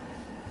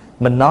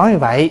mình nói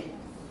vậy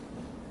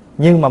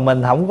nhưng mà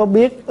mình không có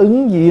biết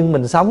ứng duyên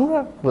mình sống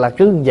đó, là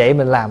cứ như vậy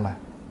mình làm à,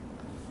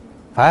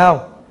 phải không?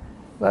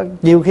 Đó,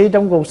 nhiều khi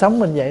trong cuộc sống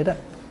mình vậy đó.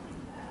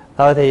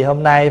 Thôi thì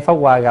hôm nay Pháp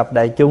Hòa gặp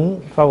đại chúng,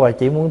 Pháp Hòa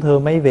chỉ muốn thưa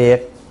mấy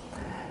việc.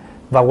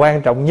 Và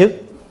quan trọng nhất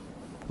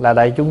là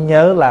đại chúng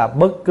nhớ là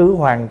bất cứ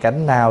hoàn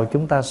cảnh nào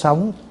chúng ta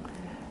sống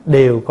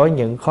đều có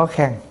những khó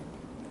khăn.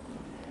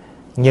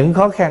 Những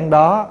khó khăn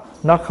đó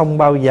nó không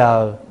bao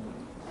giờ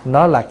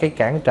nó là cái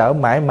cản trở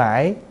mãi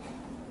mãi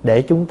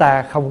để chúng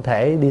ta không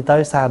thể đi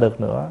tới xa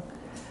được nữa.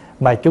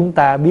 Mà chúng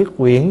ta biết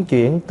uyển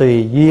chuyển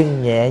tùy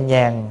duyên nhẹ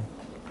nhàng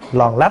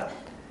lòn lách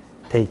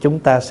thì chúng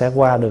ta sẽ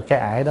qua được cái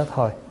ải đó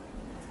thôi.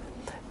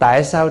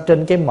 Tại sao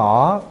trên cái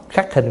mỏ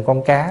khắc hình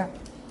con cá?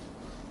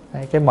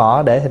 Cái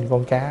mỏ để hình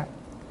con cá.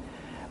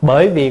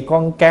 Bởi vì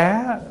con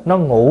cá nó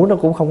ngủ nó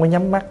cũng không có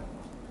nhắm mắt,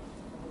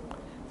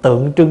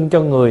 tượng trưng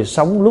cho người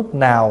sống lúc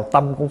nào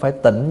tâm cũng phải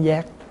tỉnh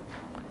giác.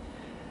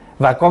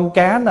 Và con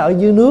cá nó ở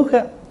dưới nước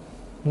á,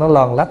 nó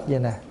lòn lách vậy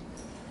nè,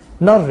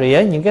 nó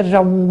rỉa những cái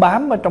rong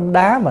bám ở trong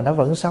đá mà nó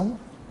vẫn sống.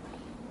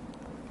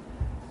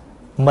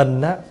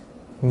 Mình á,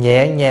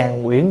 nhẹ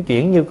nhàng uyển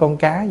chuyển như con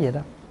cá vậy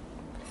đó.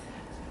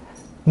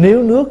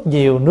 Nếu nước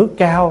nhiều, nước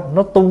cao,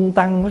 nó tung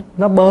tăng,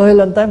 nó bơi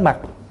lên tới mặt.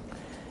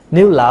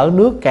 Nếu lỡ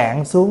nước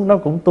cạn xuống, nó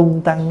cũng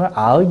tung tăng, nó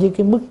ở dưới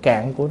cái mức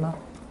cạn của nó.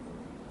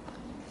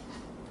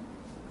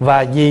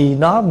 Và vì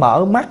nó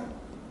mở mắt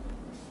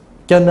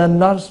cho nên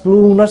nó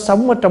luôn nó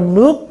sống ở trong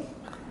nước.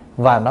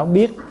 Và nó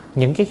biết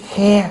những cái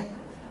khe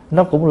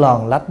nó cũng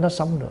lòn lách, nó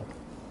sống được.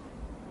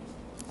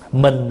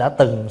 Mình đã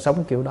từng sống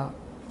kiểu đó.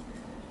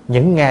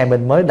 Những ngày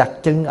mình mới đặt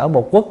chân ở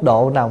một quốc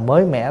độ nào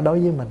mới mẻ đối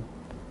với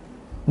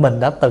mình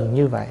đã từng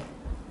như vậy.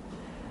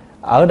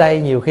 Ở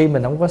đây nhiều khi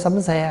mình không có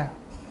sắm xe,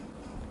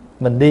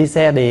 mình đi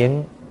xe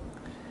điện.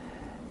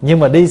 Nhưng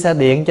mà đi xe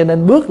điện cho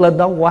nên bước lên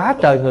đó quá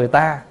trời người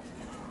ta,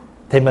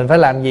 thì mình phải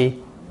làm gì?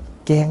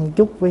 Chen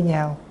chúc với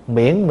nhau,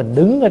 miễn mình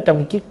đứng ở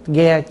trong chiếc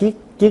ghe,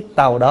 chiếc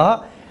tàu đó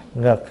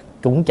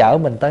cũng chở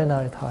mình tới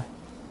nơi thôi.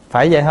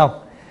 Phải vậy không?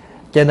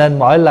 Cho nên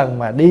mỗi lần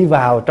mà đi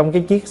vào trong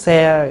cái chiếc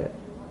xe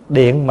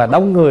điện mà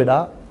đông người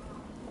đó,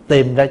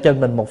 tìm ra cho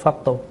mình một pháp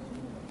tu.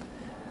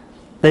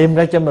 Tìm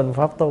ra cho mình một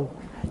pháp tu.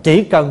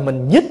 Chỉ cần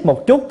mình nhích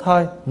một chút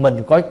thôi,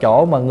 mình có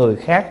chỗ mà người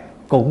khác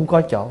cũng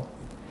có chỗ.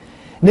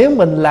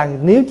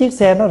 Nếu chiếc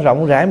xe nó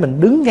rộng rãi,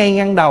 mình đứng ngay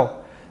ngăn đầu,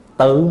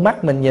 tự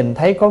mắt mình nhìn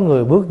thấy có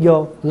người bước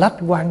vô, lách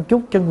qua một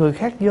chút cho người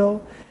khác vô.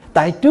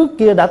 Tại trước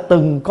kia đã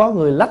từng có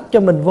người lách cho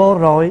mình vô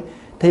rồi,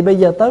 thì bây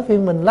giờ tới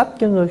phiên mình lách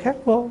cho người khác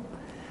vô.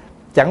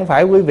 Chẳng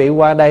phải quý vị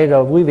qua đây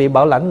rồi quý vị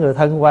bảo lãnh người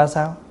thân qua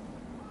sao?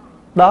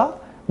 Đó,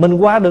 mình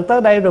qua được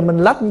tới đây rồi mình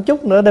lách một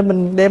chút nữa để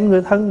mình đem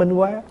người thân mình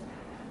qua.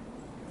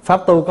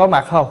 Pháp tu có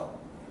mặt không?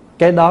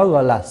 Cái đó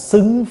gọi là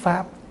xứng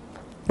pháp.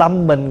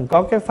 Tâm mình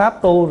có cái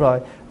pháp tu rồi,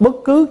 bất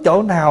cứ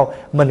chỗ nào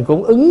mình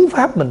cũng ứng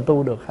pháp mình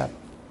tu được hết.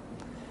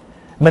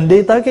 Mình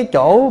đi tới cái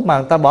chỗ mà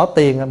người ta bỏ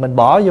tiền, mình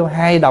bỏ vô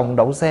 2 đồng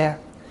đậu xe,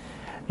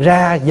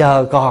 ra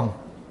giờ còn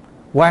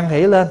hoan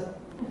hỷ lên,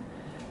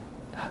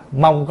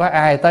 mong có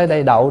ai tới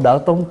đây đậu đỡ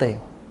tốn tiền.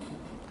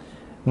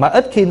 Mà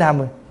ít khi nào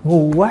mình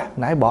ngu quá,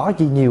 nãy bỏ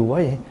chi nhiều quá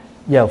vậy,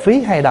 giờ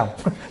phí 2 đồng.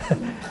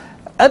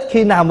 Ít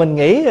khi nào mình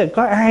nghĩ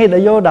có ai để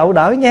vô đậu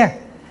đỡ nha.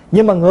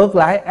 Nhưng mà ngược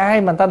lại,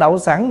 ai mà người ta đậu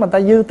sẵn mà người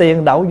ta dư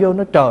tiền đậu vô,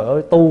 nó trời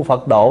ơi tu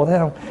Phật độ, thấy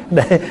không?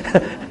 Để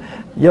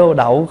vô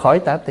đậu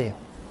khỏi trả tiền.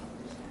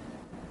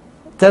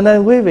 Cho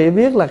nên quý vị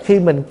biết là khi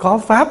mình có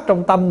pháp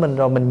trong tâm mình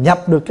rồi, mình nhập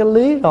được cái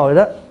lý rồi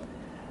đó,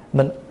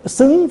 mình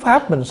xứng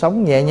pháp, mình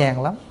sống nhẹ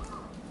nhàng lắm.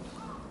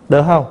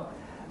 Được không?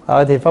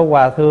 Rồi thì Pháp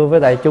Hòa thưa với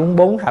đại chúng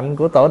 4 hạnh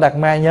của Tổ Đạt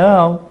Ma nhớ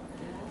không?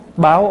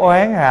 Báo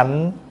oán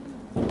hạnh,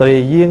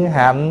 tùy duyên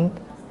hạnh,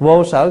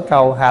 vô sở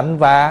cầu hạnh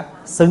và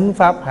xứng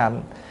pháp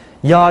hạnh.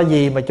 Do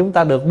gì mà chúng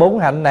ta được 4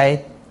 hạnh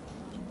này?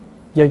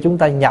 Do chúng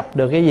ta nhập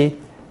được cái gì?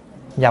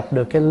 Nhập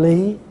được cái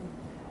lý.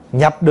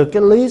 Nhập được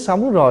cái lý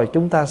sống rồi,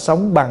 chúng ta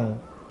sống bằng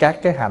các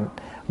cái hạnh.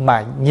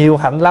 Mà nhiều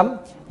hạnh lắm,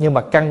 nhưng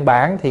mà căn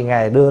bản thì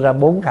Ngài đưa ra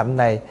 4 hạnh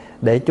này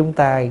để chúng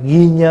ta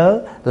ghi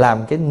nhớ, làm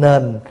cái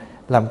nền,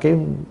 làm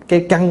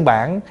cái căn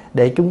bản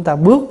để chúng ta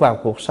bước vào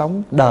cuộc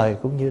sống đời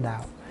cũng như đạo.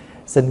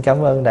 Xin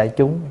cảm ơn đại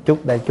chúng, chúc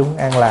đại chúng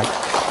an lạc.